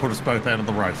 which could put us both out of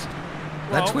the race.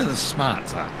 That's where the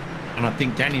smarts are. And I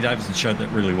think Danny Davison showed that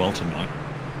really well tonight.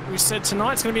 We said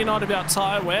tonight's going to be a night about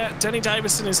tyre wear. Danny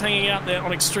Davison is hanging out there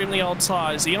on extremely old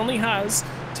tyres. He only has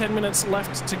 10 minutes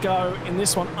left to go in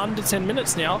this one, under 10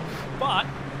 minutes now. But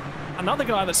another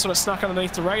guy that's sort of snuck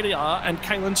underneath the radar, and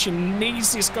Kalen Chin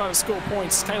needs this guy to score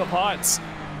points, Caleb Hydes.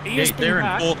 They're in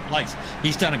 4th place.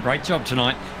 He's done a great job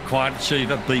tonight. Quiet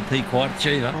achiever, BP quiet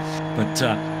achiever. But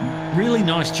really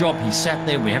nice job. He sat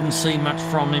there. We haven't seen much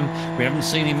from him. We haven't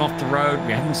seen him off the road.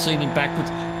 We haven't seen him backwards.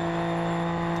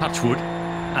 Touchwood.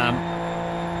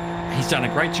 He's done a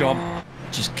great job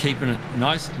just keeping it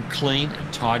nice and clean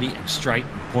and tidy and straight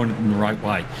and pointed in the right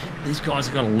way. These guys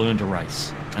have got to learn to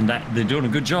race, and they're doing a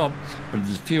good job, but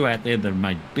there's a few out there that have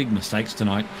made big mistakes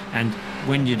tonight. And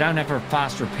when you don't have a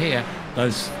fast repair,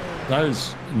 those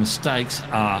mistakes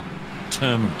are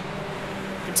terminal.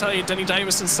 I can tell you, Danny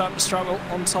Davison's starting to struggle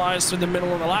on tyres through the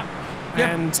middle of the lap. Yep.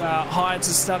 And Hydes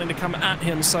is starting to come at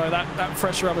him, so that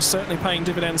fresh rubber is certainly paying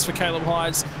dividends for Caleb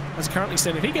Hydes as currently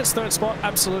standing. If he gets 3rd spot,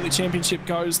 absolutely championship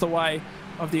goes the way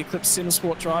of the Eclipse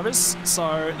SimSport drivers,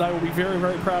 so they will be very,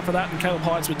 very proud for that, and Caleb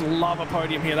Hydes would love a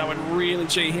podium here. That would really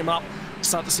G him up.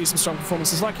 Start to see some strong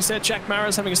performances. Like you said, Jack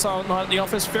Marra's having a silent night at the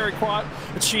office, very quiet,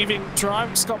 achieving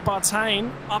drive. Scott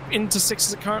Bartain up into 6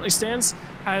 as it currently stands,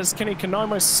 as Kenny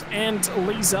Konomos and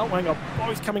Lee Zeltwanger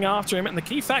both coming after him. And the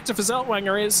key factor for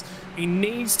Zeltwanger is he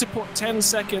needs to put 10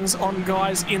 seconds on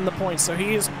guys in the points. So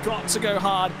he has got to go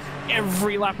hard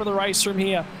every lap of the race from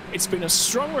here. It's been a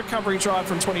strong recovery drive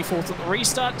from 24th at the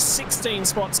restart, 16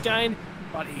 spots gained,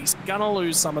 but he's gonna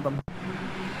lose some of them.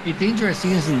 It's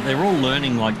interesting, isn't it? They're all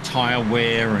learning like tyre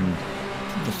wear and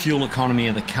the fuel economy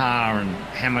of the car and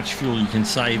how much fuel you can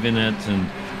save in it, and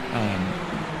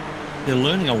they're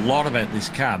learning a lot about this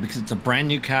car because it's a brand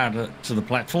new car to the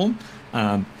platform,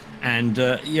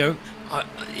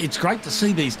 it's great to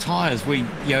see these tyres.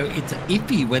 It's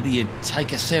iffy whether you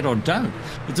take a set or don't.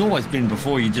 It's always been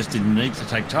before you just didn't need to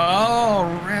take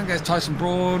around goes Tyson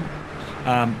Broad,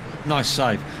 nice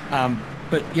save.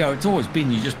 But it's always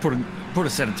been you just put a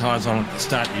set of tyres on at the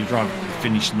start and you drive it to the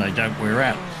finish and they don't wear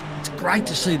out. It's great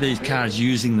to see these cars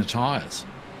using the tyres.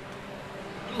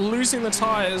 Losing the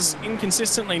tyres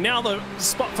inconsistently. Now the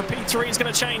spot for P3 is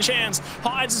going to change hands.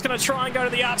 Hydes is going to try and go to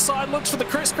the outside, looks for the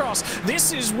crisscross.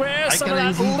 This is where some of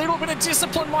that little bit of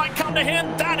discipline might come to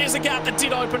hand. That is a gap that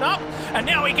did open up, and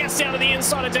now he gets down to the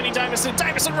inside of Danny Davison.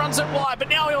 Davison runs it wide, but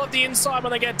now he'll at the inside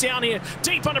when they get down here.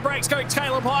 Deep under brakes going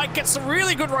Caleb Hyde, gets some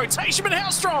really good rotation, but how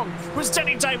strong was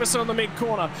Danny Davison on the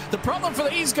mid-corner? The problem for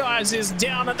these guys is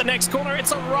down at the next corner.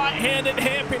 It's a right-handed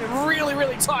hairpin, really,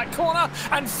 really tight corner,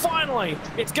 and finally,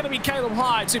 it's going to be Caleb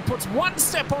Hydes who puts one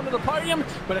step onto the podium,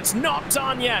 but it's not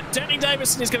done yet. Danny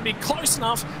Davison is going to be close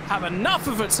enough, have enough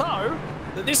of a tow,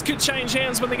 that this could change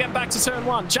hands when they get back to turn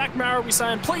 1. Jack Marra will be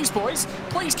saying, please, boys,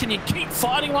 please, can you keep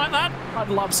fighting like that? I'd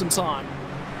love some time.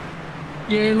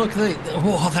 Yeah, look,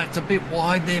 that's a bit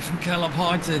wide there from Caleb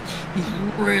Hydes. He's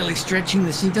really stretching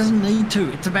this. He doesn't need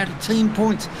to. It's about a team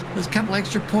points. There's a couple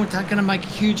extra points aren't going to make a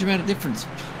huge amount of difference.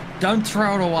 Don't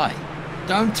throw it away.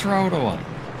 Don't throw it away.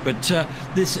 But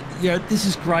this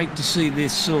is great to see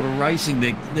this sort of racing.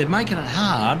 They're making it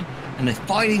hard and they're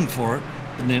fighting for it,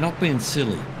 and they're not being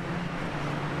silly.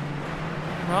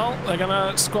 Well, they're going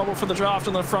to squabble for the draft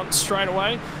on the front straight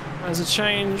away. As a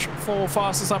change for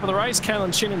fastest up of the race,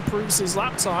 Kalen Chin improves his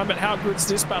lap time, but how good's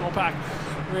this battle pack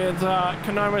with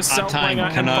Konomos,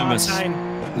 Zeltwanger, and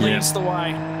Bartain leads the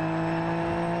way.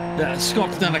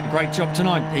 Scott's done a great job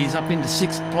tonight. He's up into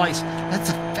 6th place. That's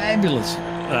a fabulous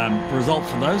result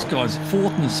for those guys.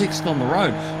 4th and 6th on the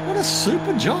road. What a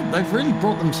super job. They've really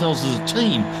brought themselves as a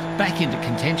team back into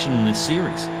contention in this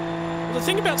series. Well, the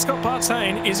thing about Scott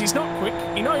Bartain is he's not quick.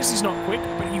 He knows he's not quick,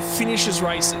 but he finishes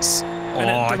races.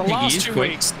 And for the last 2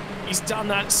 weeks, He's done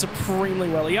that supremely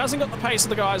well. He hasn't got the pace of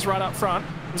the guys right up front.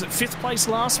 Was it 5th place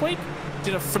last week?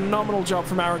 Did a phenomenal job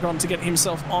from Aragon to get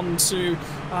himself onto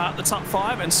the top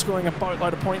 5 and scoring a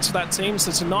boatload of points for that team.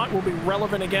 So tonight will be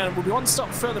relevant again. We'll be one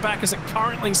stop further back as it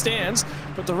currently stands,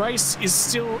 but the race is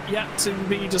still yet to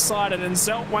be decided, and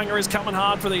Zeltwanger is coming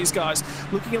hard for these guys.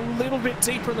 Looking a little bit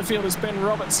deeper in the field is Ben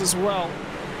Roberts as well.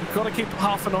 We've got to keep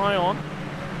half an eye on,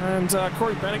 and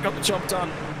Corey Bennett got the job done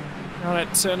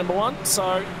at turn number 1,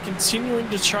 so continuing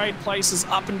to trade places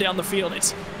up and down the field.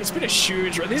 It's been a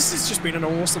huge. This has just been an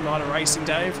awesome night of racing,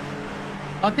 Dave.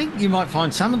 I think you might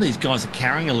find some of these guys are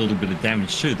carrying a little bit of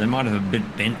damage too. They might have a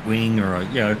bit bent wing or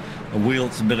a wheel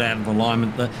that's a bit out of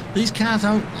alignment. These cars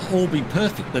don't all be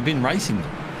perfect. They've been racing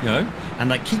them, and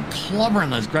they keep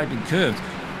clobbering those great big curves.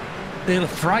 They're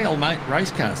frail race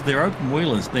cars. They're open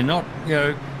wheelers. They're not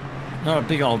not a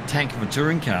big old tank of a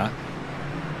touring car.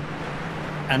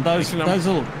 And those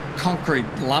little concrete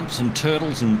lumps and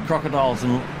turtles and crocodiles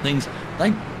and things, they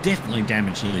definitely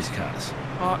damage these cars.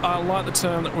 I like the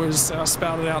term that was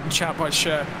spouted out in chat by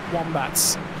Shirt,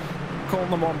 wombats. Calling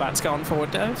them wombats going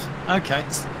forward, Dave. Okay.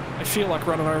 I feel like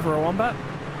running over a wombat.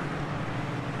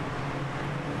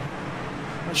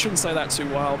 I shouldn't say that too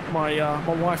wild. My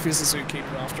wife is a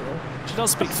zookeeper after all. She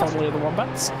does speak fondly of the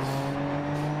wombats.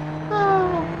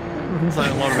 Doesn't say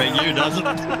a lot about you, does it?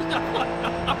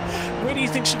 Where do you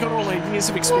think she got all her years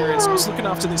of experience? Who's looking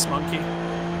after this monkey?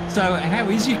 So, how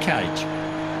is your cage?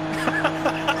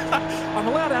 I'm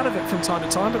allowed out of it from time to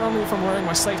time, but only if I'm wearing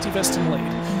my safety vest and lead.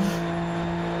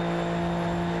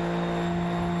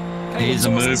 Here's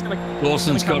a move.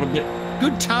 Dawson's got a bit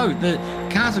good toe. The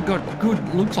cars have got good,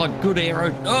 looks like good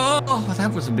aero. Oh,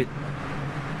 that was a bit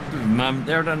of a moment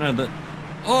there. I don't know that.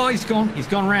 Oh, he's gone. He's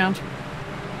gone round.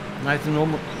 Nathan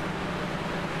Norman.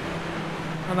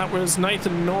 And that was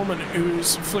Nathan Norman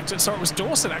who's flicked it. Sorry, it was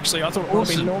Dawson actually. I thought it would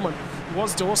have been Norman. It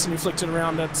was Dawson who flicked it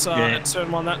around at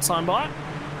turn 1 that time by.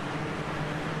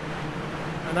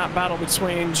 And that battle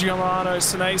between Giuliano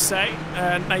Sinese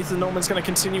and Nathan Norman's going to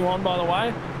continue on, by the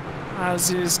way,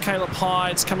 as is Caleb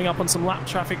Hyde's coming up on some lap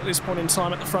traffic at this point in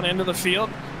time at the front end of the field.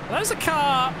 There's a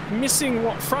car missing,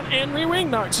 what, front and rear wing?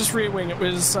 No, it's just rear wing. It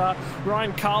was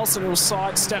Ryan Carlson who will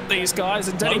sidestep these guys,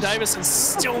 and Danny Davis is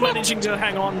still managing to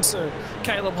hang on to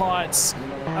Caleb Hyde's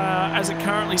as it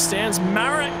currently stands.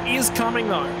 Mara is coming,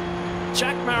 though.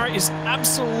 Jack Mara is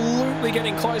absolutely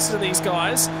getting closer to these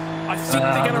guys. I think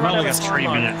they're going to run out of time. 3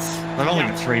 minutes. They've only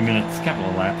got 3 minutes, a couple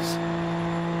of laps.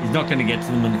 He's not going to get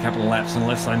to them in a couple of laps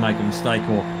unless they make a mistake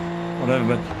or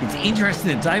whatever. But it's interesting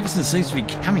that Davison seems to be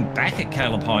coming back at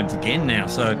Caleb Hyde's again now.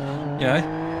 So,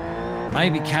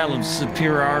 maybe Caleb's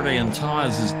superiority on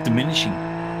tyres is diminishing.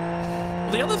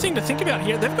 Well, the other thing to think about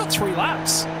here, they've got 3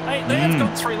 laps. They have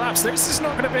got 3 laps. This is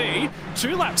not going to be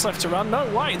 2 laps left to run. No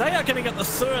way. They are going to get the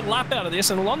 3rd lap out of this,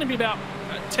 and it'll only be about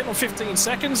 10 or 15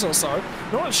 seconds or so.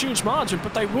 Not a huge margin,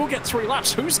 but they will get 3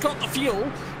 laps. Who's got the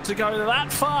fuel to go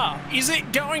that far? Is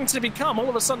it going to become all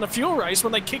of a sudden a fuel race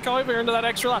when they kick over into that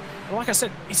extra lap? And like I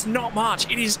said, it's not much.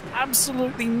 It is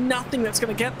absolutely nothing that's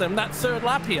going to get them that 3rd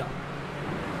lap here.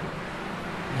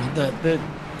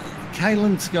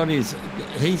 Kalen's got he's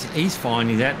fine.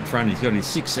 He's out in front. He's got his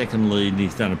 6-second lead, and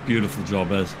he's done a beautiful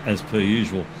job as per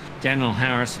usual. Daniel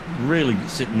Harris really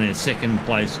sitting there, 2nd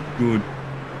place, good.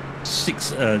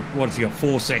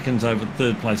 4 seconds over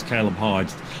 3rd place Caleb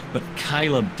Hyde. But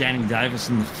Caleb, Danny Davis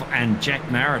and Jack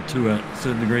Mara to a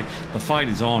certain degree, the fight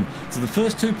is on. So the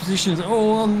first 2 positions,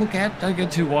 look out, don't go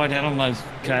too wide out on those,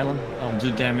 Caleb, they'll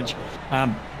do damage.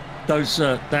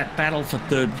 That battle for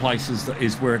 3rd place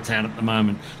is where it's at the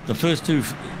moment. The first 2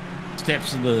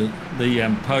 steps of the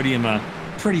podium are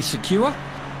pretty secure,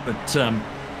 but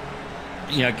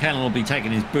Caleb will be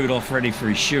taking his boot off ready for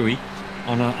his shoey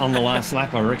on the last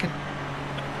lap, I reckon.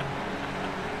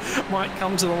 Might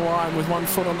come to the line with 1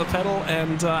 foot on the pedal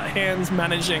and hands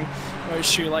managing those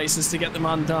shoelaces to get them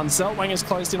undone. Zeltwanger's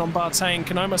closed in on Bartain.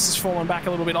 Canomus has fallen back a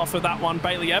little bit off of that one.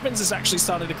 Bailey Evans has actually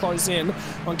started to close in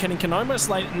on Kenny Canomus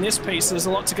late in this piece. There's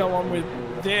a lot to go on with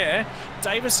there.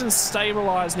 Davison's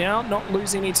stabilised now, not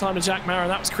losing any time to Jack Mara.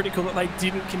 That was critical that they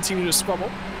didn't continue to squabble.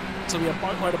 So we have a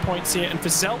boatload of points here. And for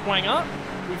Zeltwanger,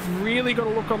 we've really got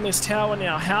to look on this tower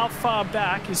now. How far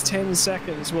back is 10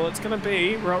 seconds? Well, it's going to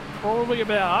be probably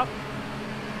about,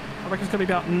 I reckon it's going to be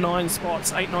about 9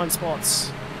 spots, 8-9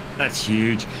 spots. That's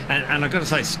huge. And I've got to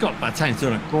say, Scott Bartain's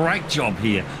doing a great job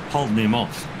here holding him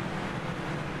off.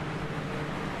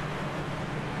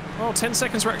 Well, 10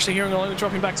 seconds we're actually hearing only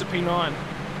dropping back to P9.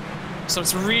 So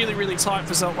it's really, really tight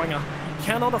for Zeltwanger.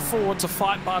 Cannot afford to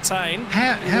fight Bartain.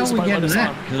 How are we getting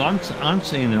that? Because I'm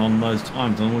seeing it on those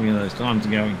times. I'm looking at those times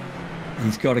and going,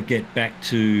 he's got to get back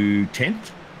to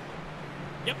 10th.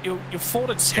 Yep, you're 4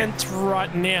 to 10th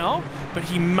right now, but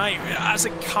he may, as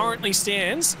it currently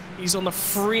stands, he's on the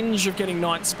fringe of getting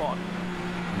 9th spot.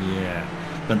 Yeah,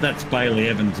 but that's Bailey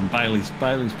Evans, and Bailey's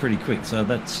pretty quick, so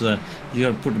that's you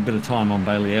got to put a bit of time on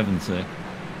Bailey Evans there.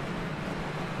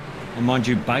 And mind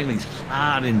you, Bailey's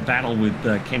hard in battle with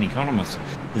Ken Economist.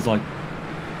 He's like,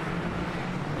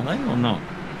 are they or not?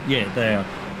 Yeah, they are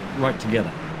right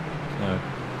together. So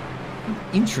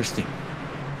interesting.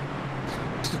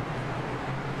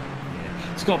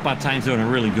 Scott Bartane's doing a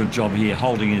really good job here,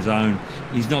 holding his own.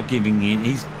 He's not giving in.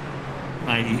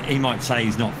 He might say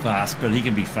he's not fast, but he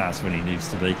can be fast when he needs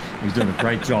to be. He's doing a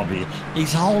great job here.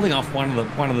 He's holding off one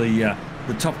of the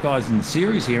top guys in the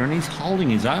series here, and he's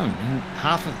holding his own. And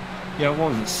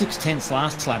what was it, 6/10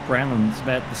 last lap round, and it's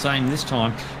about the same this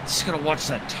time. Just got to watch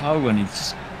that toe, and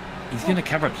he's going to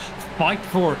cover it. Fight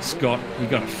for it, Scott.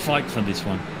 You've got to fight for this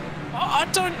one. I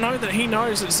don't know that he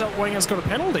knows that Zeltwanger's got a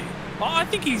penalty. I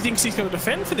think he thinks he's going to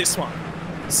defend for this one.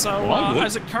 So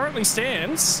as it currently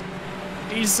stands,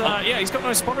 he's got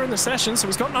no spotter in the session, so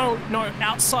he's got no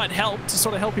outside help to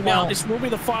sort of help him out. This will be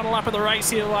the final lap of the race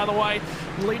here, by the way.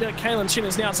 Leader Kalen Chin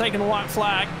has now taken a white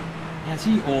flag. Has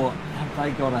he, or have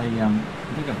they got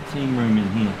a team room in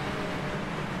here?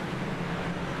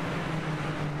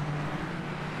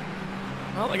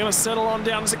 Well, they're going to settle on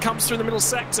down as it comes through the middle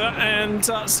sector, and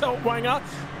Zeltwanger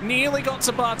nearly got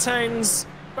to Bartane's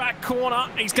back corner.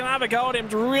 He's going to have a go at him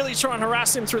to really try and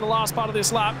harass him through the last part of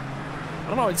this lap. I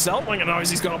don't know if Zeltwanger knows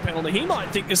he's got a penalty. He might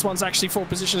think this one's actually full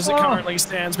position as it currently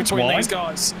stands between these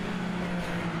guys.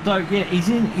 So, yeah, he's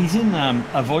in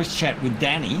a voice chat with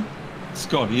Danny.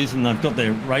 Scott is, and they've got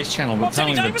their race channel, but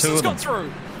Danny telling the two of them. Davison's got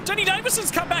through. Danny Davison's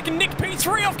come back and nicked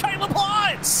P3 off Caleb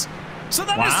Hydes. So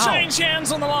that has changed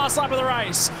hands on the last lap of the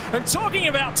race. And talking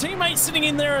about teammates sitting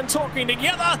in there and talking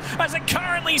together as it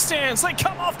currently stands. They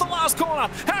come off the last corner.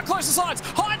 How close is Hydes?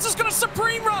 Hydes has got a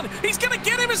supreme run. He's going to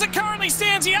get him as it currently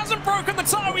stands. He hasn't broken the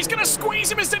toe. He's going to squeeze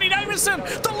him as Danny Davison.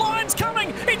 The line's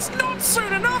coming. It's not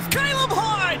soon enough. Caleb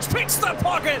Hydes picks the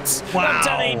pockets. Wow. And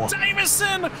Danny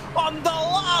Davison on the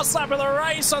last lap of the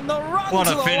race on the run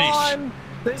to the line.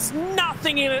 There's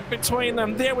nothing in it between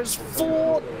them. There was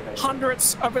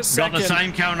 0.04 of a second. Got the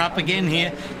same coming up again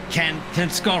here. Can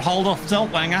Scott hold off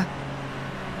Zeltwanger?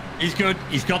 He's good.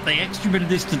 He's got the extra bit of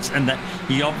distance, and that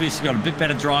he obviously got a bit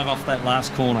better drive off that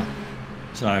last corner.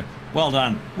 So, well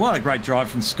done. What a great drive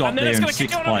from Scott there in 6th place. And then it's going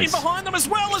to kick on in behind them as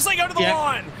well as they go to the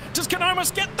line. Does Canomas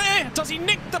get there? Does he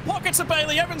nick the pockets of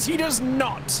Bailey Evans? He does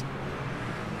not.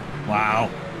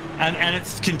 Wow. And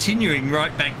it's continuing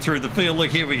right back through the field. Look,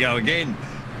 here we go again.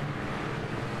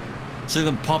 See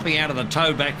them popping out of the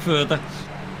toe back further.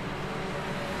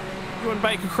 Ewan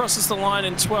Baker crosses the line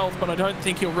in 12th, but I don't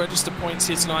think he'll register points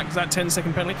here tonight because that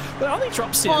 10-second penalty. But it only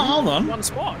drops in one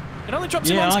spot. It only drops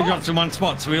in one spot. Yeah, it drops in one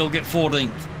spot, so he'll get 14th.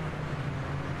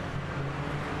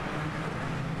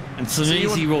 And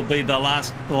Sinisi will be the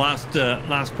last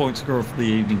point scorer for the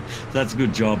evening. So that's a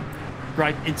good job.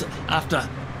 Great. It's after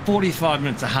 45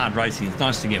 minutes of hard racing. It's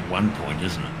nice to get 1 point,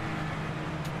 isn't it?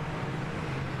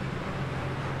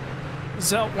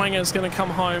 Zeltwanger is going to come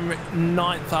home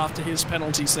 9th after his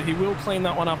penalty, so he will clean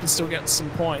that one up and still get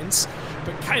some points.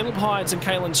 But Caleb Hydes and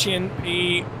Kalen Chin,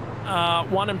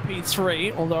 P1 and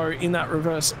P3, although in that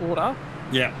reverse order.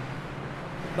 Yeah.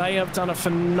 They have done a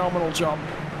phenomenal job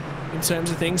in terms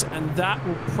of things, and that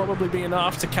will probably be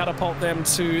enough to catapult them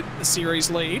to the series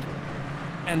lead.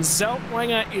 And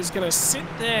Zeltwanger is going to sit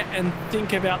there and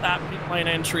think about that pit lane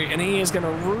entry, and he is going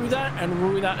to rue that and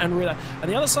rue that and rue that.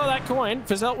 And the other side of that coin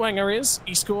for Zeltwanger is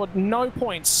he scored no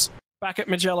points back at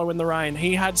Mugello in the rain.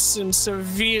 He had some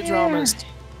severe dramas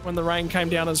when the rain came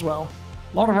down as well.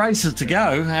 A lot of races to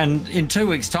go, and in 2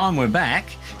 weeks' time we're back,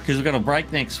 because we've got a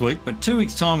break next week, but 2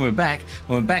 weeks' time we're back, and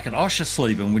we're back at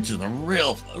Oschersleben, which is a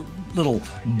real little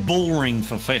bull ring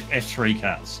for F3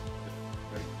 cars.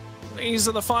 These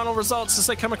are the final results as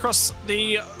they come across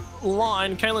the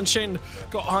line. Kalen Chin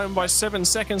got home by 7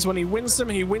 seconds when he wins them.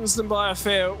 He wins them by a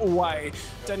fair way.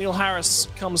 Daniel Harris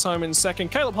comes home in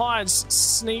second. Caleb Hydes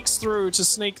sneaks through to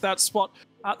sneak that spot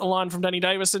at the line from Danny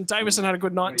Davison. Davison had a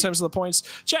good night in terms of the points.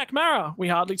 Jack Mara, we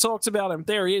hardly talked about him.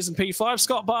 There he is in P5.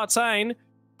 Scott Bartane,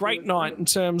 great night in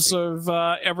terms of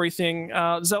everything.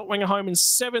 Zeltwanger home in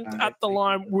 7th at the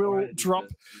line, will drop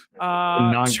to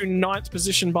 9th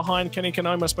position behind Kenny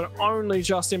Canomas, but only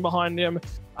just in behind him.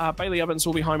 Bailey Evans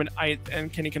will be home in 8th,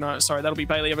 and Kenny Canomas, sorry, that'll be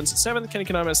Bailey Evans at 7th, Kenny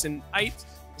Canomas in 8th,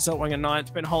 Zeltwanger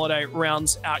 9th. Ben Holiday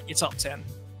rounds out your top 10.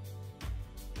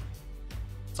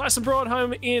 Tyson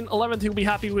Broadhome in 11th. He'll be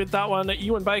happy with that one.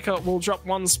 Ewan Baker will drop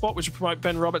 1 spot, which will promote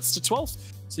Ben Roberts to 12th.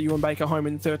 So Ewan Baker home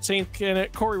in 13th.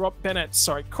 And Corey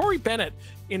Bennett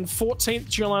in 14th.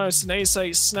 Giuliano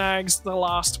Sinise snags the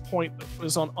last point that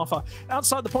was on offer.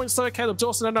 Outside the points, though, Caleb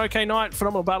Dawson had an okay night.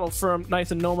 Phenomenal battle from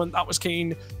Nathan Norman. That was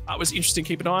keen. That was interesting.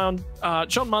 Keep an eye on.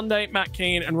 John Monday, Matt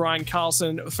Keane, and Ryan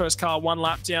Carlson. First car, 1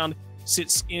 lap down,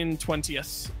 sits in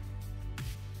 20th.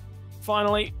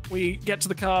 Finally, we get to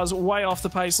the cars way off the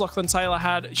pace. Lachlan Taylor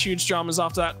had huge dramas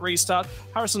after that restart.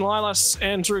 Harrison Lilas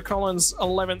and Drew Collins,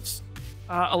 11th.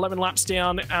 11 laps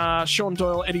down. Sean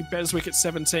Doyle, Eddie Beswick at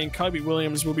 17. Kobe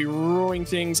Williams will be ruining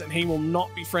things, and he will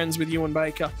not be friends with Ewan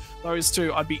Baker. Those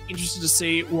two, I'd be interested to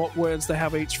see what words they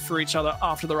have each for each other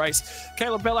after the race.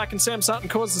 Caleb Bellack and Sam Sutton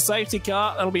caused the safety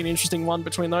car. That'll be an interesting one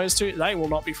between those two. They will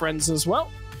not be friends as well.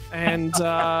 And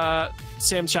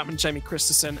Sam Chapman, Jamie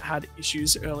Christensen had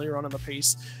issues earlier on in the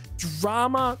piece.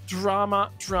 Drama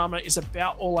is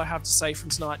about all I have to say from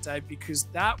tonight, Dave, because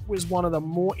that was one of the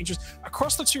more interesting.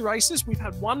 Across the 2 races, we've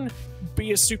had one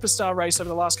be a superstar race over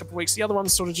the last couple of weeks. The other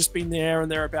one's sort of just been there and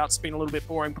thereabouts, been a little bit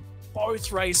boring. But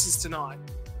both races tonight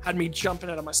had me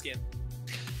jumping out of my skin.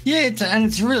 Yeah,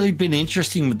 it's really been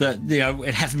interesting with the,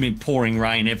 it hasn't been pouring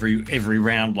rain every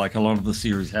round like a lot of the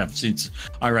series have since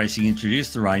iRacing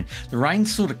introduced the rain. The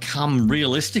rain's sort of come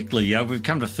realistically. We've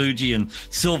come to Fuji and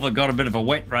Silver got a bit of a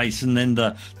wet race, and then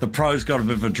the pros got a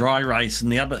bit of a dry race,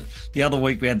 and the other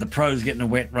week we had the pros getting a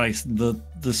wet race, and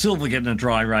the Silver getting a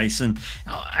dry race, and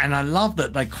I love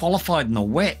that they qualified in the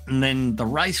wet, and then the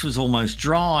race was almost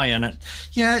dry, and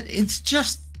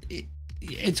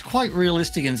it's quite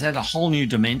realistic, and it's had a whole new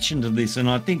dimension to this. And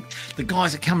I think the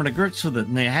guys are coming to grips with it,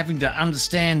 and they're having to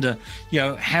understand,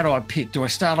 how do I pick? Do I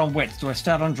start on wets? Do I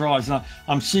start on dries? And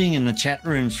I'm seeing in the chat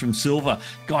rooms from Silver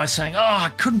guys saying, "Oh,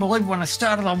 I couldn't believe when I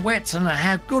started on wets and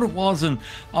how good it was, and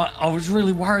I was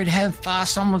really worried how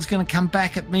fast someone's going to come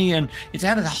back at me." And it's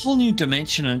added a whole new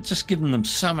dimension, and it's just given them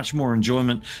so much more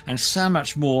enjoyment and so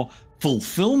much more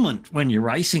fulfillment when you're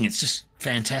racing. It's just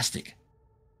fantastic.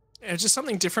 It's just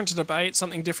something different to debate,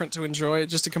 something different to enjoy,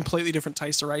 just a completely different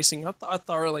taste of racing. I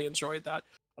thoroughly enjoyed that.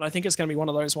 And I think it's going to be one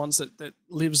of those ones that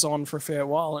lives on for a fair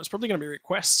while. And it's probably going to be a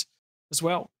request as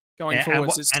well going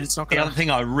forwards. It's not going the other thing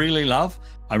I really love,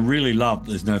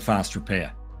 there's no fast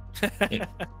repair.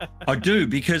 I do,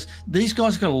 because these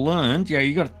guys got to learn,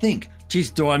 you got to think, geez,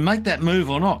 do I make that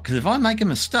move or not? Because if I make a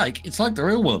mistake, it's like the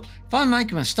real world. If I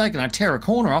make a mistake and I tear a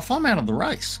corner off, I'm out of the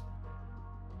race.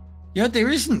 There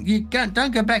isn't,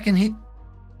 don't go back and hit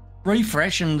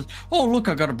refresh and, oh, look,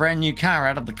 I got a brand new car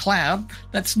out of the cloud.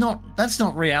 That's not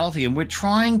reality. And we're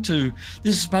trying to,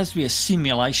 this is supposed to be a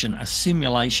simulation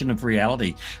of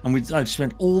reality. And I've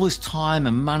spent all this time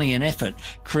and money and effort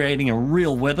creating a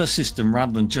real weather system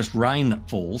rather than just rain that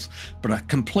falls, but a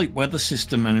complete weather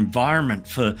system and environment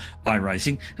for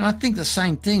iRacing. And I think the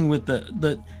same thing with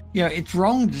it's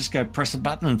wrong to just go press a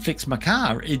button and fix my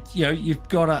car. You've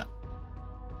got to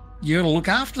look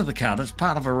after the car. That's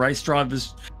part of a race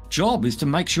driver's job, is to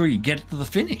make sure you get it to the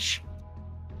finish.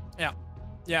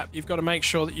 Yeah, you've got to make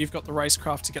sure that you've got the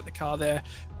racecraft to get the car there.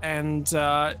 And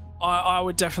I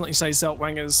would definitely say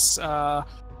Zeltwanger's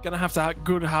going to have a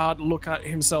good hard look at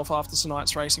himself after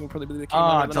tonight's racing. Will probably be the key.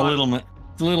 It's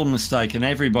a little mistake, and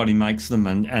everybody makes them.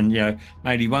 And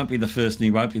mate, he won't be the first and he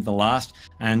won't be the last.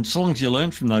 And so long as you learn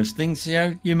from those things,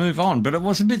 you move on. But it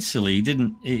was a bit silly. He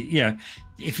didn't.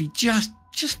 If he just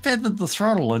feathered the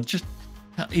throttle and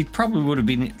he probably would have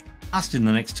been fast in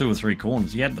the next 2 or 3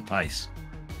 corners. He had the pace.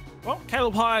 Well,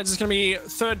 Caleb Hydes is going to be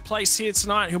 3rd place here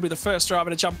tonight. He'll be the first driver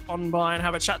to jump on by and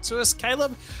have a chat to us.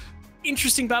 Caleb,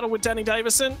 interesting battle with Danny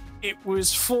Davison. It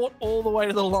was fought all the way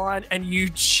to the line, and you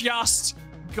just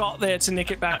got there to nick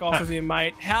it back off of him,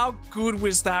 mate. How good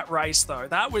was that race, though?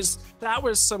 That was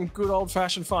some good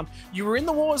old-fashioned fun. You were in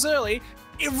the wars early.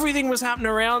 Everything was happening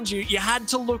around you. You had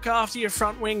to look after your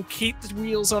front wing, keep the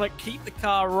wheels on it, keep the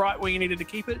car right where you needed to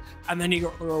keep it, and then you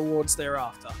got the rewards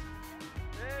thereafter.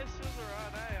 Yeah, she was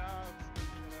alright,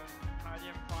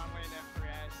 podium finally in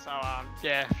F3A. So,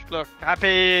 yeah, look,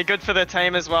 happy, good for the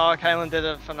team as well. Kalen did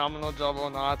a phenomenal job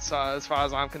all night, so as far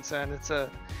as I'm concerned, it's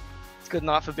a good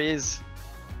night for beers.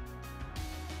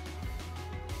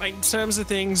 Mate, in terms of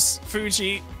things,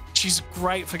 Fuji, she's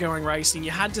great for going racing.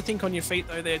 You had to think on your feet,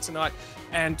 though, there tonight,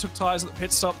 and took tyres at the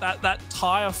pit stop. That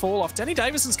tyre fall off. Danny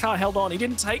Davison's car held on. He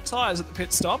didn't take tyres at the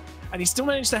pit stop, and he still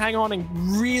managed to hang on and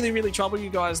really, really trouble you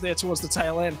guys there towards the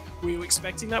tail end. Were you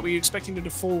expecting that? Were you expecting it to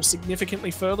fall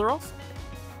significantly further off?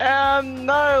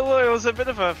 No, look, it was a bit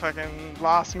of a fucking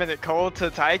last-minute call to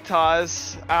take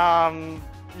tyres.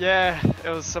 Yeah, it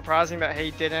was surprising that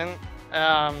he didn't.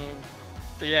 But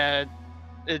yeah,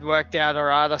 it worked out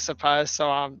alright, I suppose.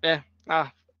 So yeah,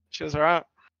 she was alright.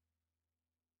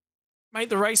 Mate,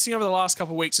 the racing over the last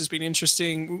couple of weeks has been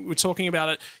interesting. We're talking about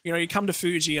it. You know, you come to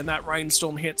Fuji and that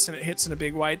rainstorm hits, and it hits in a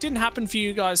big way. It didn't happen for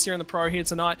you guys here in the Pro here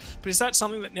tonight, but is that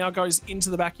something that now goes into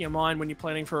the back of your mind when you're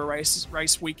planning for a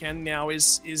race weekend now?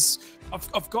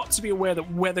 I've got to be aware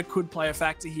that weather could play a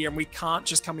factor here, and we can't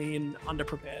just come in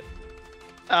underprepared.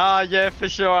 Yeah, for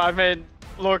sure. I mean,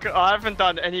 look, I haven't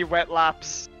done any wet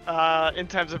laps in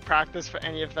terms of practice for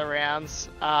any of the rounds.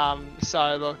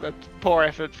 So look, that's poor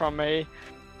effort from me.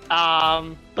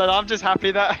 But I'm just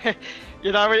happy that,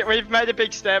 you know, we've made a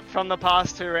big step from the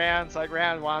past 2 rounds. Like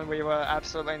round 1, we were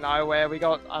absolutely nowhere.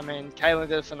 Kalen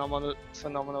did a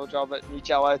phenomenal job at New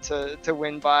Jello to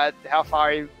win by how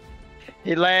far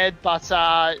he led. But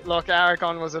look,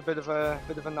 Aragon was a bit of a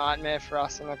nightmare for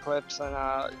us in Eclipse. And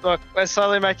look, we're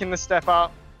slowly making the step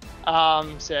up.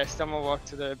 So yeah, still more work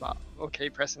to do, but we'll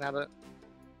keep pressing at it.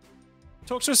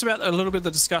 Talk to us about a little bit of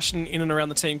the discussion in and around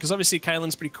the team, because obviously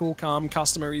Kalen's pretty cool, calm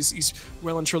customer. He's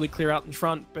well and truly clear out in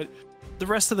front, but the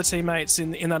rest of the teammates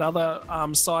in that other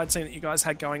side team that you guys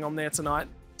had going on there tonight,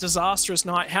 disastrous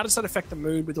night. How does that affect the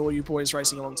mood with all you boys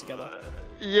racing along together?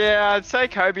 Yeah, I'd say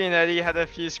Kobe and Eddie had a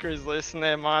few screws loose in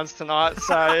their minds tonight.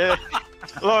 So yeah.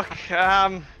 Look,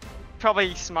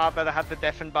 probably smart that I had the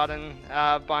deafen button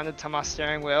binded to my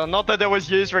steering wheel. Not that it was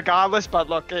used regardless, but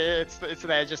look, it's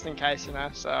there just in case, you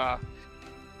know. So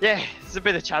yeah, there's a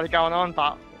bit of chatter going on,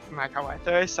 but we'll make our way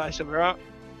through, so I should be right.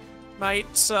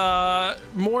 Mate,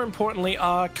 more importantly,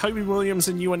 are Kobe Williams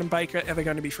and Ewan and Baker ever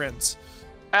going to be friends?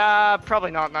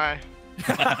 Probably not, no.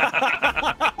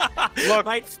 Look,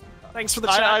 mate, thanks for the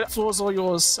chat. Floor's all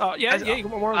yours. Yeah, you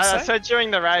got more to say? So during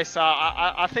the race,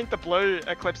 I think the blue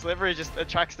Eclipse livery just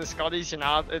attracts the Scotties, you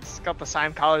know. It's got the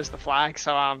same colour as the flag,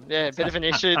 so yeah, a bit of an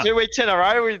issue. 2 weeks in a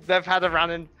row, they've had a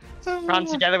run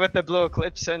together with the blue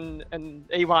Eclipse and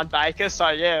E1 Baker. So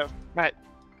yeah, mate,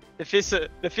 the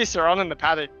fists are on in the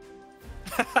paddock.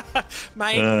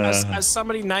 Mate, as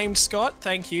somebody named Scott,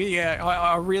 thank you. Yeah,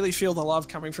 I really feel the love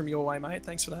coming from your way, mate.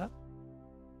 Thanks for that.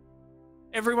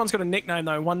 Everyone's got a nickname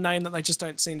though, one name that they just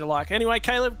don't seem to like. Anyway,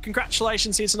 Caleb,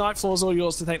 congratulations here tonight. Floor's all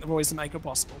yours to thank the boys that make it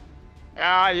possible.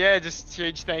 Yeah, just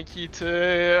huge thank you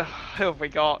to who have we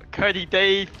got? Cody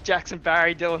D, Jackson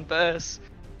Barry, Dylan Burse.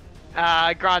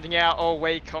 Grinding out all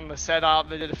week on the setup.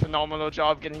 They did a phenomenal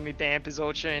job getting the dampers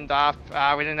all tuned up.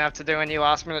 We didn't have to do any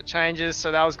last minute changes,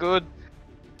 so that was good.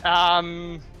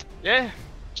 Yeah,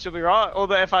 should be right. All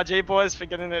the FRG boys for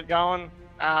getting it going.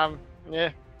 Yeah.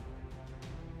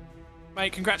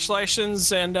 Mate,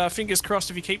 congratulations, and fingers crossed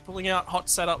if you keep pulling out hot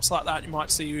setups like that, you might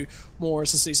see you more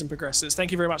as the season progresses.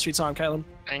 Thank you very much for your time, Caleb.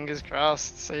 Fingers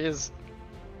crossed. See yous.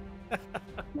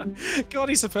 God,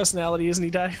 he's a personality, isn't he,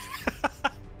 Dave?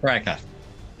 Cracker.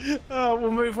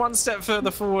 We'll move one step further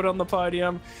forward on the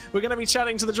podium. We're going to be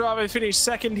chatting to the driver who finished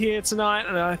second here tonight,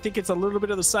 and I think it's a little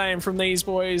bit of the same from these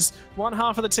boys. One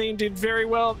half of the team did very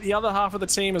well. The other half of the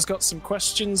team has got some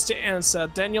questions to answer.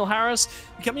 Daniel Harris,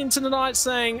 you come into tonight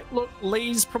saying, look,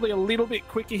 Lee's probably a little bit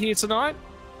quicker here tonight.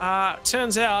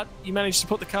 Turns out you managed to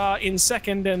put the car in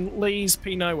second and Lee's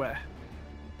P nowhere.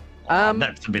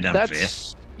 That's a bit unfair.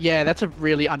 Yeah, that's a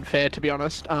really unfair, to be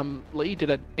honest. Lee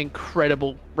did an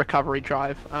incredible recovery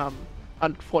drive.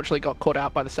 Unfortunately got caught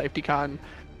out by the safety car and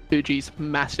Fuji's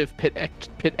massive pit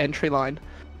entry line.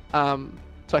 So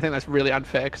I think that's really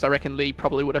unfair, because I reckon Lee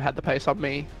probably would have had the pace on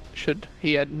me should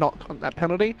he had not gotten that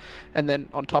penalty. And then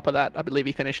on top of that, I believe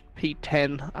he finished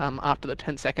P10 after the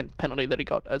 10-second penalty that he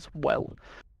got as well.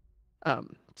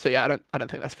 So yeah, I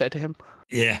don't think that's fair to him.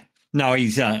 Yeah. No,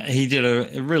 he did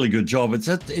a really good job. It's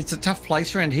a tough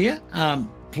place around here.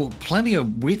 Plenty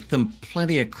of width and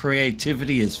plenty of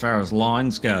creativity as far as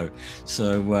lines go.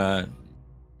 So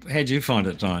how'd you find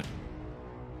it tonight?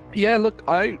 Yeah, look,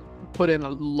 I put in a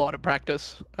lot of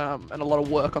practice and a lot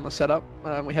of work on the setup.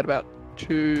 We had about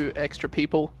 2 extra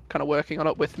people kind of working on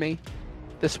it with me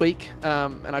this week,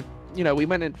 and we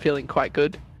went in feeling quite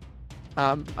good.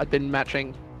 I'd been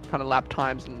matching kind of lap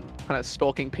times and kind of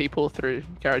stalking people through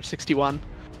Garage 61,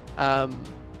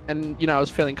 and I was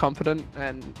feeling confident,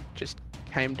 and just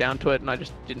came down to it and I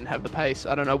just didn't have the pace.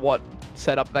 I don't know what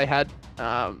setup they had,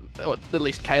 or at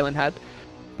least Kalen had,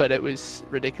 but it was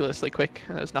ridiculously quick.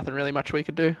 There's nothing really much we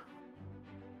could do.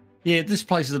 Yeah, this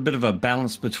place is a bit of a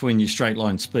balance between your straight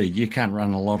line speed. You can't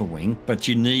run a lot of wing, but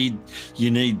you need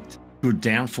good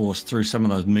downforce through some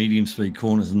of those medium speed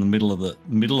corners in the middle of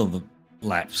the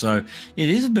lap. So it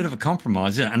is a bit of a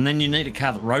compromise, and then you need a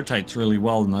car that rotates really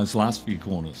well in those last few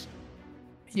corners.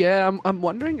 Yeah, I'm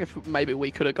wondering if maybe we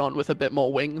could have gone with a bit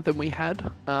more wing than we had.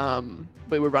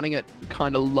 We were running it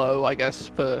kind of low, I guess,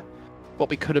 for what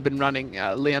we could have been running.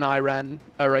 Lee and I ran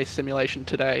a race simulation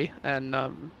today and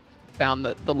found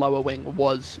that the lower wing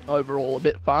was overall a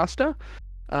bit faster.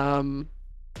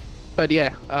 But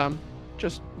yeah,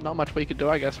 just not much we could do.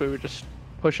 I guess we were just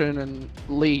pushing, and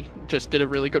Lee just did a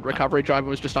really good recovery drive and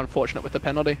was just unfortunate with the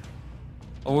penalty.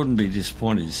 I wouldn't be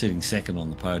disappointed in sitting second on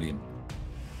the podium.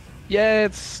 Yeah,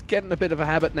 it's getting a bit of a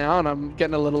habit now, and I'm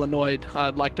getting a little annoyed.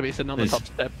 I'd like to be sitting on the top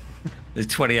step. There's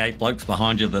 28 blokes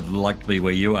behind you that would like to be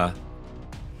where you are.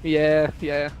 Yeah.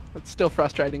 It's still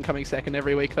frustrating coming second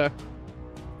every week, though.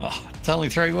 Oh, it's only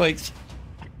 3 weeks.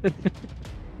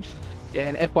 Yeah,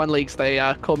 in F1 leagues, they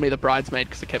called me the bridesmaid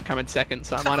because I kept coming second,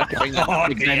 so I might have to bring that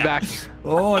nickname back.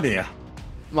 Oh, dear.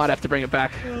 Might have to bring it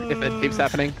back if it keeps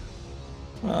happening.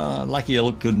 Lucky you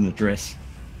look good in the dress.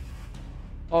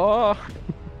 Oh,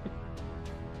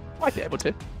 might be able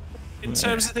to. In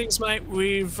terms of things, mate,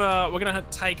 we're going to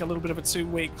take a little bit of a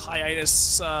 2-week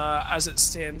hiatus as it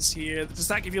stands here. Does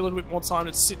that give you a little bit more time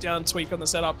to sit down and tweak on the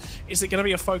setup? Is it going to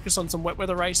be a focus on some wet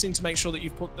weather racing to make sure that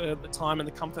you've put the time and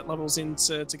the comfort levels in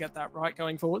to get that right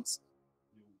going forwards?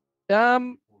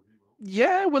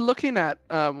 Yeah, we're looking at,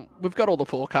 we've got all the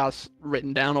forecasts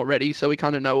written down already, so we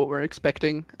kind of know what we're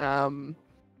expecting. Don't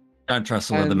trust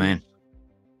the weatherman.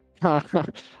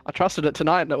 I trusted it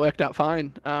tonight and it worked out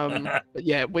fine. But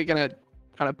yeah, we're going to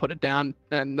kind of put it down,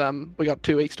 and we got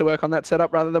 2 weeks to work on that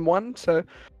setup rather than 1. So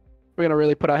we're going to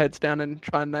really put our heads down and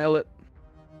try and nail it.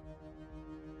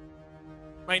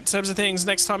 Mate, in terms of things,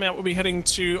 next time out we'll be heading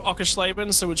to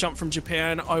Ockersleben, so we'll jump from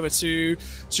Japan over to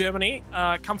Germany.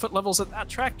 Comfort levels at that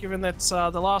track, given that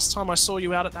the last time I saw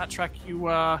you out at that track, you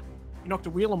knocked a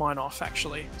wheel of mine off,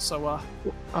 actually. So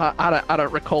I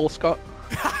don't recall, Scott.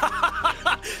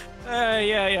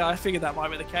 Yeah, I figured that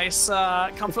might be the case.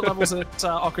 Comfort levels at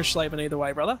Ockersleben either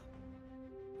way, brother?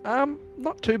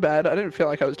 Not too bad. I didn't feel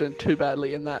like I was doing too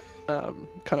badly in that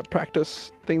kind of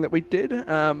practice thing that we did.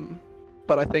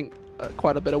 But I think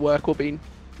quite a bit of work will be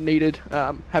needed.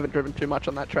 Haven't driven too much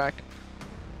on that track.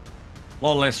 A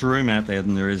lot less room out there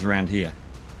than there is around here.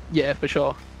 Yeah, for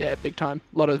sure. Yeah, big time.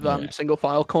 A lot of single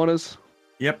file corners.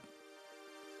 Yep.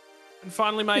 And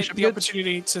finally, mate, the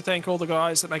opportunity to thank all the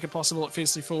guys that make it possible at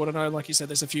Fiercely Forward. I know, like you said,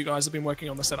 there's a few guys that have been working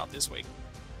on the setup this week.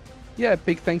 Yeah,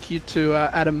 big thank you to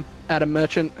Adam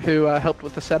Merchant, who helped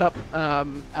with the setup.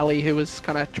 Ali, who was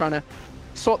kind of trying to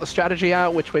sort the strategy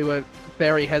out, which we were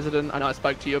very hesitant. I know I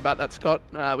spoke to you about that, Scott.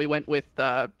 We went with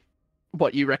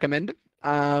what you recommended.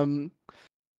 And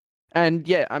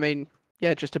yeah, I mean,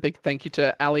 yeah, just a big thank you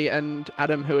to Ali and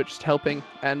Adam, who are just helping,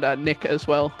 and Nick as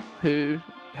well, who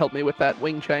helped me with that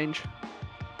wing change.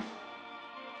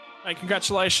 Hey,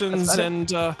 congratulations, and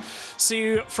see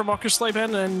you from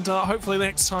Ockersleben, and hopefully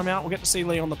next time out we'll get to see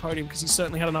Lee on the podium, because he's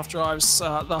certainly had enough drives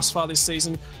thus far this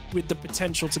season with the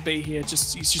potential to be here.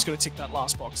 He's just got to tick that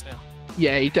last box now.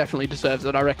 Yeah, he definitely deserves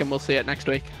it. I reckon we'll see it next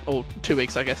week, or 2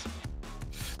 weeks, I guess.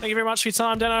 Thank you very much for your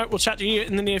time, Dano. We'll chat to you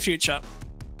in the near future.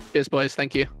 Cheers, boys.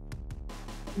 Thank you.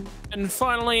 And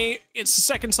finally, it's the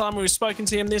second time we've spoken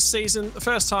to him this season. The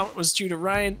first time it was due to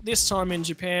rain. This time in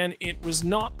Japan, it was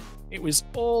not. It was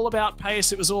all about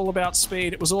pace. It was all about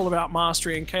speed. It was all about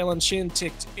mastery. And Kalen Chin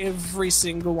ticked every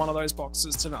single one of those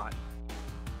boxes tonight.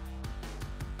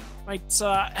 Mate,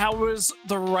 how was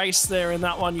the race there in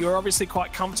that one? You were obviously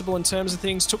quite comfortable in terms of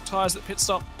things. Took tyres at pit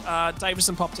stop.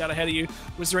 Davison popped out ahead of you.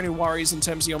 Was there any worries in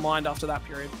terms of your mind after that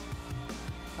period?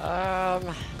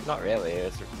 Not really.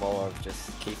 It was more of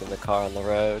just keeping the car on the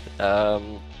road.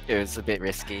 It was a bit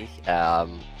risky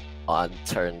on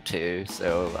turn 2,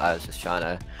 so I was just trying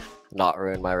to not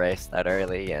ruin my race that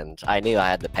early, and I knew I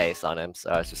had the pace on him, so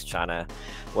I was just trying to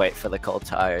wait for the cold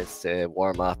tires to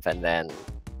warm up, and then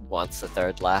once the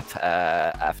third lap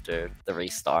after the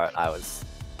restart, I was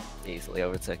easily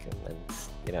overtaken,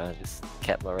 and I just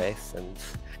kept my race and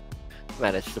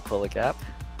managed to pull a gap.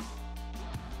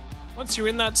 Once you're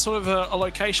in that sort of a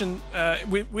location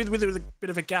with a bit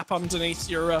of a gap underneath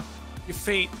your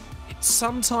feet,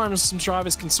 sometimes some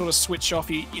drivers can sort of switch off.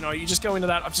 You just go into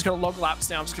that, I've just got to log laps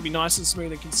now, I'm just going to be nice and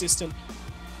smooth and consistent.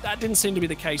 That didn't seem to be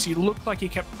the case. You looked like you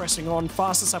kept pressing on.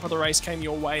 Fastest lap of the race came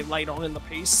your way late on in the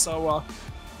piece. So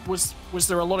was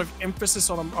there a lot of emphasis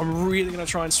on I'm really going to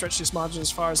try and stretch this margin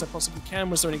as far as I possibly can?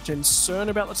 Was there any concern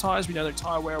about the tyres? We know that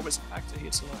tyre wear was a factor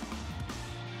here tonight.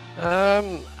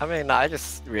 I mean, I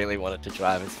just really wanted to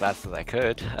drive as fast as I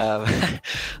could.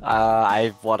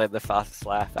 I wanted the fastest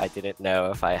lap. I didn't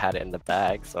know if I had it in the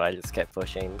bag, so I just kept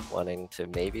pushing, wanting to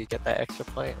maybe get that extra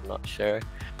point. I'm not sure.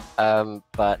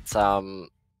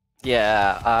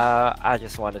 Yeah, I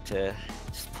just wanted to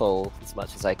just pull as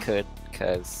much as I could,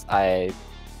 because I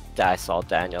saw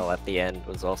Daniel at the end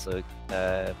was also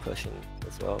pushing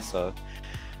as well, so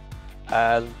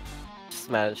Just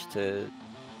managed to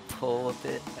pull a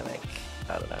bit, I think.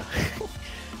 I don't know.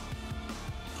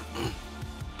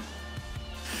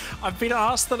 I've been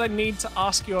asked that I need to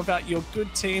ask you about your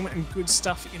good team and good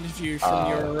stuff interview from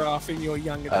your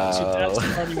younger days. Your dad's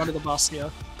throwing you under the bus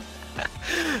here.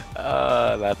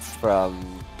 That's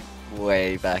from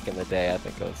way back in the day. I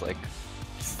think I was like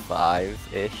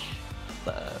 5-ish.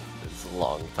 It was a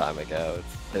long time ago.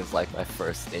 It was like my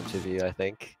first interview, I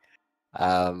think.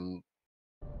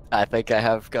 I think I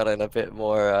have gotten a bit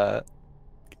more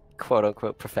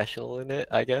quote-unquote professional in it,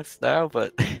 I guess, now,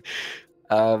 but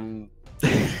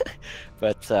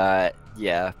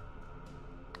yeah,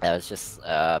 that was just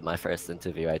my first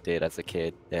interview I did as a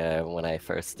kid when I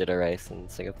first did a race in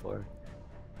Singapore.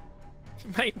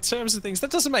 Mate, in terms of things,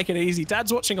 that doesn't make it easy.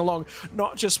 Dad's watching along,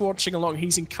 not just watching along.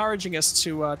 He's encouraging us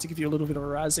to give you a little bit of a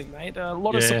razzing, mate. A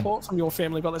lot of support from your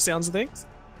family by the sounds of things.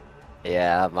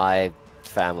 Yeah, my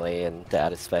family and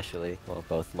dad especially, well,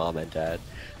 both mom and dad,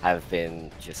 have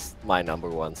been just my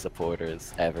 #1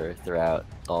 supporters ever throughout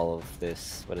all of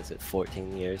this,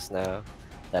 14 years now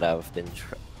that I've been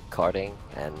karting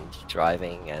and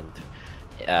driving. And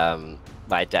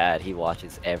my dad, he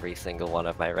watches every single one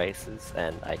of my races,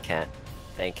 and I can't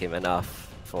thank him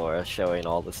enough for showing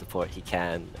all the support he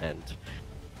can. And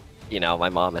you know, my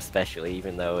mom especially,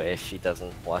 even though if she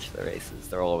doesn't watch the races,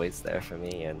 they're always there for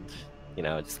me, and you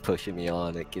know, just pushing me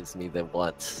on. It gives me the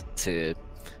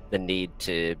the need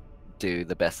to do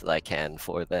the best that I can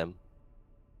for them.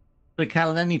 So,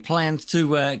 Callan, any plans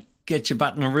to get your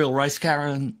butt in a real race car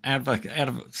and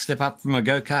step up from a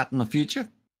go-kart in the future?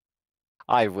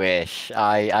 I wish.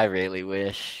 I really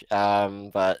wish.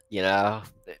 But you know,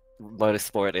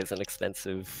 motorsport is an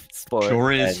expensive sport.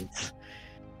 Sure is. And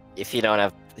if you don't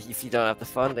have the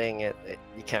funding,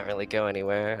 you can't really go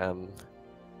anywhere.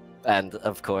 And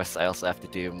of course, I also have to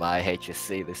do my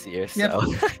HSC this year, so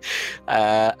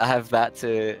I have that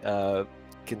to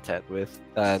contend with.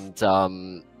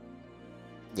 And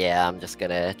yeah, I'm just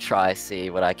gonna try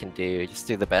see what I can do, just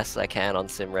do the best I can on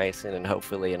sim racing, and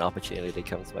hopefully an opportunity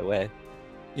comes my way.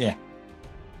 Yeah.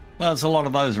 Well, there's a lot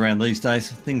of those around these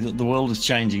days. Things that the world is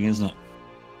changing, isn't it?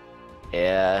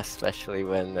 Yeah, especially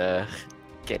when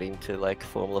getting to like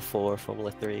Formula 4,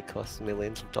 Formula 3 costs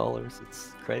millions of dollars.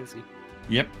 It's crazy.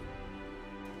 Yep.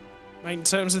 Mate, in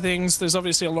terms of things, there's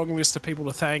obviously a long list of people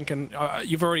to thank, and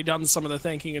you've already done some of the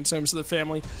thanking in terms of the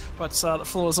family, but the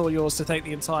floor is all yours to thank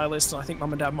the entire list, and I think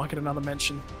Mum and Dad might get another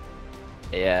mention.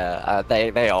 Yeah,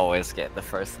 they always get the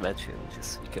first mention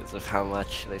just because of how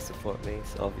much they support me.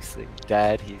 So obviously,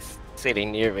 Dad, he's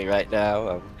sitting near me right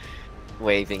now,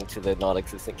 waving to the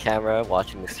non-existent camera,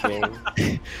 watching the stream.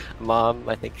 Mom,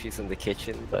 I think she's in the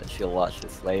kitchen, but she'll watch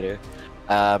this later.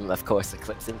 Of course,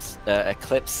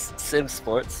 Eclipse Sim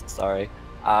Sports. Sorry,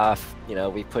 you know,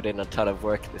 we put in a ton of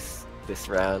work this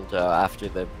round after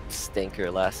the stinker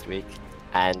last week,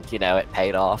 and you know, it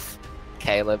paid off.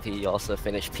 Caleb, he also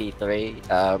finished P3.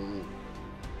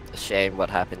 A shame what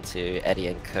happened to Eddie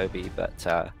and Kobe,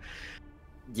 but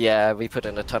yeah, we put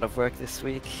in a ton of work this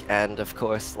week. And of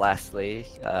course, lastly,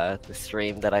 the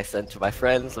stream that I sent to my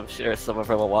friends. I'm sure some of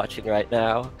them are watching right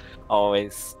now.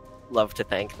 Always love to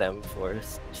thank them for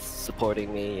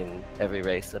supporting me in every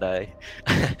race that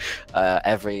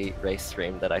every race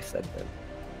stream that I send them.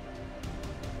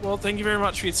 Well, thank you very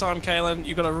much for your time, Kalen.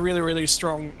 You've got a really, really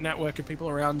strong network of people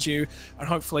around you, and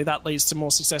hopefully that leads to more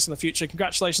success in the future.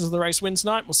 Congratulations on the race win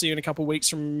tonight. We'll see you in a couple of weeks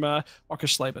from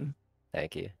Ockersleben.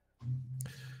 Thank you.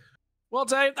 Well,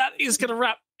 Dave, that is going to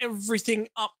wrap everything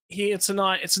up here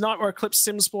tonight. It's a night where Eclipse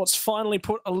Sim Sports finally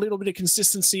put a little bit of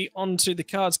consistency onto the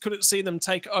cards. Couldn't see them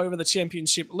take over the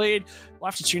championship lead.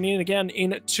 We'll have to tune in again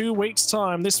in 2 weeks'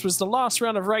 time. This was the last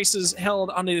round of races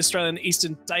held under the Australian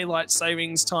Eastern Daylight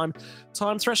Savings Time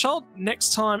threshold.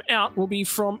 Next time out will be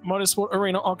from Motorsport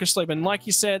Arena Ockersleben. Like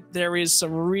you said, there is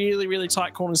some really, really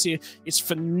tight corners here. It's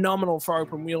phenomenal for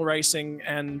open wheel racing,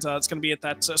 and it's going to be at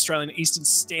that Australian Eastern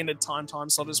Standard Time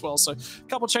slot as well. So a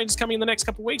couple of changes coming in the next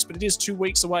couple of weeks, but it is 2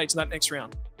 weeks away to that next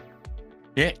round.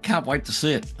 Yeah, can't wait to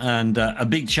see it. And a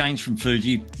big change from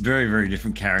Fuji. Very, very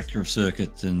different character of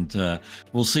circuit. And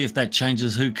we'll see if that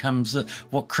changes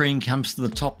what cream comes to the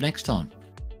top next time.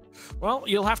 Well,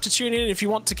 you'll have to tune in if you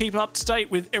want to keep up to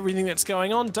date with everything that's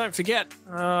going on. Don't forget,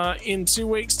 in 2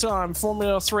 weeks' time,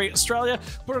 Formula 3 Australia.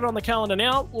 Put it on the calendar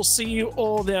now. We'll see you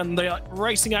all then. The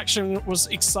racing action was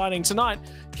exciting tonight.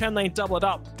 Can they double it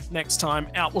up next time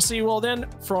out? We'll see you all then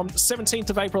from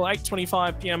 17th of April,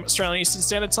 8:25 p.m. Australian Eastern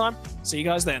Standard Time. See you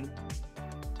guys then.